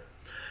nature.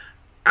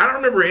 I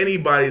don't remember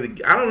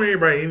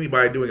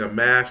anybody doing a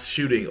mass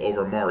shooting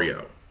over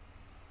Mario.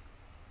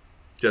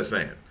 Just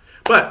saying.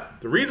 But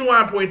the reason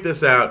why I point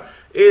this out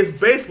is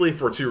basically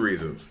for two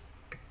reasons.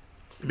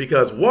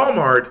 Because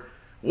Walmart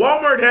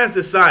has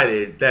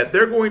decided that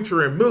they're going to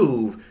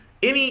remove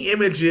any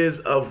images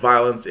of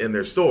violence in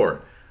their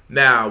store.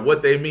 Now,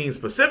 what they mean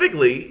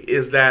specifically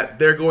is that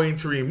they're going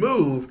to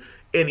remove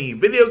any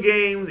video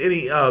games,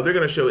 they're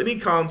going to show any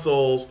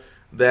consoles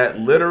that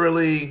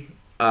literally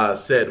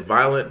said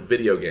violent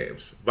video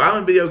games.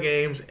 Violent video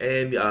games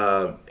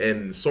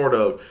and sort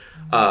of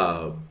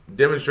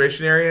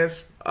demonstration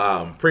areas,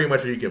 pretty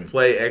much where you can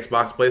play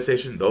Xbox,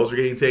 PlayStation, those are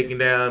getting taken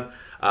down.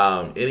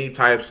 Any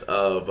types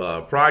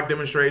of product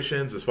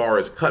demonstrations as far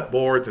as cut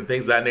boards and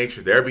things of that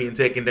nature, they're being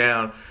taken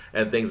down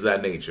and things of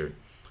that nature.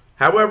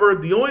 However,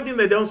 the only thing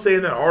they don't say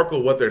in that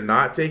article, what they're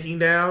not taking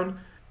down,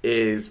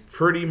 is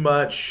pretty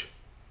much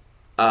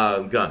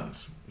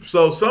guns.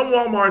 So some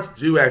Walmarts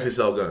do actually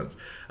sell guns.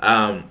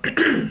 I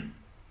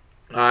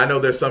know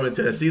there's some in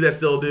Tennessee that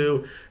still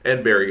do,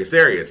 and various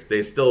areas.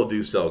 They still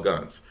do sell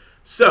guns.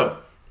 So,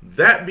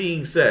 that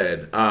being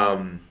said,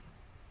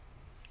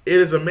 it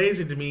is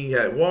amazing to me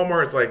that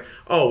Walmart's like,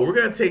 oh, we're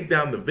going to take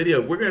down the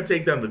video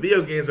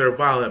games that are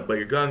violent, but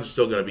your guns are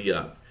still going to be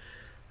up.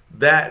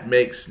 That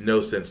makes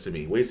no sense to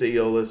me. What do you say,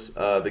 Yolis?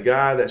 The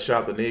guy that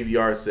shot the Navy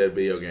Yard said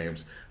video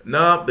games.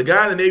 No, the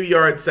guy in the Navy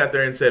Yard sat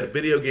there and said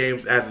video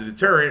games as a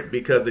deterrent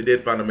because they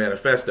did find a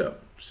manifesto.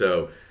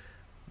 So,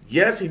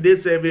 yes, he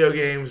did say video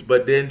games,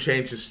 but didn't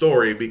change his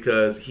story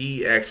because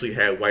he actually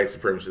had white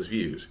supremacist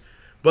views.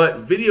 But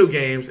video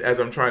games, as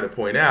I'm trying to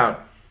point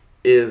out,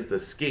 is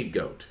the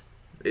scapegoat.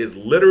 Is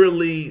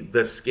literally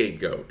the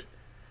scapegoat.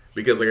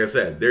 Because, like I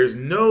said,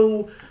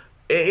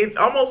 it's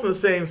almost in the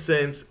same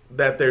sense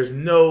that there's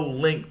no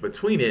link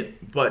between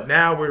it, but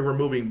now we're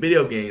removing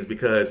video games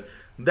because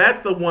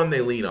That's the one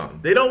they lean on.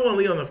 They don't want to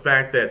lean on the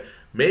fact that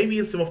maybe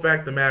the simple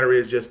fact of the matter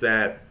is just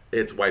that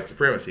it's white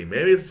supremacy.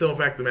 Maybe the simple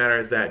fact of the matter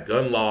is that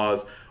gun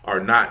laws are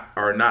not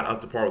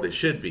up to par what they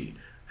should be.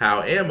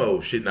 How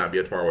ammo should not be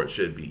up to par what it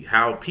should be.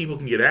 How people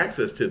can get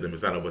access to them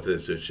is not what it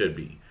should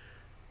be.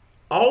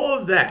 All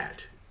of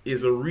that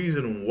is a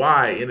reason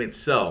why in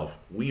itself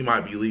we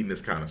might be leading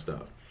this kind of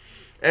stuff.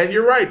 And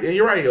you're right,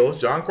 yo.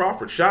 John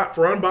Crawford shot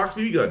for unboxed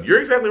BB gun. You're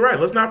exactly right.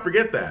 Let's not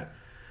forget that.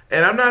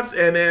 And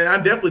I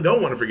definitely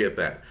don't want to forget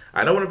that.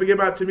 I don't want to forget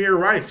about Tamir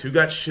Rice, who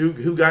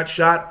got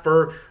shot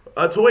for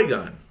a toy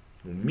gun.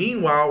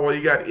 Meanwhile,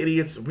 you got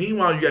idiots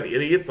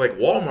like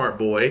Walmart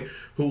boy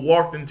who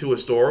walked into a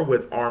store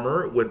with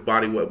armor, with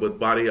body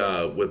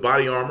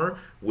armor,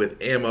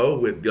 with ammo,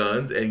 with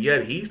guns, and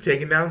yet he's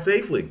taken down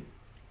safely.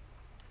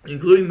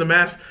 Including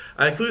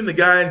the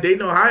guy in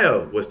Dayton,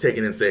 Ohio, was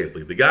taken in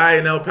safely. The guy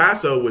in El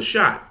Paso was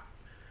shot.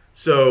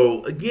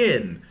 So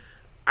again,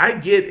 I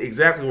get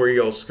exactly where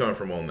you're coming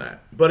from on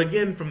that. But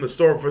again, from the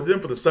story, for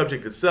the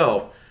subject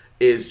itself,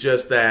 is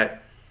just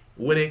that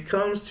when it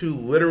comes to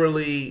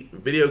literally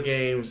video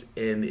games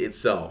in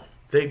itself,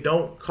 they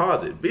don't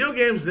cause it. Video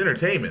games is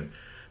entertainment.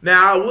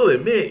 Now, I will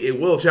admit, it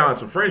will challenge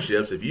some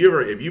friendships. If you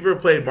ever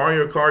played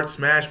Mario Kart,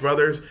 Smash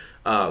Brothers,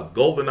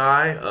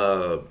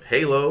 GoldenEye,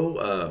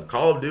 Halo,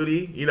 Call of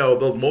Duty,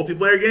 those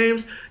multiplayer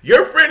games,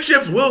 your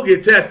friendships will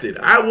get tested.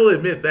 I will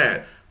admit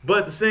that. But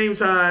at the same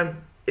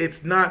time,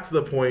 it's not to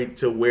the point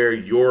to where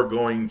you're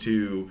going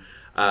to,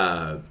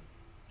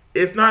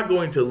 it's not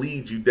going to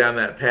lead you down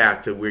that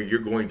path to where you're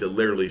going to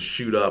literally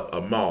shoot up a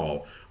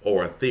mall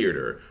or a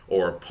theater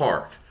or a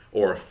park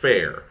or a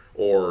fair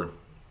or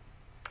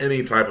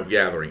any type of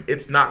gathering.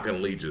 It's not going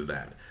to lead you to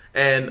that.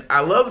 And I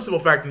love the simple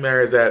fact of the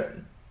matter is that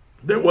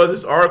there was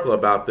this article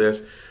about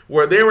this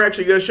where they were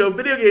actually going to show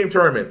video game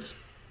tournaments.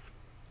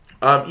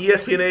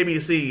 ESPN and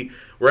ABC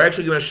were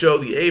actually going to show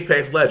the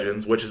Apex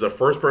Legends, which is a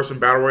first-person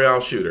battle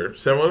royale shooter,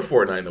 similar to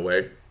Fortnite in a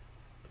way,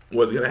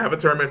 was going to have a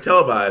tournament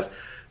televised.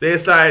 They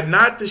decided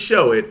not to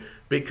show it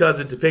because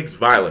it depicts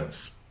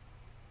violence.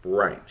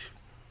 Right.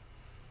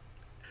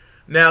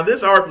 Now,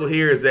 this article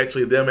here is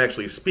actually them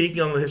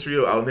speaking on the history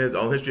of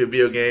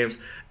video games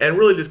and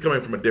really just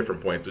coming from a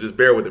different point. So just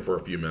bear with it for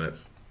a few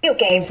minutes. Video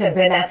games have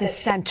been at the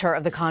center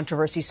of the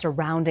controversy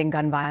surrounding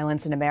gun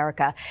violence in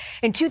America.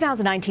 In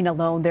 2019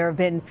 alone, there have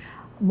been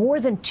more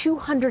than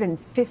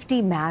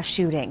 250 mass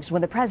shootings.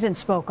 When the president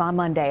spoke on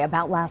Monday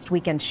about last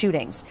weekend's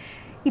shootings,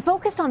 he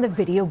focused on the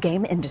video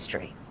game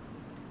industry.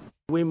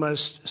 We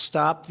must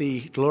stop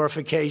the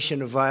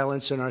glorification of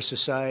violence in our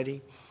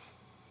society.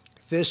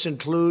 This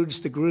includes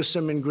the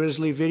gruesome and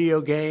grisly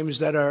video games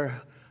that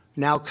are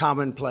now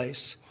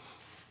commonplace.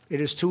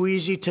 It is too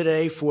easy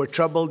today for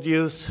troubled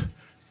youth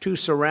to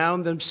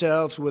surround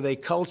themselves with a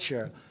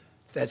culture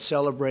that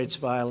celebrates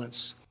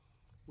violence.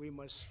 We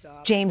must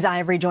stop. James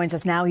Ivory joins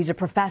us now. He's a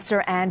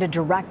professor and a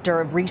director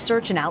of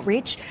research and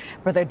outreach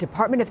for the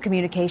Department of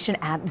Communication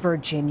at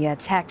Virginia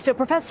Tech. So,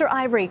 Professor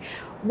Ivory,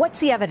 what's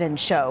the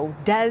evidence show?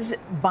 Does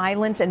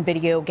violence and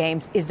video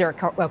games, is there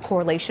a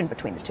correlation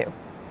between the two?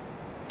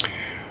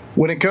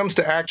 When it comes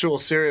to actual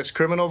serious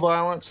criminal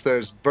violence,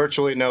 there's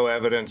virtually no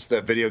evidence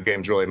that video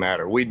games really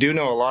matter. We do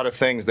know a lot of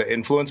things that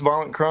influence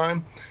violent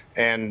crime,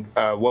 and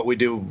what we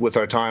do with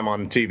our time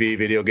on TV,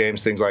 video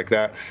games, things like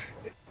that,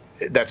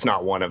 that's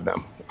not one of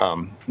them.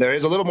 There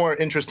is a little more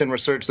interest in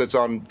research that's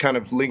on kind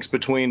of links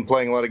between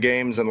playing a lot of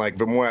games and like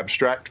the more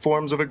abstract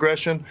forms of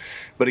aggression.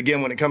 But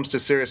again, when it comes to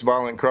serious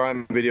violent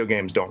crime, video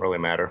games don't really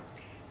matter.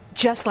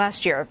 Just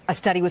last year, a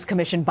study was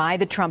commissioned by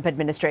the Trump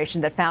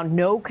administration that found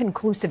no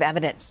conclusive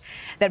evidence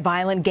that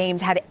violent games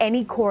had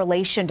any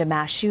correlation to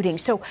mass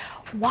shootings. So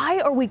why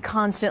are we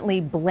constantly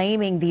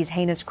blaming these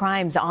heinous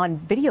crimes on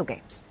video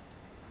games?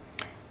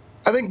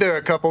 I think there are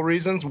a couple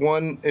reasons.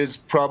 One is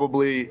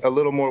probably a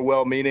little more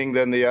well-meaning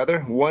than the other.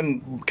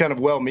 One kind of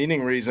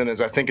well-meaning reason is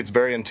I think it's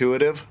very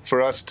intuitive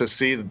for us to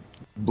see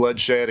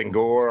bloodshed and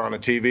gore on a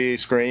TV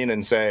screen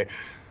and say,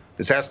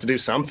 this has to do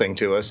something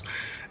to us.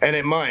 And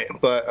it might.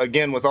 But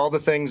again, with all the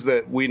things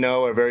that we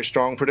know are very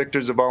strong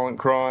predictors of violent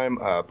crime,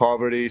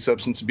 poverty,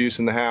 substance abuse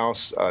in the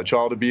house,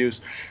 child abuse,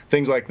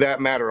 things like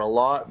that matter a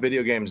lot.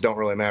 Video games don't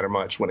really matter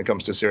much when it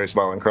comes to serious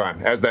violent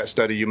crime, as that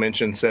study you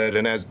mentioned said,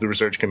 and as the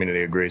research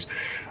community agrees.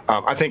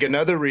 I think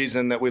another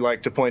reason that we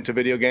like to point to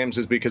video games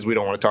is because we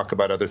don't want to talk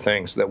about other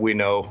things that we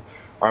know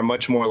are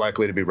much more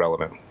likely to be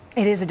relevant.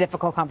 It is a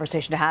difficult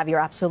conversation to have. You're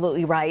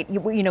absolutely right.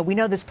 We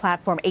know this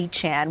platform,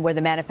 8chan, where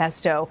the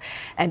manifesto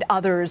and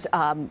others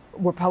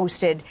were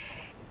posted.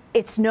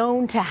 It's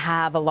known to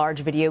have a large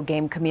video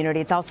game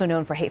community. It's also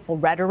known for hateful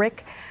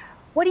rhetoric.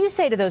 What do you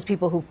say to those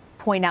people who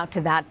point out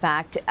to that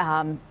fact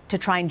to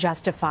try and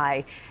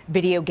justify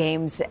video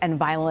games and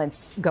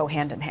violence go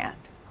hand in hand?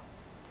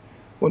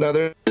 Well, now,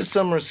 there is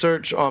some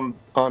research on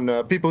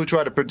people who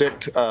try to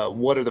predict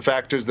what are the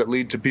factors that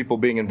lead to people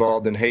being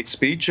involved in hate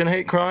speech and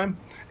hate crime.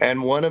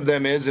 And one of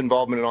them is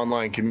involvement in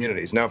online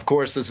communities. Now, of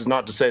course, this is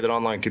not to say that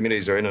online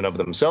communities are in and of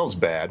themselves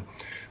bad,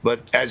 But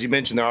as you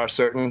mentioned, there are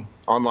certain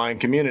online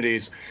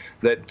communities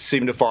that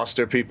seem to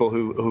foster people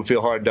who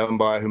feel hard done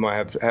by, who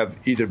might have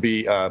either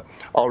be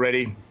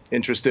already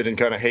interested in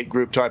kind of hate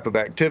group type of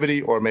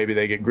activity, or maybe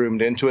they get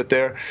groomed into it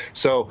there.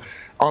 So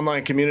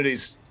online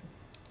communities,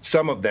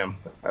 some of them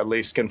at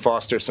least, can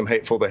foster some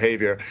hateful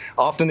behavior.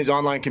 Often these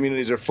online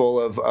communities are full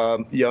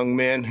of young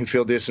men who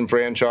feel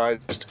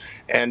disenfranchised,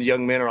 and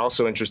young men are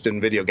also interested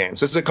in video games.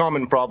 This is a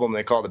common problem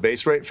they call the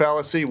base rate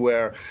fallacy,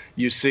 where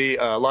you see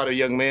a lot of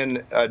young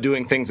men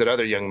doing things that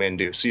other young men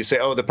do. So you say,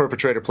 oh, the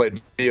perpetrator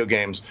played video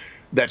games.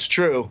 That's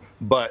true,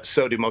 but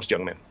so do most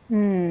young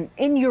men.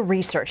 In your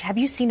research, have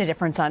you seen a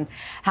difference on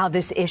how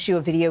this issue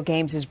of video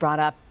games is brought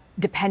up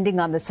depending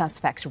on the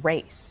suspect's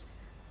race?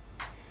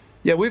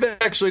 Yeah, we've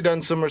actually done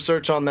some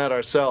research on that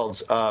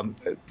ourselves.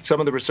 Some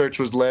of the research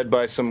was led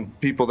by some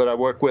people that I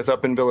work with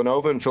up in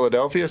Villanova and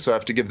Philadelphia, so I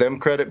have to give them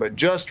credit. But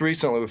just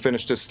recently we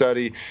finished a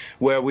study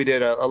where we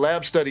did a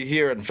lab study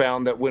here and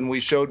found that when we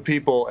showed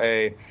people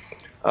a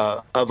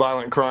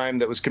violent crime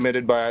that was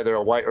committed by either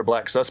a white or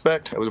black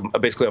suspect, it was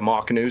basically a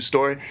mock news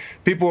story,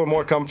 people were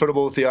more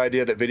comfortable with the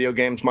idea that video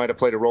games might have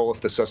played a role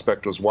if the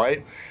suspect was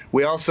white.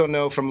 We also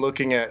know from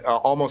looking at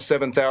almost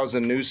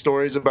 7,000 news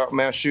stories about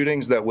mass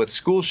shootings that with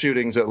school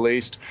shootings at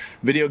least,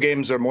 video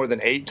games are more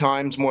than 8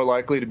 times more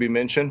likely to be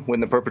mentioned when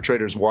the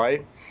perpetrator is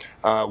white.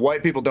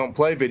 White people don't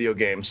play video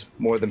games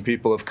more than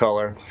people of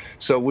color.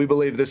 So we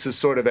believe this is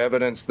sort of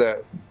evidence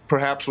that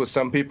perhaps with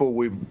some people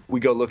we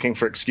go looking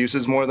for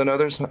excuses more than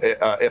others.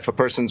 If a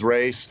person's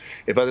race,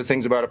 if other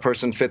things about a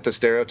person fit the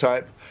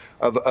stereotype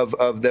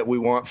of that we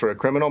want for a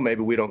criminal,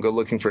 maybe we don't go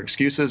looking for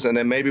excuses. And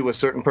then maybe with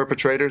certain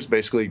perpetrators,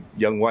 basically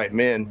young white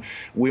men,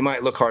 we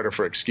might look harder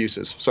for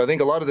excuses. So I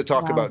think a lot of the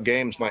talk about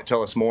games might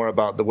tell us more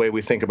about the way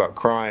we think about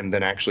crime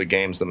than actually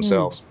games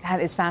themselves.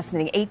 That is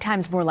fascinating. 8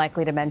 times more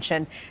likely to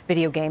mention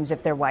video games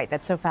if they're white.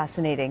 That's so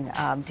fascinating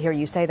to hear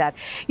you say that.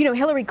 You know,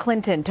 Hillary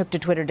Clinton took to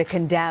Twitter to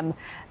condemn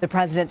the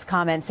president's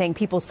comment, saying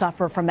people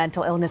suffer from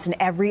mental illness in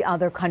every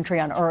other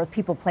country on earth.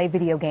 People play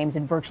video games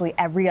in virtually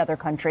every other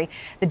country.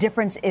 The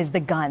difference is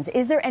the guns.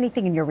 Is there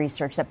anything in your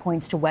research that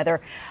points to whether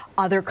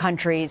other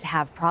countries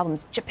have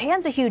problems?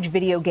 Japan's a huge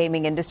video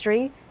gaming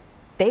industry.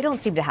 They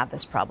don't seem to have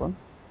this problem.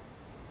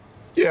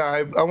 Yeah,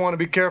 I want to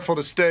be careful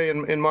to stay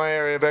in my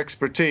area of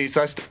expertise.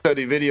 I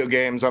study video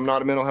games. I'm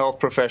not a mental health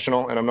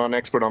professional, and I'm not an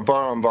expert on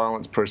firearm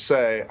violence per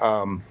se.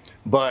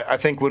 But I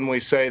think when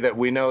we say that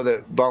we know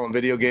that violent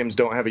video games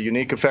don't have a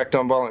unique effect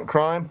on violent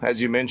crime,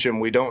 as you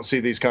mentioned, we don't see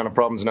these kind of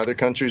problems in other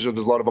countries where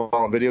there's a lot of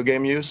violent video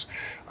game use.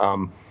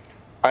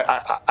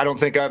 I don't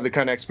think I have the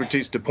kind of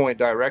expertise to point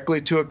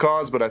directly to a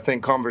cause, but I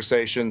think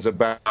conversations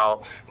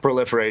about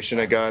proliferation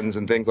of guns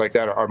and things like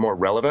that are more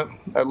relevant,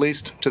 at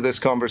least, to this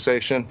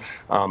conversation.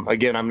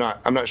 Again, I'm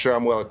not sure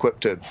I'm well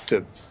equipped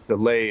to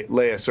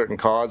lay a certain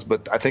cause,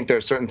 but I think there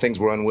are certain things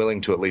we're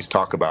unwilling to at least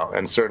talk about,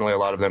 and certainly a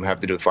lot of them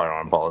have to do with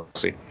firearm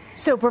policy.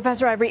 So,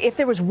 Professor Ivory, if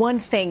there was one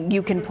thing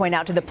you can point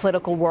out to the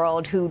political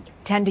world who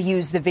tend to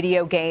use the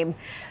video game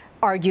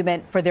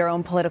argument for their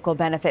own political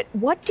benefit,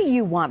 what do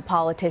you want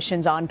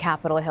politicians on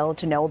Capitol Hill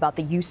to know about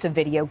the use of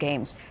video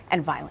games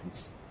and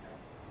violence?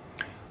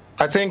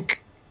 I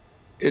think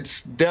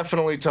it's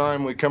definitely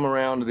time we come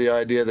around to the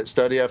idea that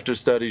study after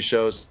study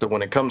shows that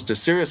when it comes to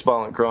serious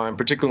violent crime,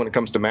 particularly when it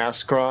comes to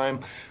mass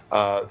crime,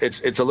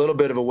 it's a little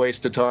bit of a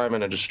waste of time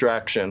and a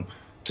distraction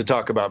to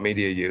talk about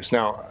media use.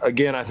 Now,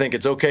 again, I think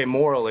it's okay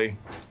morally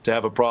to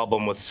have a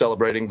problem with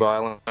celebrating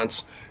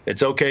violence.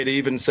 It's okay to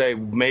even say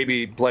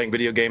maybe playing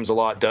video games a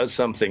lot does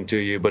something to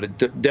you, but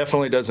it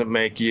definitely doesn't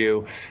make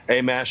you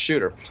a mass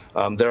shooter.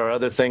 There are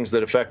other things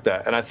that affect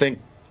that. And I think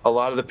a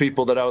lot of the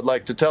people that I would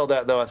like to tell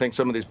that, though, I think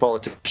some of these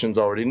politicians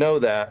already know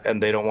that,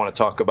 and they don't want to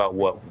talk about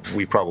what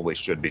we probably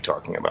should be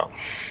talking about.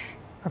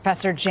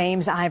 Professor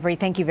James Ivory,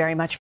 thank you very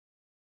much.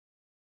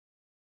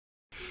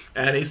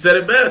 And he said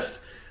it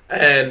best.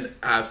 And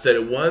I've said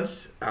it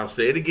once, I'll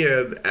say it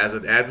again. As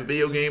an avid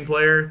video game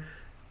player,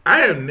 I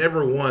have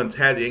never once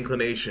had the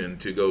inclination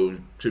to go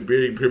to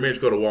pretty much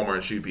go to Walmart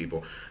and shoot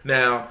people.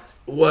 Now,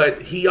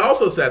 what he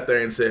also sat there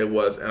and said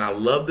was, and I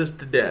love this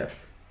to death,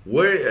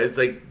 where it's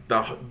like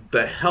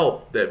the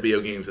help that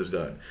video games has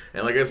done.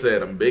 And like I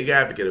said, I'm a big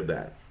advocate of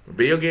that.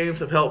 Video games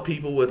have helped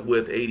people with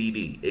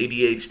ADD,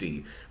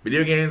 ADHD.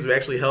 Video games have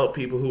actually helped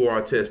people who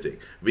are autistic.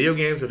 Video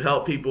games have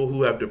helped people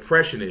who have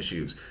depression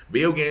issues.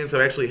 Video games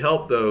have actually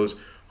helped those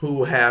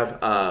who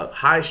have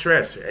high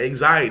stress,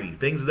 anxiety,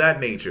 things of that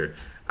nature.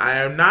 I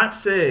am not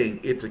saying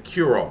it's a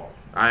cure-all.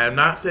 I am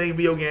not saying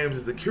video games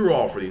is the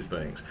cure-all for these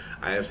things.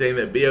 I am saying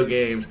that video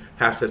games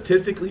have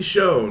statistically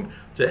shown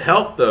to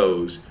help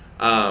those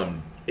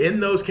in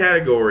those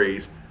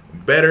categories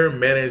better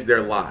manage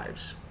their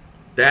lives.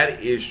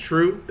 That is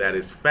true. That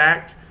is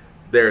fact.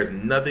 There is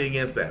nothing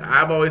against that.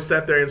 I've always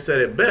sat there and said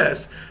it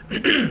best.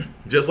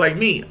 Just like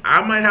me,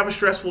 I might have a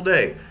stressful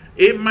day.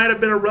 It might have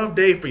been a rough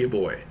day for your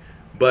boy.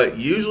 But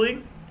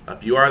usually, a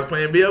few hours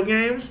playing video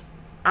games,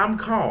 I'm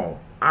calm.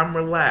 I'm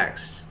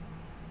relaxed.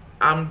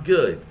 I'm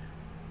good.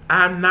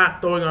 I'm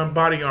not throwing on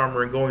body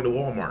armor and going to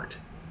Walmart.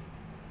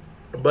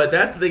 But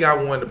that's the thing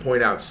I wanted to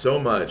point out so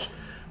much.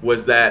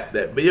 was that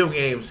video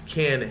games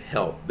can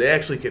help. They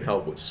actually can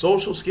help with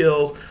social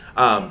skills,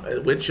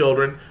 with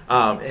children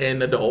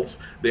and adults.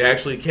 They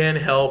actually can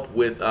help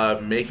with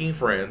making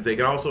friends. They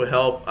can also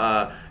help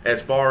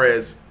as far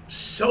as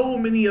so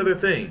many other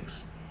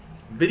things.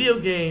 Video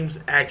games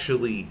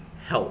actually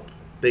help.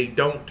 They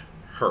don't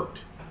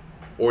hurt,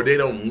 or they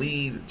don't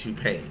lead to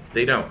pain.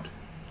 They don't.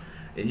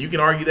 And you can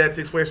argue that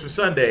 6 ways from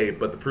Sunday,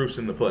 but the proof's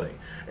in the pudding.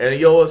 And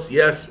Aeolus,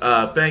 yes,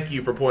 thank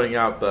you for pointing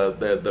out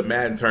the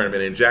Madden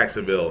tournament in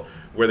Jacksonville,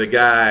 where the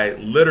guy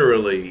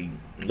literally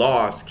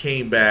lost,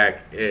 came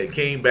back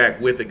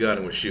with the gun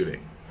and was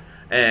shooting.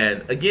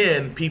 And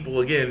again,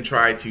 people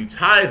try to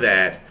tie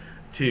that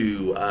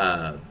to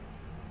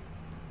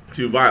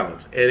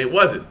violence, and it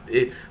wasn't.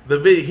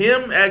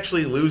 Him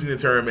actually losing the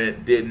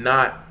tournament did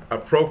not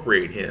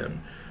appropriate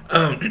him.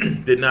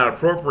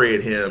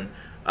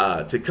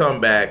 To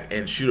come back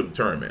and shoot up the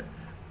tournament.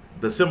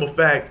 The simple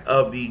fact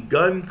of the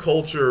gun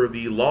culture,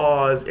 the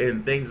laws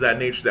and things of that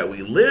nature that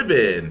we live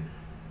in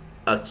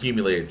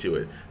accumulated to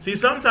it. See,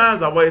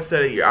 sometimes I've always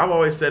said it here. I've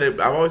always said it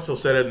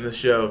in this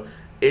show.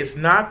 It's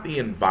not the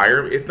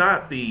environment. It's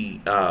not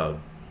the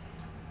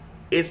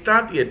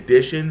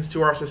additions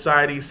to our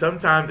society.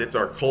 Sometimes it's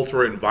our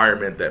cultural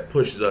environment that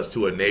pushes us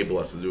to enable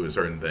us to do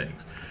certain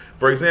things.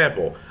 For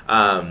example,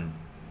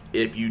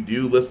 if you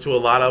do listen to a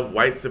lot of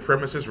white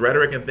supremacist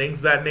rhetoric and things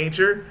of that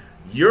nature,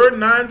 you're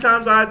 9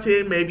 times out of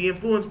 10 maybe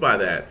influenced by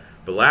that.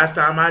 But last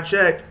time I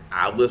checked,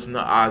 I've listened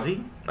to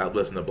Ozzy, I've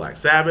listened to Black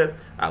Sabbath,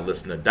 I've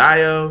listened to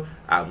Dio,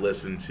 I've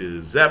listened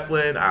to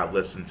Zeppelin, I've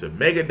listened to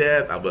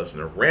Megadeth, I've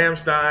listened to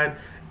Rammstein.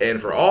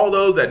 And for all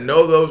those that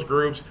know those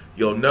groups,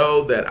 you'll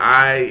know that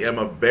I'm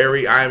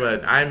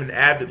an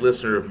avid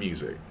listener of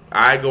music.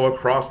 I go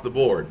across the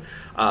board.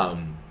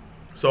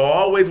 So I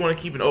always want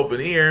to keep an open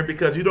ear,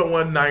 because you don't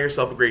want to deny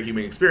yourself a great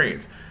human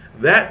experience.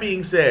 That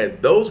being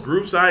said, those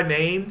groups I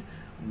named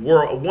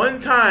were one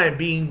time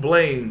being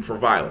blamed for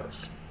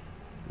violence.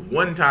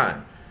 One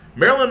time.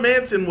 Marilyn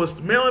Manson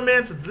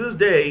to this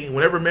day,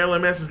 whenever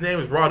Marilyn Manson's name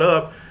is brought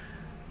up,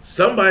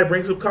 somebody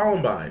brings up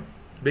Columbine,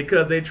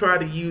 because they try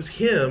to use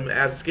him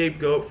as a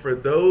scapegoat for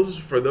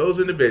those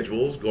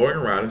individuals going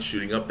around and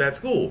shooting up that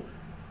school.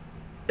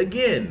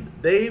 Again,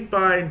 they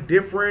find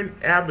different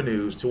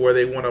avenues to where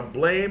they want to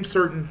blame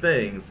certain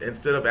things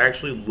instead of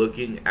actually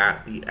looking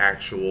at the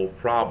actual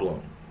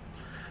problem.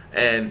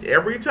 And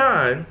every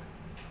time,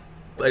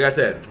 like I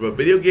said, from a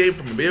video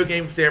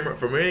game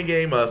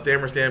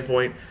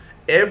standpoint,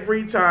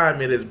 every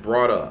time it is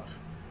brought up,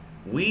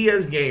 we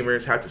as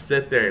gamers have to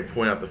sit there and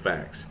point out the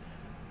facts,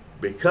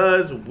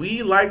 because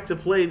we like to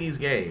play these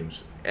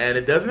games, and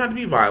it doesn't have to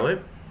be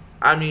violent.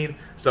 I mean,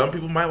 some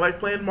people might like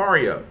playing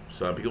Mario.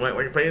 Some people might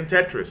like playing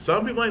Tetris.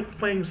 Some people like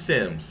playing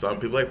Sims. Some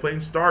people like playing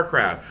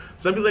StarCraft.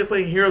 Some people like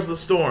playing Heroes of the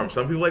Storm.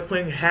 Some people like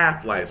playing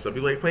Half-Life. Some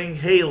people like playing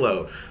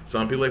Halo.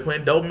 Some people like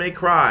playing Devil May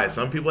Cry.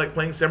 Some people like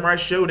playing Samurai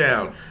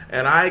Showdown.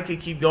 And I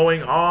could keep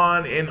going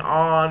on and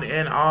on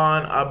and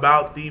on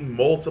about the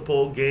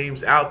multiple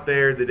games out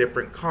there, the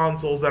different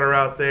consoles that are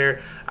out there.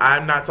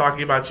 I'm not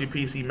talking about your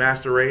PC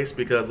Master Race,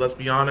 because let's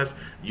be honest,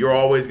 you're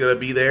always going to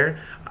be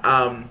there.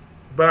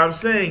 But I'm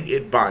saying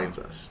it binds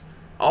us.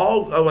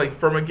 Like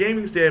from a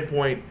gaming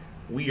standpoint,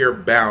 we are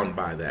bound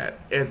by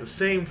that. At the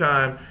same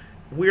time,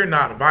 we're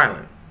not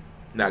violent.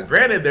 Now,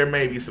 granted, there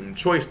may be some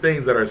choice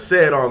things that are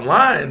said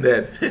online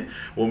that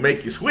will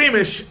make you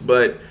squeamish,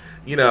 but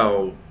you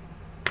know,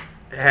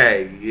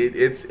 hey,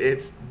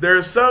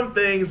 there's some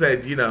things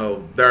that, you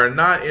know, that are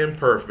not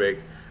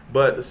imperfect,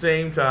 but at the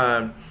same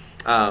time,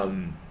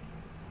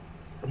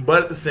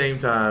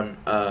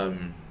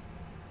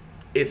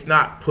 it's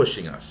not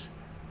pushing us.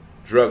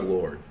 Drug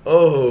Lord.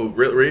 Oh,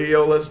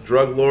 Aeolus,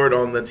 Drug Lord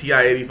on the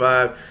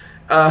TI-85.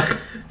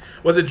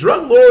 Was it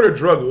Drug Lord or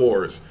Drug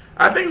Wars?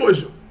 I think it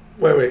was.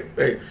 Wait.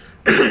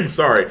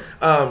 Sorry.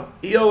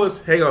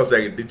 Aeolus, hang on a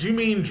second. Did you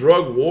mean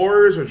Drug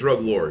Wars or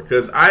Drug Lord?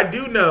 Because I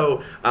do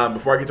know,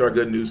 before I get to our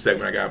good news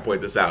segment, I gotta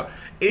point this out.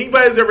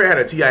 Anybody who's ever had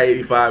a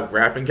TI-85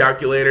 graphing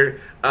calculator?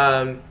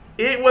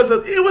 It was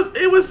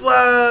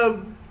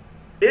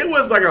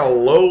like a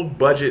low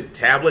budget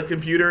tablet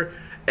computer.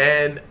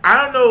 And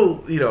I don't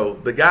know, you know,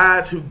 the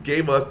guys who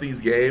gave us these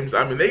games,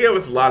 I mean, they gave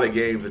us a lot of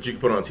games that you can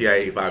put on a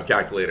TI-85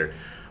 calculator.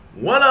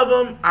 One of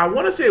them, I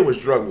want to say it was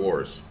Drug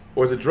Wars.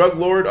 Or is it Drug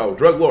Lord? Oh,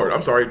 Drug Lord.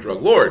 I'm sorry,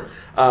 Drug Lord.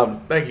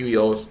 Thank you,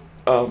 Eos.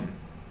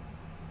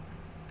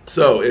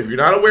 So, if you're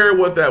not aware of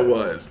what that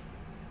was,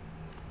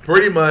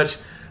 pretty much,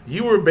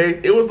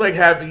 it was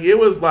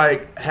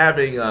like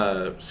having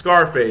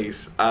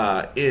Scarface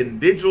in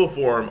digital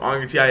form on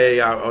your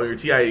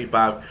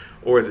TI-85.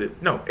 Or is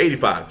it? No,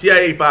 85.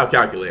 TI-85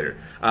 calculator.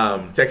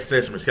 Texas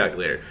Instruments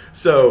calculator.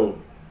 So,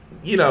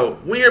 you know,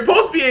 when you're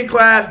supposed to be in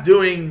class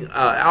doing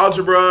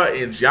algebra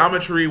and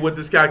geometry with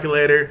this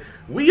calculator,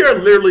 we are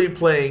literally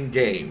playing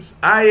games.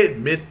 I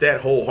admit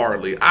that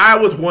wholeheartedly. I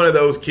was one of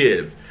those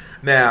kids.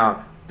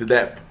 Now, did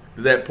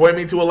that point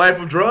me to a life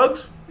of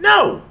drugs?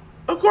 No,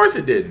 of course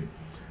it didn't.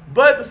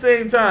 But at the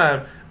same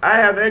time, I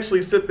have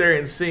actually sat there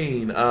and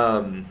seen.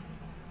 I've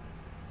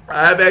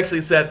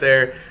actually sat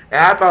there And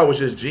I thought it was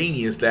just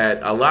genius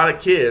that a lot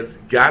of kids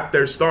got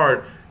their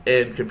start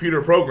in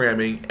computer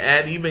programming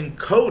and even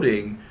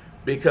coding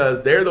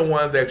because they're the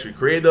ones that actually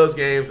created those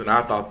games, and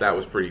I thought that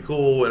was pretty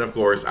cool. And of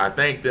course, I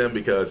thanked them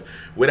because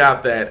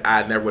without that,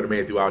 I never would have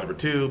made it through Algebra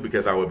 2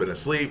 because I would have been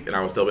asleep and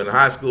I would still be in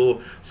high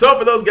school. So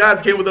for those guys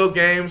who came with those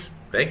games,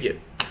 thank you.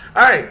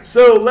 All right,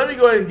 so let me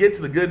go ahead and get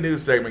to the good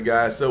news segment,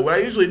 guys. So what I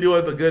usually do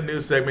with the good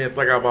news segment, it's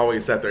like I've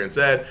always sat there and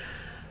said,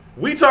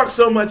 we talk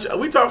so much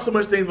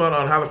things about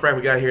on how the Frack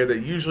We Got Here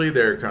that usually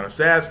they're kind of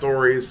sad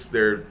stories,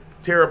 they're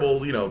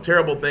terrible,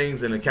 terrible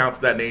things and accounts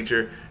of that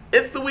nature.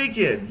 It's the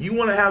weekend. You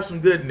want to have some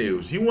good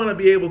news. You want to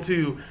be able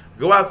to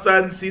go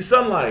outside and see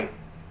sunlight.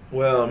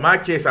 Well, in my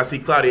case, I see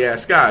cloudy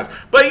ass skies.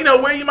 But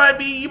where you might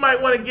be, you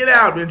might want to get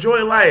out,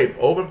 enjoy life,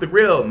 open up the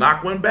grill,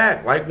 knock one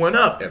back, light one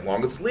up, as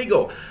long as it's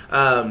legal.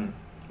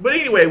 But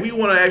anyway, we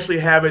want to actually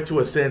have it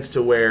to a sense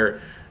to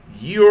where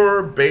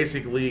you're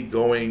basically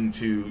going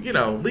to,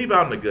 leave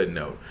out on a good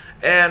note.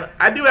 And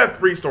I do have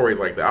 3 stories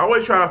like that. I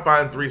always try to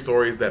find 3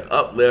 stories that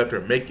uplift or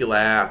make you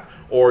laugh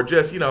or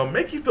just,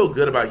 make you feel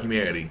good about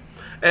humanity.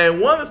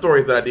 And one of the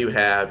stories that I do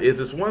have is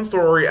this one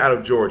story out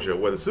of Georgia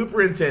where the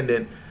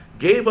superintendent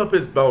gave up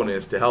his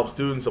bonus to help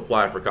students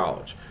apply for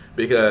college.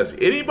 Because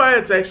anybody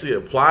that's actually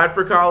applied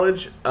for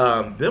college,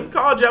 them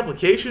college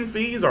application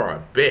fees are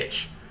a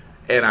bitch.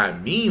 And I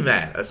mean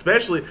that,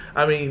 especially,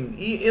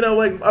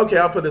 okay,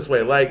 I'll put it this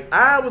way. Like,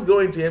 I was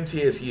going to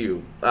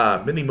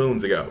MTSU many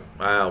moons ago.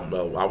 I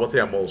would say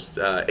almost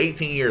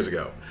 18 years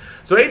ago.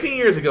 So 18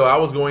 years ago, I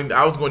was going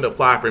to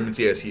apply for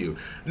MTSU.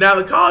 Now,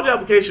 the college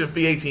application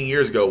fee 18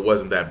 years ago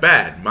wasn't that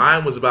bad.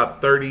 Mine was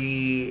about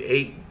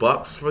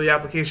 $38 for the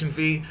application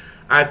fee.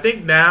 I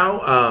think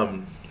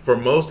now, for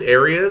most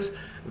areas,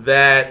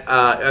 that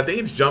I think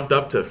it's jumped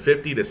up to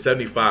 $50 to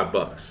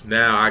 $75.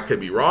 Now, I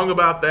could be wrong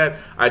about that.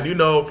 I do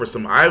know for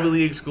some Ivy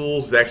League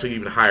schools, it's actually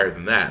even higher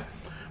than that.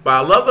 But I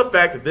love the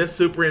fact that this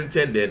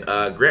superintendent,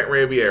 Grant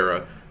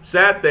Riviera,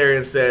 sat there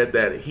and said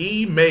that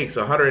he makes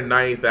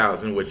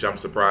 $190,000, which I'm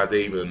surprised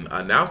they even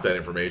announced that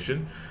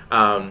information.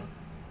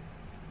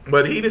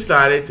 But he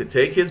decided to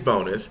take his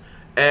bonus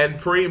and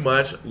pretty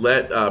much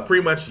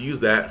use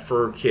that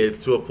for kids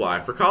to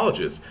apply for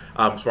colleges,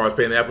 as far as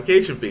paying the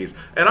application fees.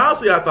 And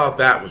honestly, I thought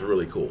that was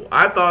really cool.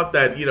 I thought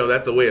that,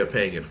 that's a way of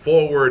paying it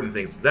forward and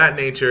things of that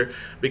nature.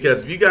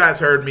 Because if you guys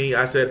heard me,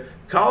 I said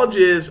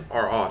colleges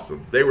are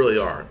awesome. They really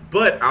are.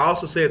 But I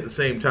also say at the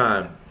same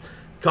time,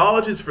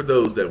 college is for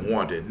those that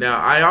want it. Now,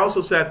 I also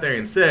sat there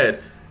and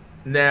said,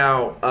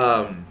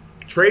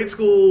 trade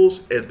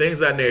schools and things of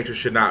that nature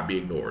should not be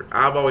ignored.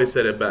 I've always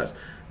said it best.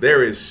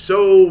 There is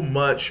so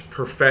much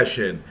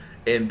profession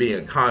in being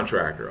a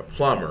contractor, a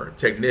plumber, a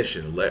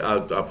technician,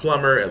 a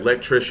plumber,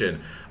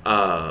 electrician,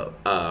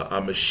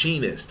 a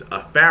machinist,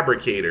 a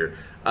fabricator,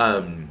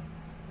 an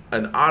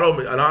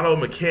auto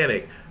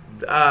mechanic,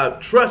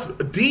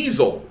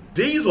 diesel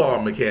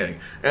mechanic,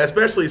 and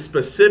especially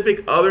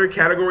specific other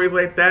categories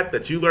like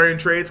that you learn in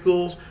trade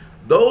schools.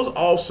 Those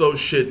also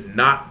should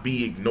not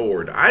be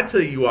ignored. I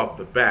tell you off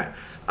the bat,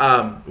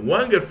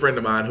 one good friend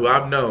of mine who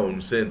I've known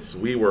since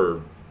we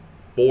were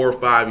 4 or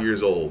 5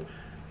 years old.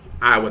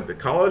 I went the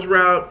college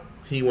route.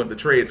 He went the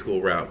trade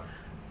school route.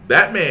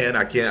 That man,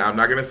 I'm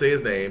not gonna say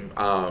his name,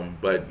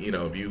 but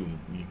if you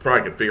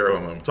probably can figure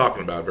out who I'm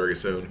talking about very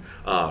soon.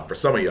 For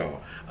some of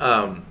y'all,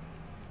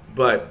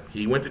 but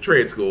he went to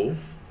trade school.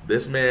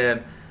 This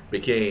man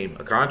became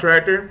a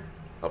contractor,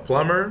 a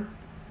plumber,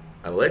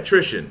 an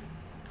electrician,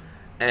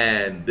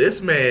 and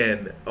this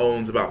man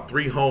owns about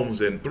 3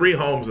 homes in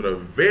a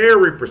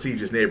very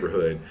prestigious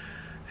neighborhood.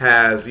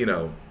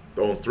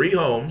 Owns 3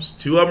 homes.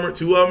 Two of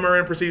them are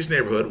in a prestigious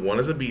neighborhood. One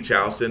is a beach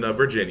house in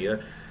Virginia.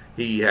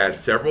 He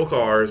has several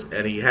cars,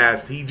 and he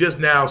just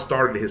now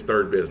started his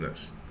 3rd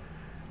business.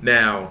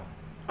 Now,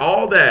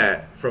 all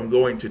that from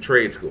going to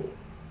trade school.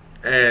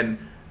 And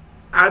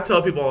I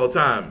tell people all the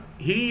time,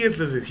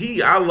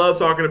 I love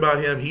talking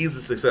about him. He's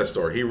a success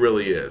story. He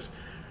really is.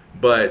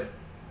 But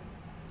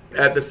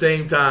at the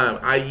same time,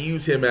 I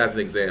use him as an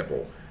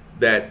example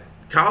that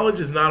college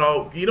is not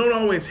all, you don't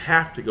always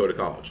have to go to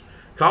college.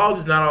 College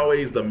is not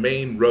always the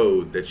main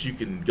road that you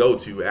can go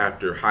to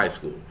after high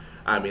school.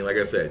 Like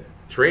I said,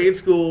 trade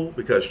school,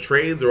 because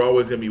trades are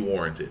always going to be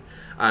warranted.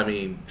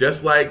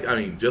 Just like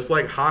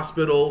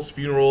hospitals,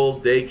 funerals,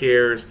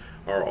 daycares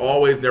are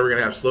always never going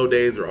to have slow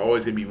days. They're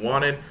always going to be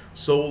wanted.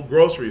 So will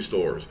grocery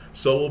stores.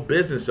 So will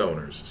business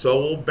owners. So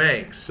will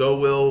banks. So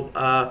will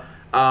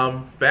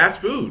fast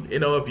food.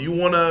 If you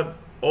want to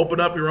open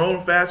up your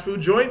own fast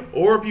food joint,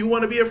 or if you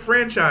want to be a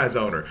franchise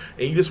owner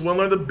and you just want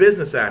to learn the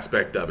business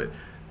aspect of it.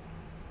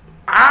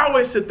 I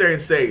always sit there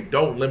and say,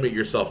 don't limit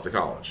yourself to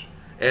college.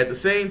 And at the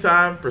same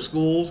time, for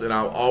schools, and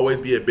I'll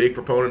always be a big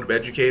proponent of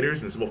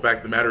educators, and the simple fact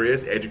of the matter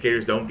is,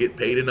 educators don't get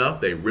paid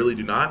enough. They really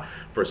do not.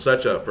 For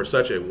such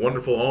a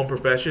wonderful own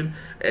profession,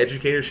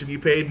 educators should be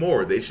paid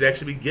more. They should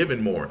actually be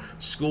given more.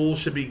 Schools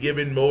should be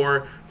given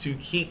more to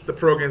keep the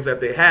programs that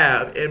they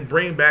have and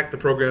bring back the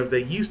programs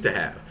they used to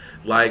have,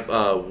 like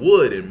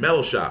wood and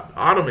metal shop,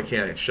 auto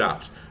mechanic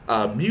shops,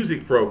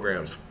 music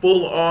programs,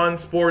 full-on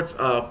sports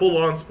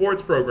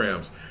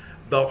programs,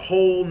 the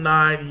whole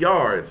 9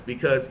 yards.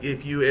 Because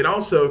and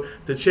also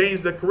to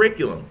change the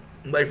curriculum.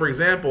 Like, for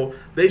example,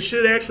 they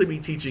should actually be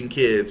teaching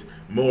kids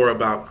more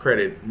about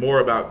credit, more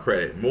about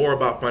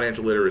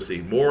financial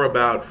literacy, more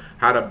about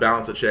how to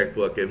balance a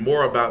checkbook, and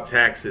more about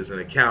taxes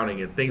and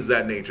accounting and things of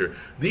that nature.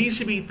 These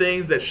should be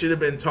things that should have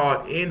been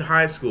taught in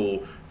high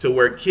school, to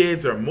where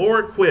kids are more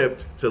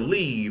equipped to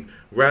leave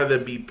rather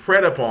than be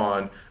preyed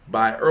upon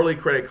by early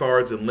credit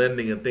cards and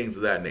lending and things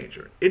of that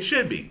nature. It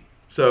should be.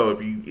 So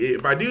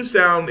if I do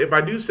sound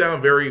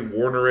very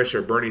Warnerish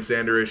or Bernie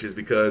Sanderish, is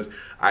because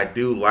I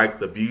do like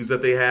the views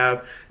that they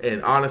have,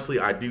 and honestly,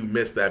 I do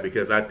miss that,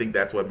 because I think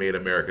that's what made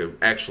America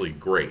actually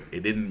great.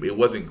 It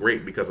wasn't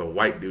great because a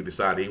white dude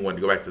decided he wanted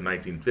to go back to the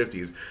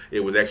 1950s.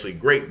 It was actually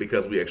great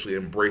because we actually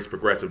embraced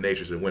progressive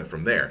natures and went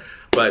from there.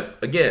 But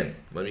again,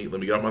 let me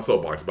get on my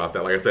soapbox about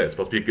that. Like I said, it's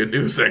supposed to be a good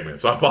news segment,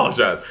 so I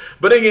apologize.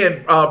 But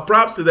again,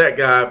 props to that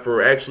guy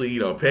for actually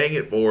paying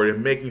it forward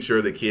and making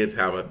sure the kids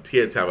have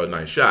a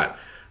nice shot.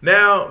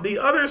 Now, the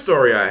other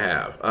story I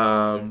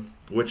have,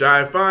 which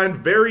I find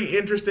very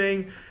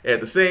interesting at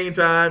the same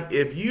time,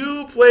 if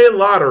you play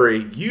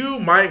lottery, you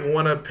might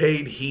want to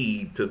pay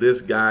heed to this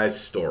guy's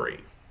story.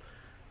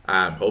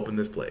 I'm hoping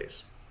this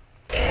plays.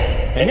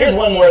 And here's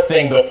one more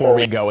thing before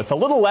we go. It's a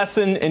little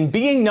lesson in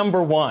being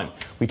number one.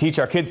 We teach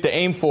our kids to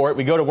aim for it.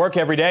 We go to work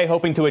every day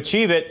hoping to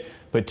achieve it.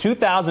 But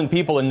 2,000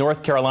 people in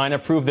North Carolina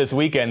proved this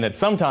weekend that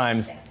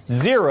sometimes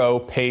zero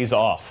pays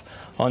off.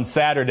 On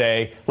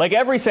Saturday, like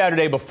every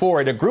Saturday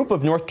before it, a group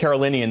of North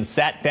Carolinians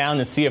sat down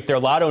to see if their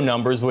lotto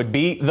numbers would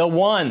be the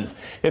ones,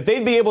 if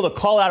they'd be able to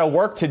call out of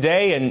work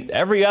today and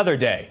every other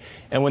day.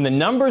 And when the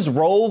numbers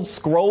rolled,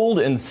 scrolled,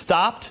 and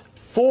stopped,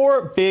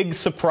 4 big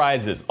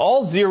surprises.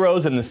 All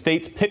zeros in the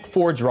state's Pick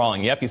 4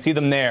 drawing. Yep, you see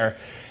them there.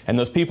 And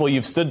those people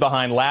you've stood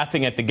behind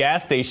laughing at the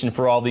gas station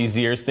for all these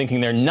years, thinking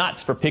they're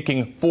nuts for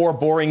picking 4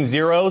 boring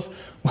zeros,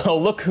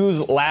 well, look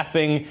who's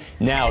laughing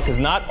now. Because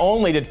not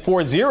only did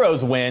 4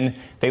 zeros win,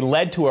 they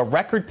led to a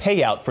record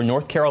payout for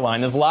North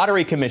Carolina's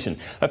Lottery Commission.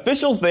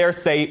 Officials there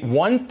say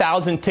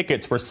 1,000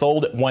 tickets were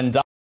sold at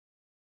 $1.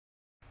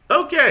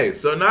 Okay,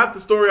 so not the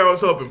story I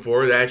was hoping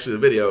for, actually the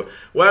video.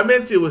 What I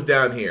meant to was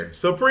down here.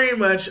 So pretty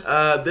much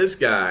this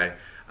guy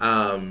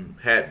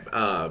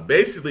had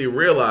basically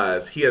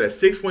realized he had a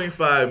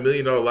 $6.5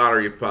 million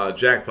lottery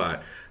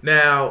jackpot.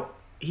 Now,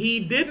 he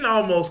didn't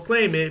almost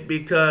claim it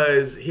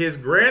because his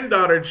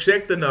granddaughter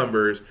checked the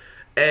numbers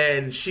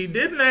and she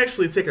didn't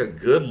actually take a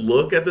good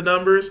look at the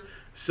numbers.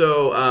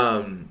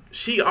 So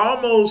she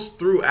almost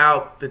threw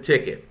out the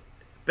ticket.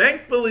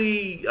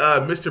 Thankfully,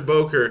 Mr.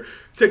 Boker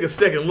took a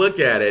second look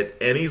at it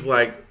and he's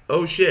like,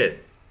 oh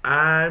shit,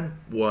 I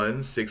won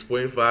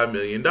 $6.5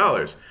 million.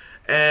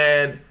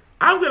 And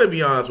I'm going to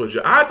be honest with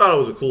you. I thought it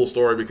was a cool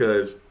story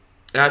because,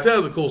 and I tell you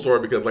it was a cool story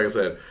because, like I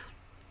said,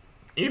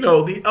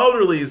 the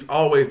elderlies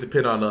always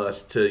depend on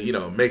us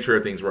to, make sure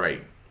everything's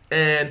right.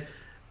 And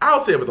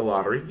I'll say with the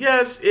lottery,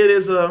 yes, it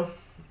is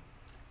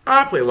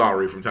I play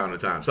lottery from time to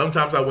time.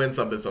 Sometimes I win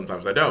something,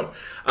 sometimes I don't.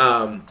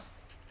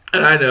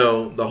 And I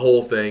know the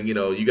whole thing,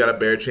 you got a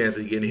better chance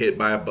of getting hit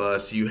by a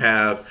bus. You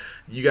got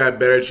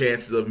better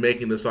chances of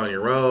making this on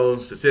your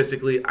own.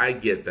 Statistically, I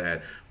get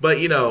that. But,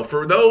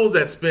 for those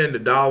that spend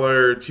 $1,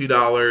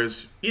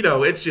 $2,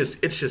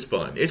 it's just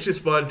fun. It's just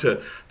fun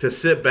to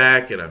sit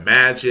back and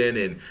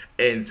imagine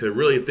and to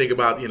really think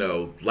about,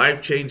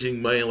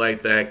 life-changing money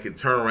like that can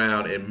turn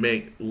around and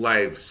make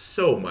life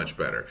so much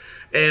better.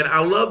 And I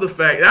love the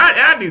fact,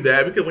 I do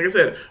that because, like I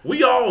said,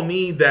 we all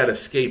need that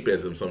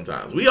escapism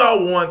sometimes. We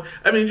all want,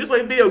 just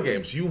like video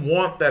games, you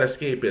want that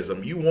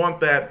escapism. You want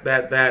that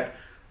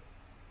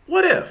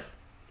what if?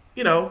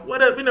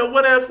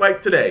 What if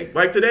like today?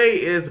 Like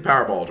today is the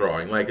Powerball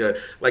drawing. Like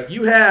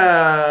you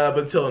have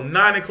until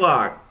 9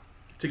 o'clock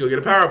to go get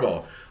a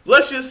Powerball.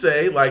 Let's just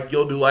say, like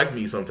you'll do like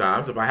me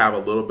sometimes, if I have a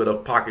little bit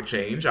of pocket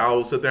change,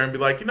 I'll sit there and be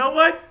like, you know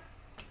what?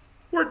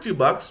 Worth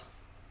 $2.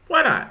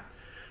 Why not?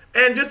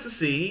 And just to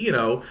see, and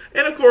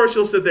of course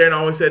you'll sit there and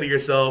always say to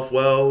yourself,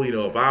 well,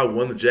 if I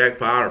won the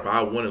jackpot, or if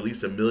I won at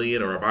least $1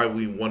 million, or if I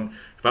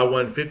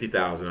won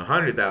 50,000,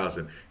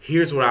 100,000,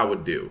 here's what I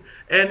would do.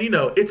 And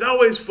it's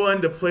always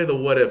fun to play the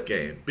what if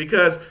game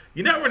because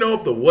you never know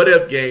if the what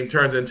if game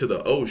turns into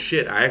the oh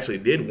shit, I actually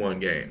did one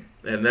game.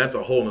 And that's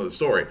a whole nother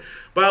story.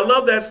 But I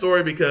love that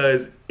story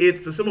because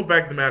it's the simple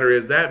fact of the matter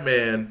is that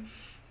man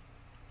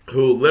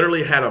who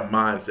literally had a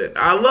mindset.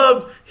 I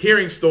love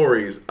hearing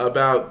stories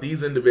about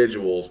these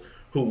individuals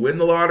who win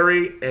the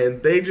lottery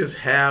and they just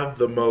have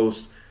the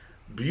most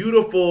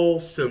beautiful,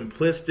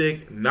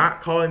 simplistic,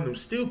 not calling them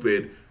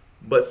stupid,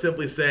 but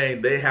simply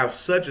saying they have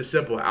such a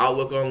simple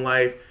outlook on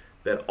life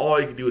that all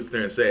you can do is sit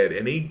there and say it.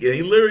 And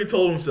he literally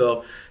told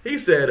himself, he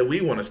said, we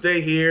want to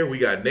stay here, we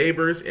got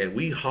neighbors, and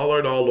we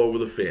hollered all over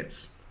the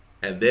fence.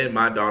 And then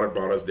my daughter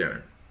brought us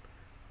dinner.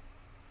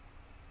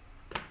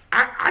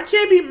 I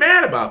can't be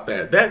mad about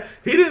that. That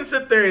he didn't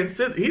sit there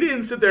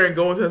and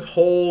go into this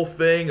whole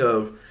thing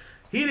of,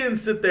 He didn't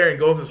sit there and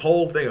go into this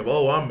whole thing of,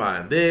 oh, I'm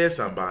buying this,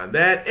 I'm buying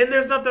that. And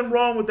there's nothing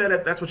wrong with that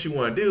if that's what you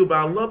want to do. But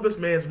I love this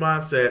man's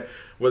mindset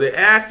where they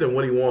asked him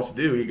what he wants to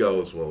do. He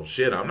goes, well,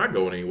 shit, I'm not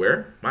going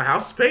anywhere. My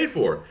house is paid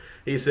for.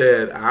 He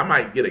said, I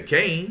might get a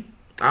cane.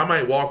 I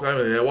might walk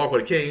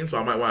with a cane, so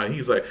I might want.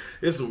 He's like,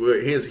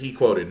 he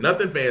quoted,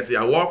 nothing fancy.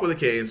 I walk with a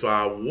cane, so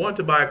I want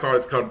to buy a car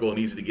that's comfortable and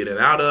easy to get in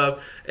and out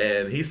of.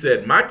 And he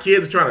said, my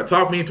kids are trying to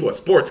talk me into a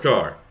sports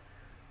car.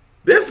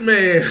 This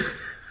man...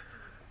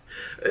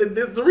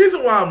 The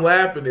reason why I'm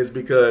laughing is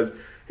because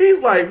he's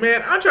like,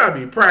 man, I'm trying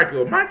to be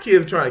practical. My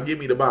kid's trying to get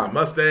me to buy a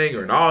Mustang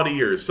or an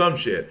Audi or some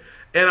shit.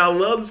 And I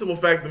love the simple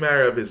fact of the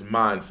matter of his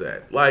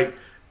mindset. Like,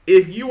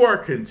 if you are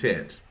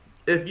content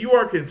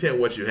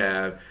what you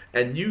have,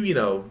 and you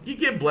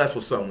get blessed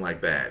with something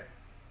like that,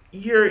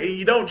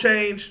 you don't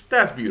change,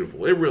 that's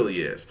beautiful. It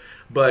really is.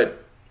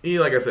 But,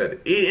 like I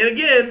said, and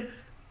again,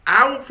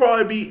 I will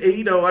probably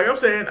be, like I'm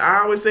saying,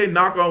 I always say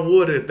knock on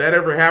wood, if that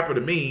ever happened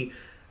to me,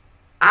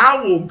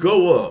 I will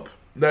go up.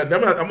 Now, I'm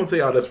going to tell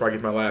y'all this before I get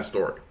to my last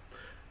story.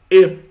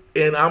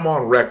 And I'm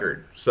on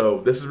record,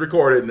 so this is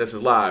recorded and this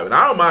is live, and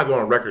I don't mind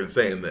going on record and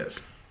saying this.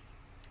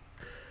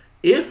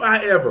 If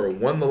I ever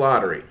won the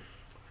lottery,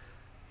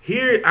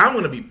 here I'm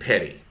going to be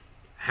petty.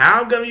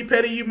 How I'm going to be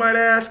petty, you might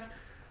ask?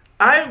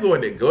 I am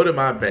going to go to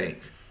my bank,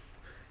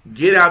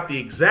 get out the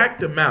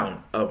exact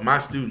amount of my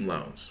student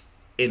loans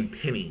in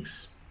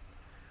pennies,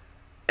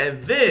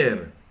 and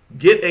then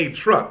get a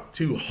truck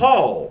to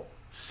haul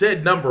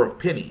said number of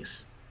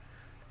pennies,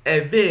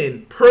 and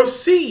then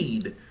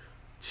proceed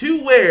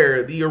to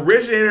where the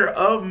originator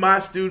of my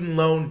student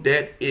loan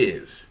debt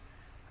is,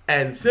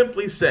 and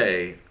simply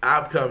say,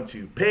 I've come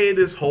to pay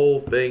this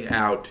whole thing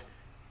out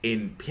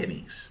in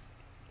pennies.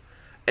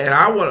 And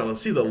I want to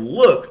see the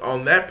look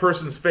on that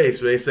person's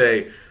face where they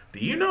say, do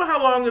you know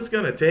how long it's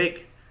going to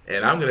take?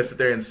 And I'm going to sit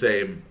there and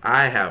say,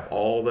 I have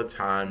all the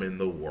time in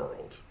the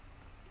world.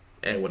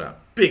 And with a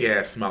big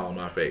ass smile on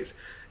my face.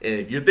 And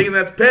if you're thinking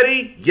that's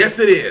petty, yes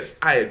it is.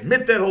 I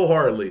admit that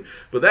wholeheartedly.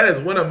 But that is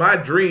one of my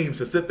dreams,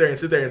 to sit there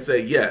and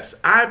say, yes,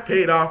 I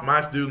paid off my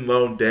student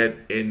loan debt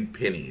in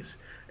pennies.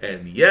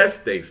 And yes,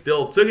 they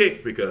still took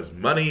it because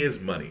money is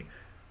money.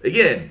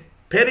 Again,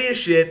 petty as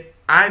shit,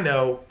 I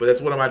know, but that's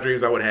one of my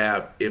dreams I would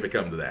have if it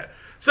comes to that.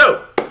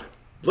 So,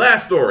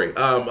 last story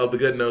of the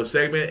Good News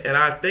segment. And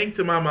I think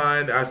to my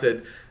mind,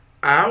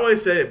 I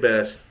always say it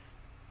best,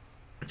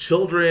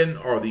 children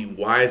are the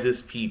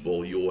wisest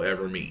people you will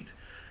ever meet.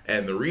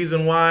 And the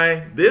reason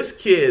why, this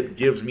kid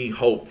gives me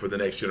hope for the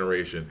next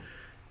generation.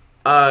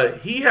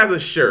 He has a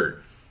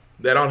shirt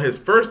that on his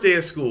first day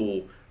of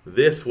school,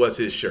 this was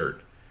his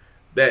shirt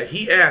that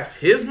he asked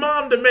his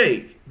mom to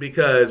make,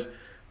 because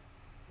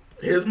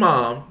his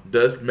mom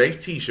makes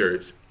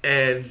t-shirts,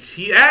 and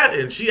she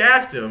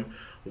asked him,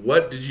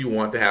 what did you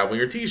want to have on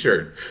your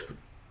t-shirt?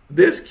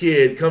 This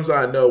kid comes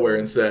out of nowhere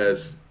and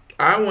says,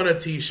 I want a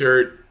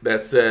t-shirt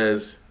that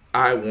says,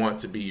 I want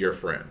to be your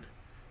friend.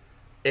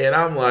 And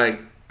I'm like,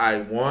 I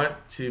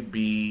will be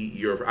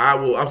your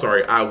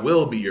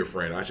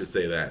friend. I should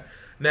say that.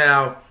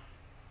 Now,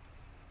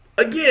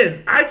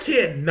 again, I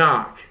can't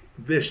knock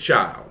this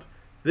child.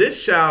 This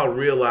child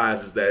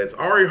realizes that it's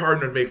already hard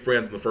enough to make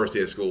friends on the first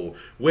day of school,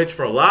 which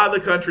for a lot of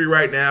the country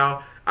right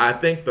now, I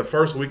think the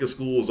first week of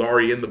school is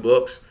already in the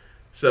books.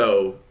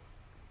 So,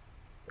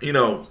 I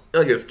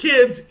guess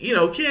kids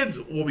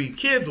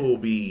will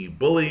be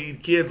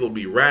bullied, kids will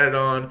be ratted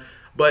on.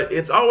 But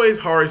it's always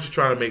hard as you're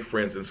trying to make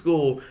friends in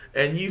school,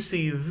 and you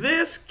see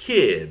this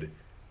kid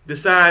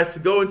decides to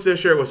go into a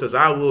shirt which says,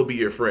 I will be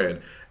your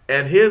friend.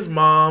 And his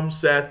mom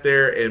sat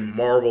there and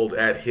marveled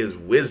at his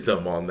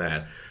wisdom on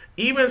that.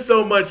 Even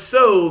so much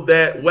so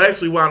that what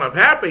actually wound up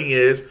happening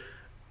is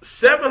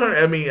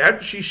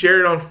after she shared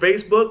it on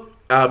Facebook,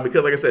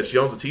 because like I said, she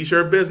owns a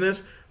t-shirt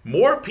business,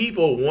 more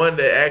people wanted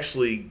to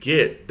actually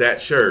get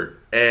that shirt.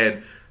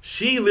 And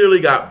she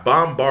literally got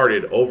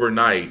bombarded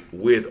overnight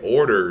with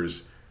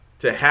orders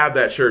to have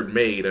that shirt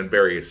made in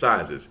various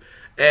sizes.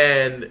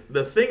 And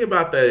the thing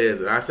about that is,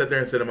 and I sat there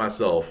and said to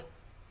myself,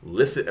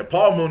 listen, and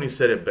Paul Mooney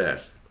said it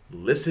best,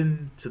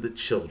 listen to the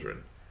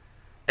children.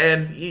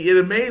 And it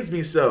amazed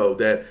me so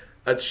that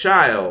a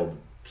child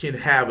can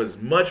have as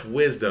much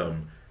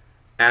wisdom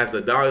as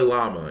the Dalai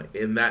Lama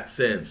in that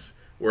sense,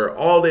 where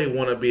all they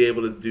want to be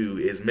able to do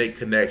is make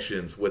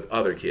connections with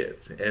other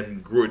kids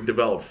and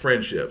develop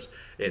friendships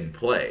and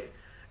play.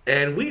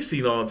 And we see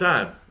it all the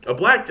time. A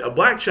black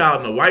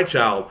child and a white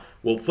child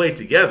will play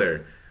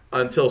together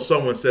until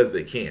someone says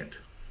they can't.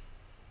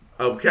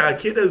 A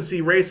kid doesn't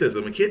see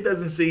racism. A kid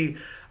doesn't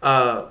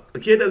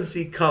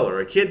see color.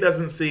 A kid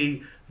doesn't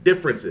see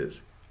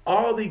differences.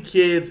 All the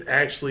kids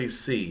actually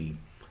see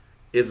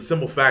is a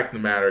simple fact of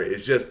the matter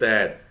is just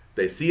that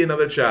they see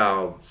another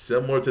child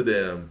similar to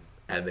them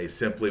and they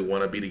simply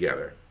want to be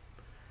together.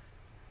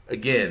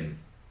 Again,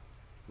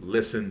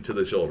 listen to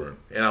the children.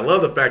 And I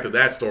love the fact of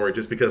that story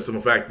just because the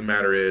simple fact of the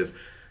matter is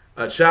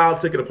a child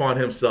took it upon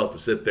himself to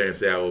sit there and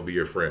say, I will be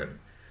your friend.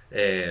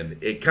 And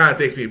it kind of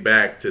takes me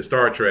back to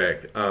Star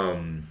Trek,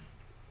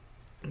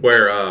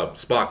 where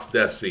Spock's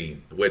death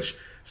scene, which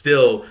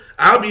Still,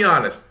 I'll be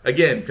honest.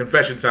 Again,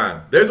 confession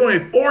time. There's only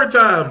 4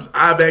 times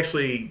I've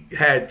actually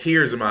had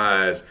tears in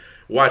my eyes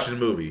watching the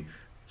movie.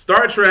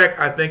 Star Trek,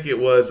 I think it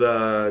was,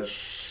 crap.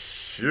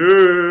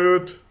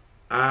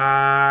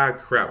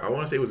 I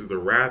want to say it was the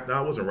Wrath.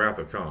 No, it wasn't Wrath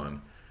of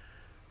Khan.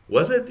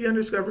 Was it the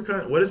Undiscovered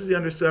Khan? What is the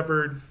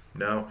Undiscovered?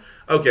 No.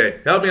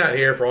 Okay, help me out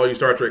here for all you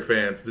Star Trek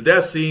fans. The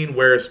death scene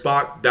where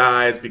Spock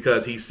dies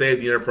because he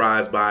saved the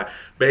Enterprise by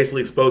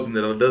basically exposing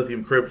the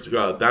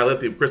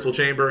dilithium crystal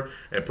chamber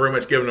and pretty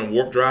much giving them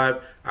warp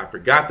drive. I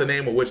forgot the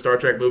name of which Star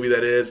Trek movie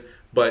that is,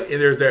 but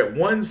there's that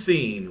one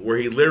scene where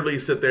he literally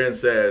sits there and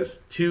says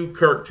to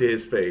Kirk to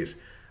his face,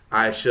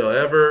 I shall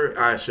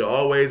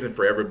always and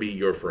forever be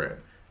your friend.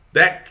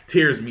 That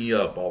tears me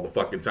up all the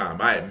fucking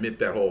time. I admit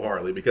that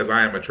wholeheartedly because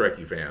I am a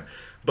Trekkie fan.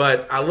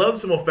 But I love the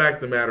simple fact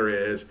of the matter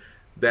is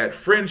that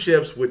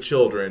friendships with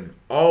children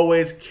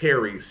always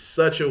carry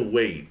such a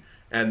weight,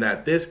 and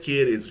that this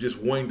kid is just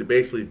wanting to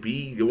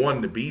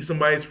be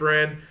somebody's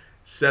friend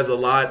says a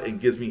lot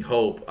and gives me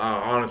hope,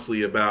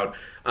 honestly, about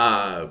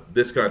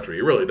this country.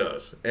 It really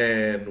does.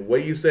 And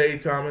what you say,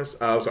 Thomas?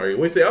 What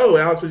you say? Oh,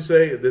 Alex, what you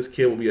say? This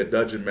kid will be a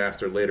dungeon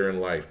master later in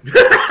life.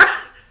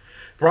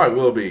 Probably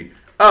will be.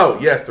 Oh,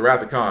 yes, the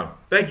Wrath of Khan.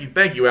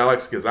 Thank you,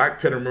 Alex, because I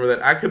couldn't remember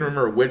that. I couldn't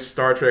remember which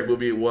Star Trek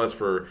movie it was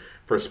for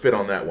spit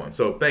on that one.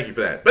 So thank you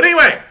for that. But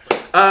anyway,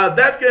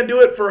 that's going to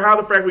do it for How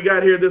the Frack We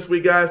Got Here this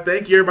week, guys.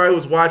 Thank you, everybody who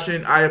was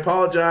watching. I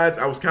apologize.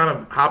 I was kind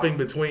of hopping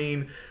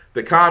between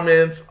the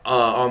comments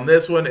on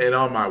this one and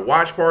on my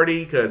watch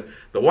party, because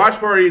the watch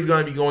party is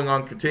going to be going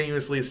on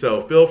continuously.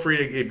 So feel free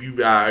to,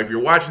 if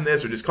you're watching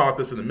this or just caught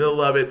this in the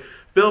middle of it,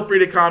 feel free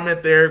to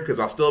comment there because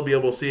I'll still be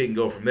able to see it and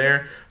go from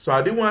there. So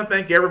I do want to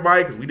thank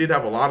everybody because we did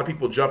have a lot of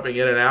people jumping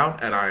in and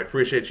out, and I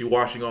appreciate you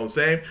watching all the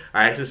same.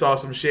 I actually saw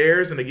some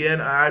shares, and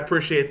again, I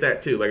appreciate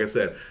that too. Like I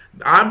said,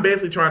 I'm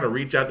basically trying to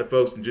reach out to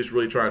folks and just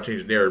really trying to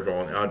change the narrative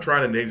on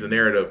trying to change the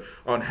narrative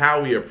on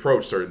how we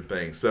approach certain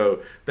things.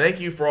 So thank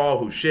you for all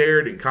who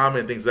shared and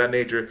comment, things of that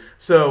nature.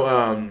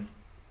 So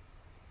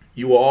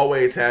you will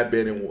always have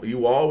been and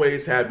will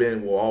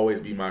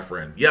always be my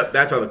friend. Yep,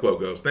 that's how the quote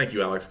goes. Thank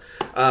you, Alex.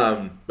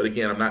 But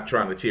again, I'm not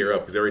trying to tear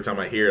up because every time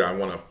I hear it, I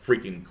want to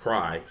freaking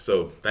cry.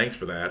 So thanks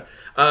for that.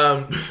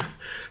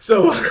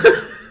 So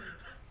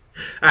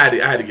I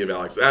had to give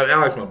Alex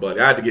my buddy.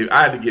 I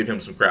had to give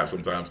him some crap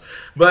sometimes.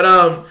 But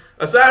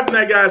aside from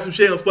that, guys, some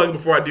shameless plugging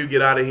before I do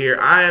get out of here.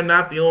 I am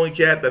not the only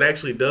cat that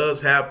actually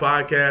does have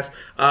podcasts.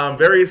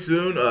 Very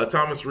soon,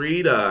 Thomas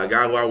Reed, a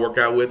guy who I work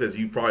out with, as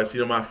you probably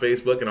seen on my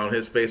Facebook and on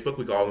his Facebook,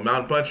 we call him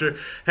Mountain Puncher,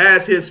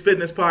 has his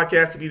fitness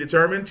podcast To Be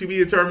Determined. To Be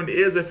Determined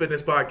is a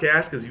fitness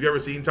podcast because if you've ever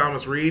seen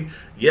Thomas Reed,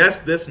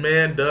 yes, this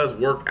man does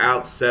work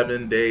out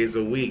 7 days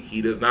a week.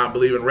 He does not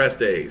believe in rest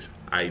days.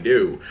 I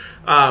do.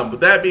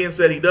 But that being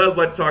said, he does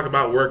like to talk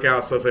about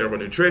workouts, stuff like about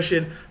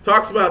nutrition,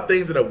 talks about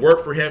things that have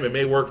worked for him and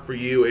may work for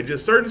you, and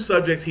just certain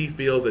subjects he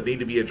feels that need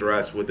to be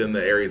addressed within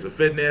the areas of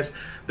fitness.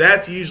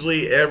 That's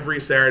usually every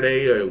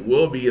Saturday. It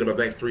will be in about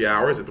the next 3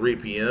 hours at 3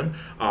 p.m.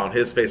 on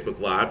his Facebook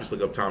Live. Just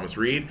look up Thomas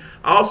Reed.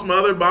 Also, my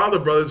other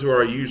brothers who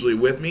are usually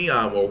with me,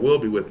 or will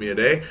be with me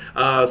today.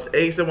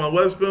 A71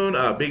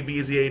 Weatherspoon, Big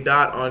BZA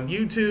Dot on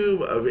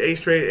YouTube,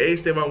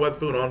 A71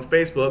 Weatherspoon on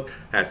Facebook,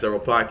 has several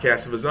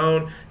podcasts of his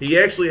own.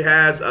 He actually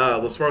has,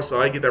 as far as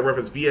I get that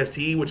reference,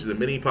 VST, which is a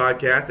mini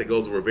podcast that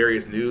goes over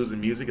various news and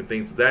music and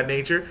things of that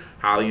nature.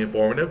 Highly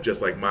informative,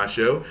 just like my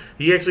show.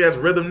 He actually has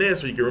Rhythm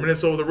This, where you can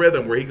reminisce over the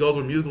rhythm, where he goes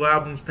with musical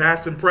albums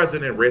past and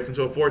present and race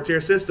into a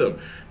 4-tier system.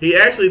 He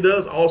actually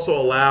does also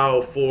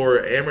allow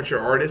for amateur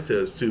artists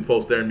to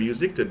post their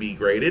music to be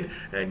graded.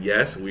 And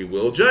yes, we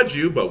will judge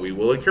you, but we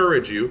will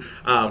encourage you.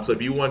 So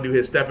if you want to do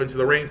his Step Into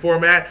the Ring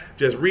format,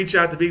 just reach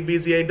out to Big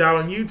BZA Dot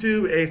on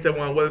YouTube,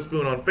 A71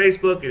 Weatherspoon on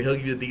Facebook, and he'll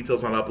give you the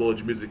details on upload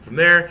your music from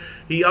there.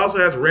 He also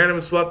has Random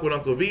as Fuck with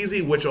Uncle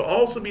VZ, which will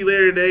also be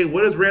later today.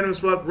 What is Random as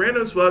Fuck?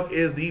 Random as Fuck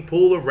is the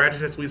pool of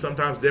ratchetness we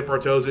sometimes dip our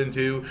toes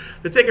into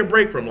to take a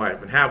break from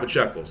life and have a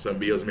chuckle. Some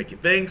videos make you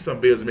think,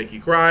 some videos make you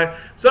cry,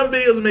 some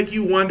videos make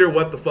you wonder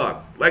what the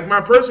fuck. Like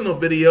my personal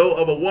video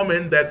of a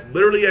woman that's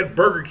literally at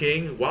Burger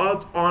King while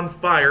it's on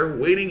fire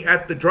waiting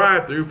at the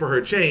drive-thru for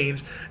her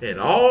change, and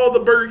all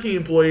the Burger King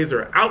employees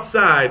are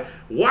outside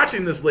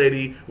watching this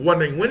lady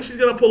wondering when she's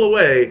going to pull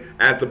away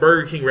at the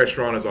Burger King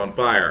restaurant is on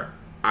fire.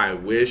 I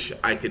wish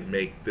I could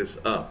make this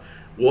up.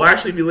 We'll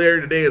actually be later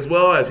today as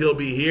well, as he'll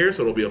be here,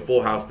 so it'll be a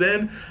full house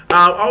then.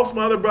 Also,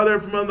 my other brother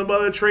from another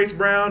mother, Trace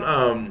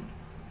Brown,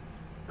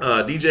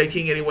 DJ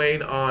King Anyway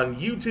on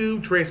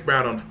YouTube, Trace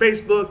Brown on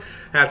Facebook,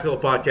 has a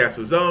couple podcasts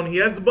of his own. He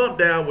has the Bump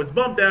Down. What's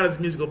Bump Down is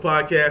a musical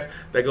podcast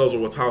that goes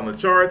with what's hot on the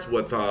charts,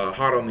 what's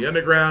hot on the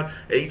underground.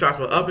 And he talks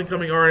about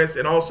up-and-coming artists,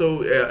 and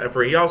also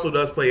he also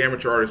does play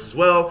amateur artists as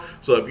well.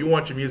 So if you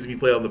want your music to be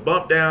played on the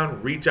Bump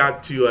Down, reach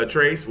out to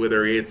Trace,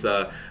 whether it's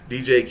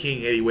DJ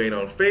King Anyway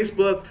on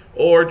Facebook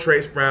or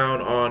Trace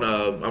Brown on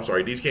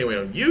DJ King Anyway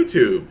on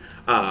YouTube.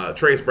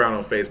 Trace Brown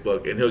on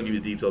Facebook, and he'll give you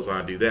details on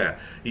how to do that.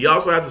 He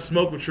also has a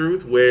Smoke with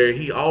Truth, where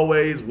he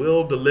always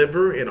will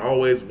deliver and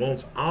always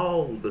wants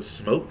all the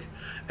smoke.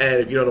 And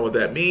if you don't know what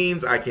that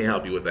means, I can't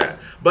help you with that.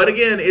 But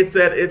again,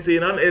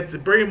 it's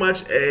pretty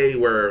much a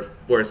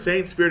where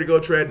Saints fear to go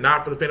tread,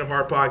 not for the faint of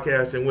heart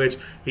podcast, in which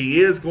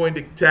he is going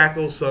to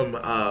tackle some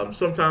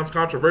sometimes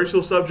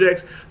controversial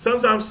subjects,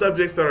 sometimes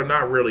subjects that are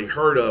not really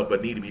heard of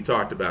but need to be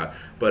talked about.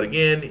 But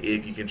again,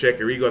 if you can check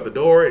your ego at the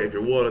door, if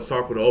you're willing to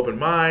talk with an open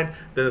mind,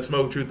 then the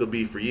Smoke Truth will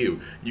be for you.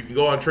 You can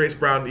go on Trace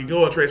Brown. You can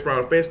go on Trace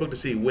Brown on Facebook to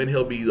see when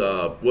he'll be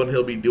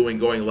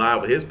going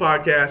live with his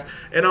podcast.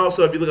 And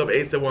also, if you look up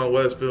 871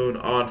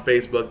 Weatherspoon on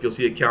Facebook, you'll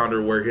see a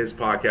calendar where his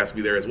podcast will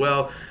be there as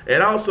well.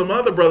 And also, some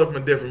other brother from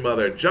a different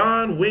mother,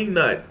 John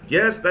Wingnut.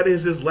 Yes, that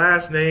is his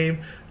last name.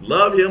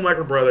 Love him like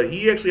a brother.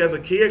 He actually has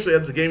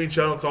a gaming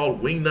channel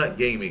called Wingnut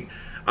Gaming.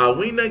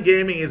 Wingnut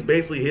Gaming is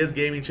basically his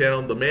gaming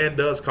channel. The man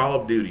does Call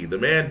of Duty. The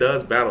man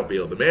does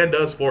Battlefield. The man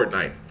does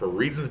Fortnite for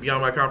reasons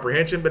beyond my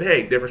comprehension. But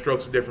hey, different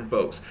strokes for different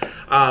folks.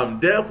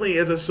 Definitely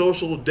is a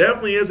social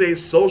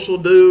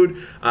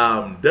dude.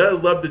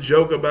 Does love to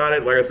joke about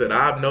it. Like I said,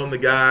 I've known the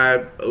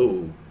guy.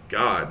 Oh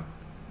God.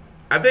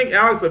 I think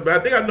Alex,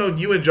 I've known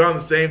you and John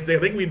the same thing. I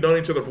think we've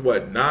known each other for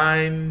what,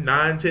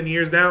 10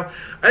 years now.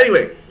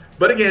 Anyway,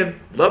 but again,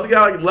 love the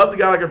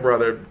guy like a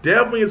brother.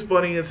 Definitely is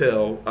funny as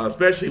hell,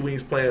 especially when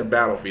he's playing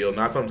Battlefield.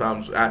 Now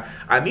sometimes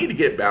I need to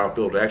get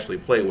Battlefield to actually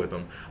play with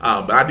him,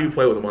 but I do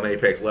play with him on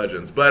Apex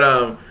Legends.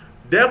 But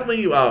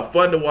definitely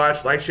fun to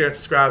watch. Like, share, and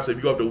subscribe. So if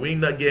you go up to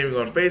Wingnut Gaming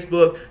on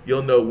Facebook,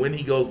 you'll know when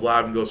he goes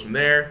live and goes from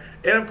there.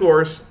 And of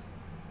course,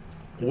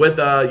 with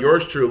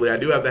yours truly, I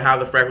do have the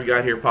Frack We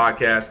Got Here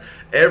podcast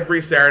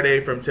every Saturday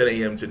from 10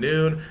 a.m. to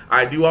noon.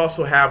 I do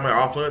also have my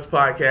Off Limits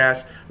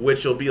podcast,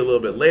 which will be a little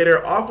bit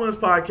later. Off Limits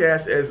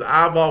podcast, as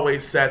I've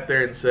always sat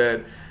there and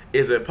said,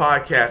 is a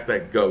podcast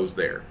that goes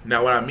there.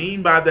 Now, what I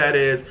mean by that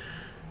is,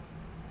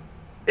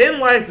 in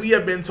life, we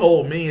have been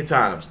told many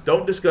times,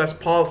 don't discuss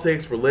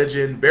politics,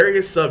 religion,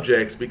 various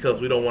subjects because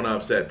we don't want to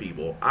upset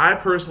people. I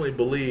personally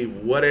believe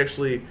what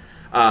actually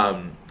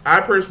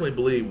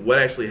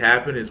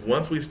happened is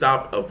once we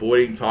stopped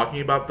avoiding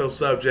talking about those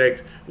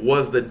subjects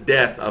was the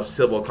death of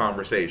civil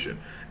conversation.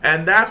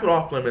 And that's what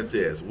Off Limits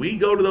is. We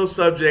go to those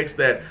subjects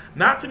that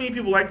not too many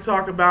people like to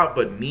talk about,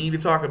 but need to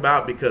talk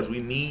about because we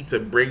need to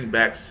bring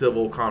back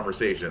civil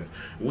conversations.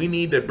 We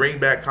need to bring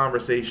back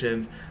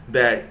conversations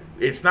that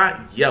it's not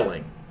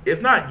yelling.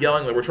 It's not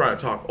yelling that we're trying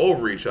to talk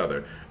over each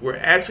other. We're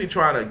actually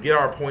trying to get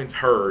our points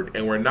heard,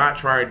 and we're not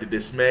trying to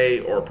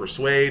dismay or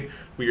persuade.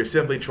 We are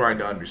simply trying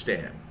to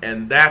understand.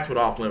 And that's what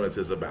Off Limits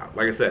is about.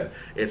 Like I said,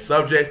 it's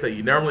subjects that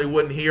you normally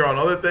wouldn't hear on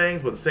other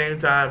things, but at the same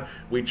time,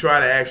 we try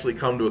to actually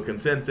come to a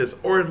consensus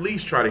or at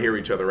least try to hear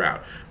each other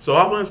out. So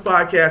Off Limits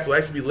podcast will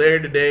actually be later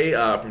today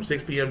from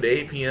 6 p.m. to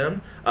 8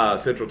 p.m.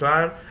 Central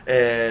Time.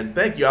 And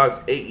thank you,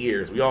 Alex, 8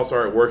 years. We all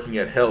started working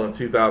at Hell in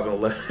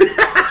 2011.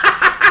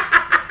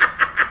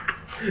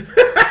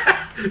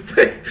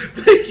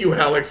 Thank you,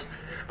 Alex.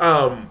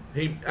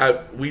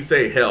 We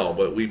say hell,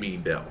 but we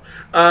mean Dell.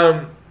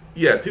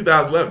 Yeah,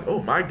 2011.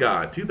 Oh my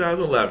God,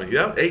 2011.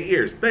 Yep, 8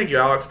 years. Thank you,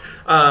 Alex.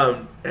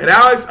 And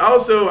Alex,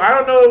 also, I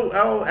don't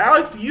know,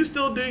 Alex, do you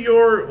still do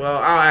your? Well,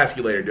 I'll ask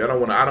you later, dude. I don't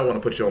want to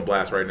put you on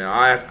blast right now.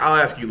 I'll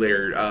ask you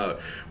later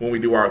when we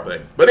do our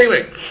thing. But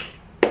anyway.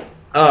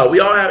 We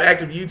all have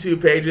active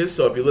YouTube pages,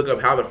 so if you look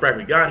up How the Frack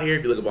We Got Here,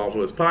 if you look up All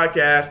This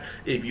Podcast,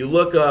 if you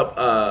look up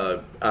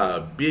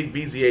Big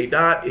BZA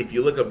Dot, if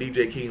you look up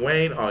DJ King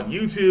Wayne on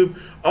YouTube,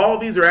 all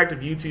these are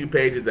active YouTube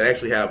pages that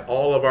actually have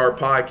all of our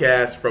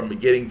podcasts from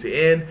beginning to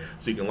end,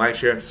 so you can like,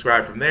 share, and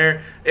subscribe from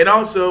there. And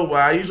also,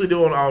 what I usually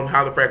do on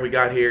How the Frack We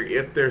Got Here,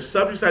 if there's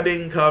subjects I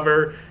didn't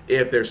cover,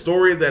 if there's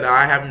stories that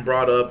I haven't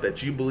brought up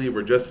that you believe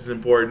are just as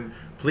important,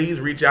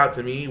 please reach out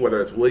to me,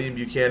 whether it's William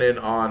Buchanan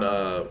on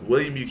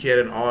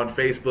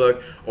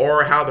Facebook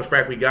or How the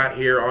Frack We Got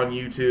Here on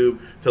YouTube,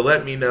 to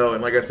let me know.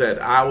 And like I said,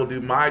 I will do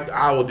my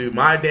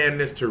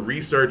damnness to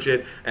research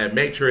it and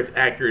make sure it's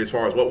accurate as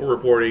far as what we're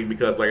reporting.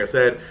 Because like I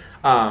said,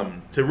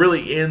 to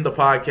really end the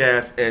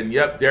podcast, and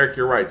yep, Derek,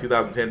 you're right,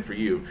 2010 for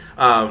you.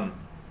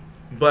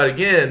 But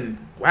again,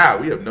 wow,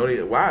 we have known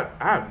it. Wow,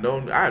 I have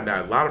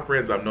a lot of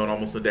friends I've known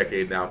almost a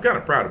decade now. I'm kind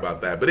of proud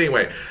about that. But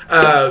anyway.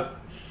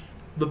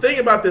 The thing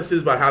about this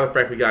is about How the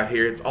Frack We Got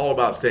Here, it's all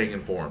about staying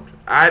informed.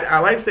 I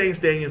like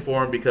staying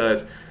informed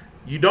because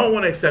you don't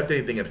want to accept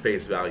anything at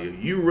face value.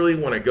 You really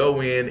want to go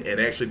in and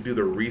actually do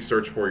the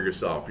research for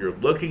yourself. You're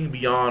looking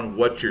beyond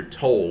what you're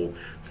told,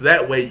 so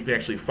that way you can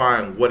actually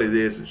find what it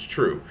is that's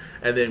true.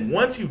 And then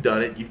once you've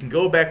done it, you can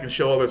go back and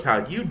show others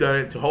how you've done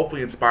it to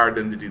hopefully inspire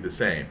them to do the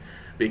same.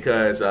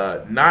 Because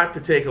not to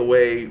take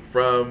away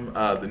from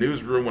the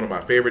Newsroom, one of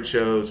my favorite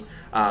shows,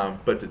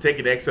 but to take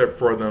an excerpt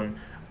for them,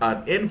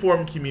 an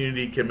informed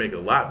community can make a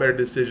lot better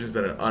decisions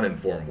than an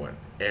uninformed one.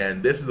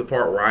 And this is the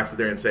part where I sit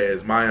there and say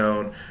it's my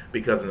own,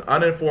 because an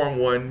uninformed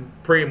one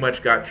pretty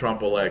much got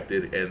Trump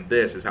elected, and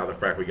this is how the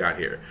frack we got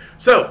here.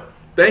 So,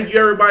 Thank you,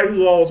 everybody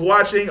who all was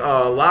watching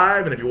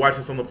live. And if you're watching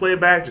this on the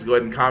playback, just go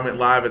ahead and comment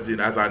live,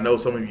 as I know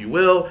some of you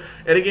will.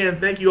 And again,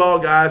 thank you all,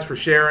 guys, for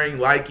sharing,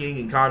 liking,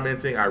 and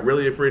commenting. I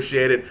really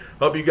appreciate it.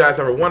 Hope you guys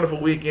have a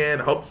wonderful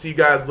weekend. Hope to see you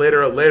guys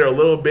later a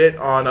little bit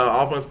on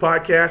Offense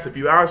Podcast a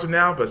few hours from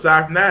now. But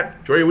aside from that,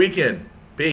 enjoy your weekend.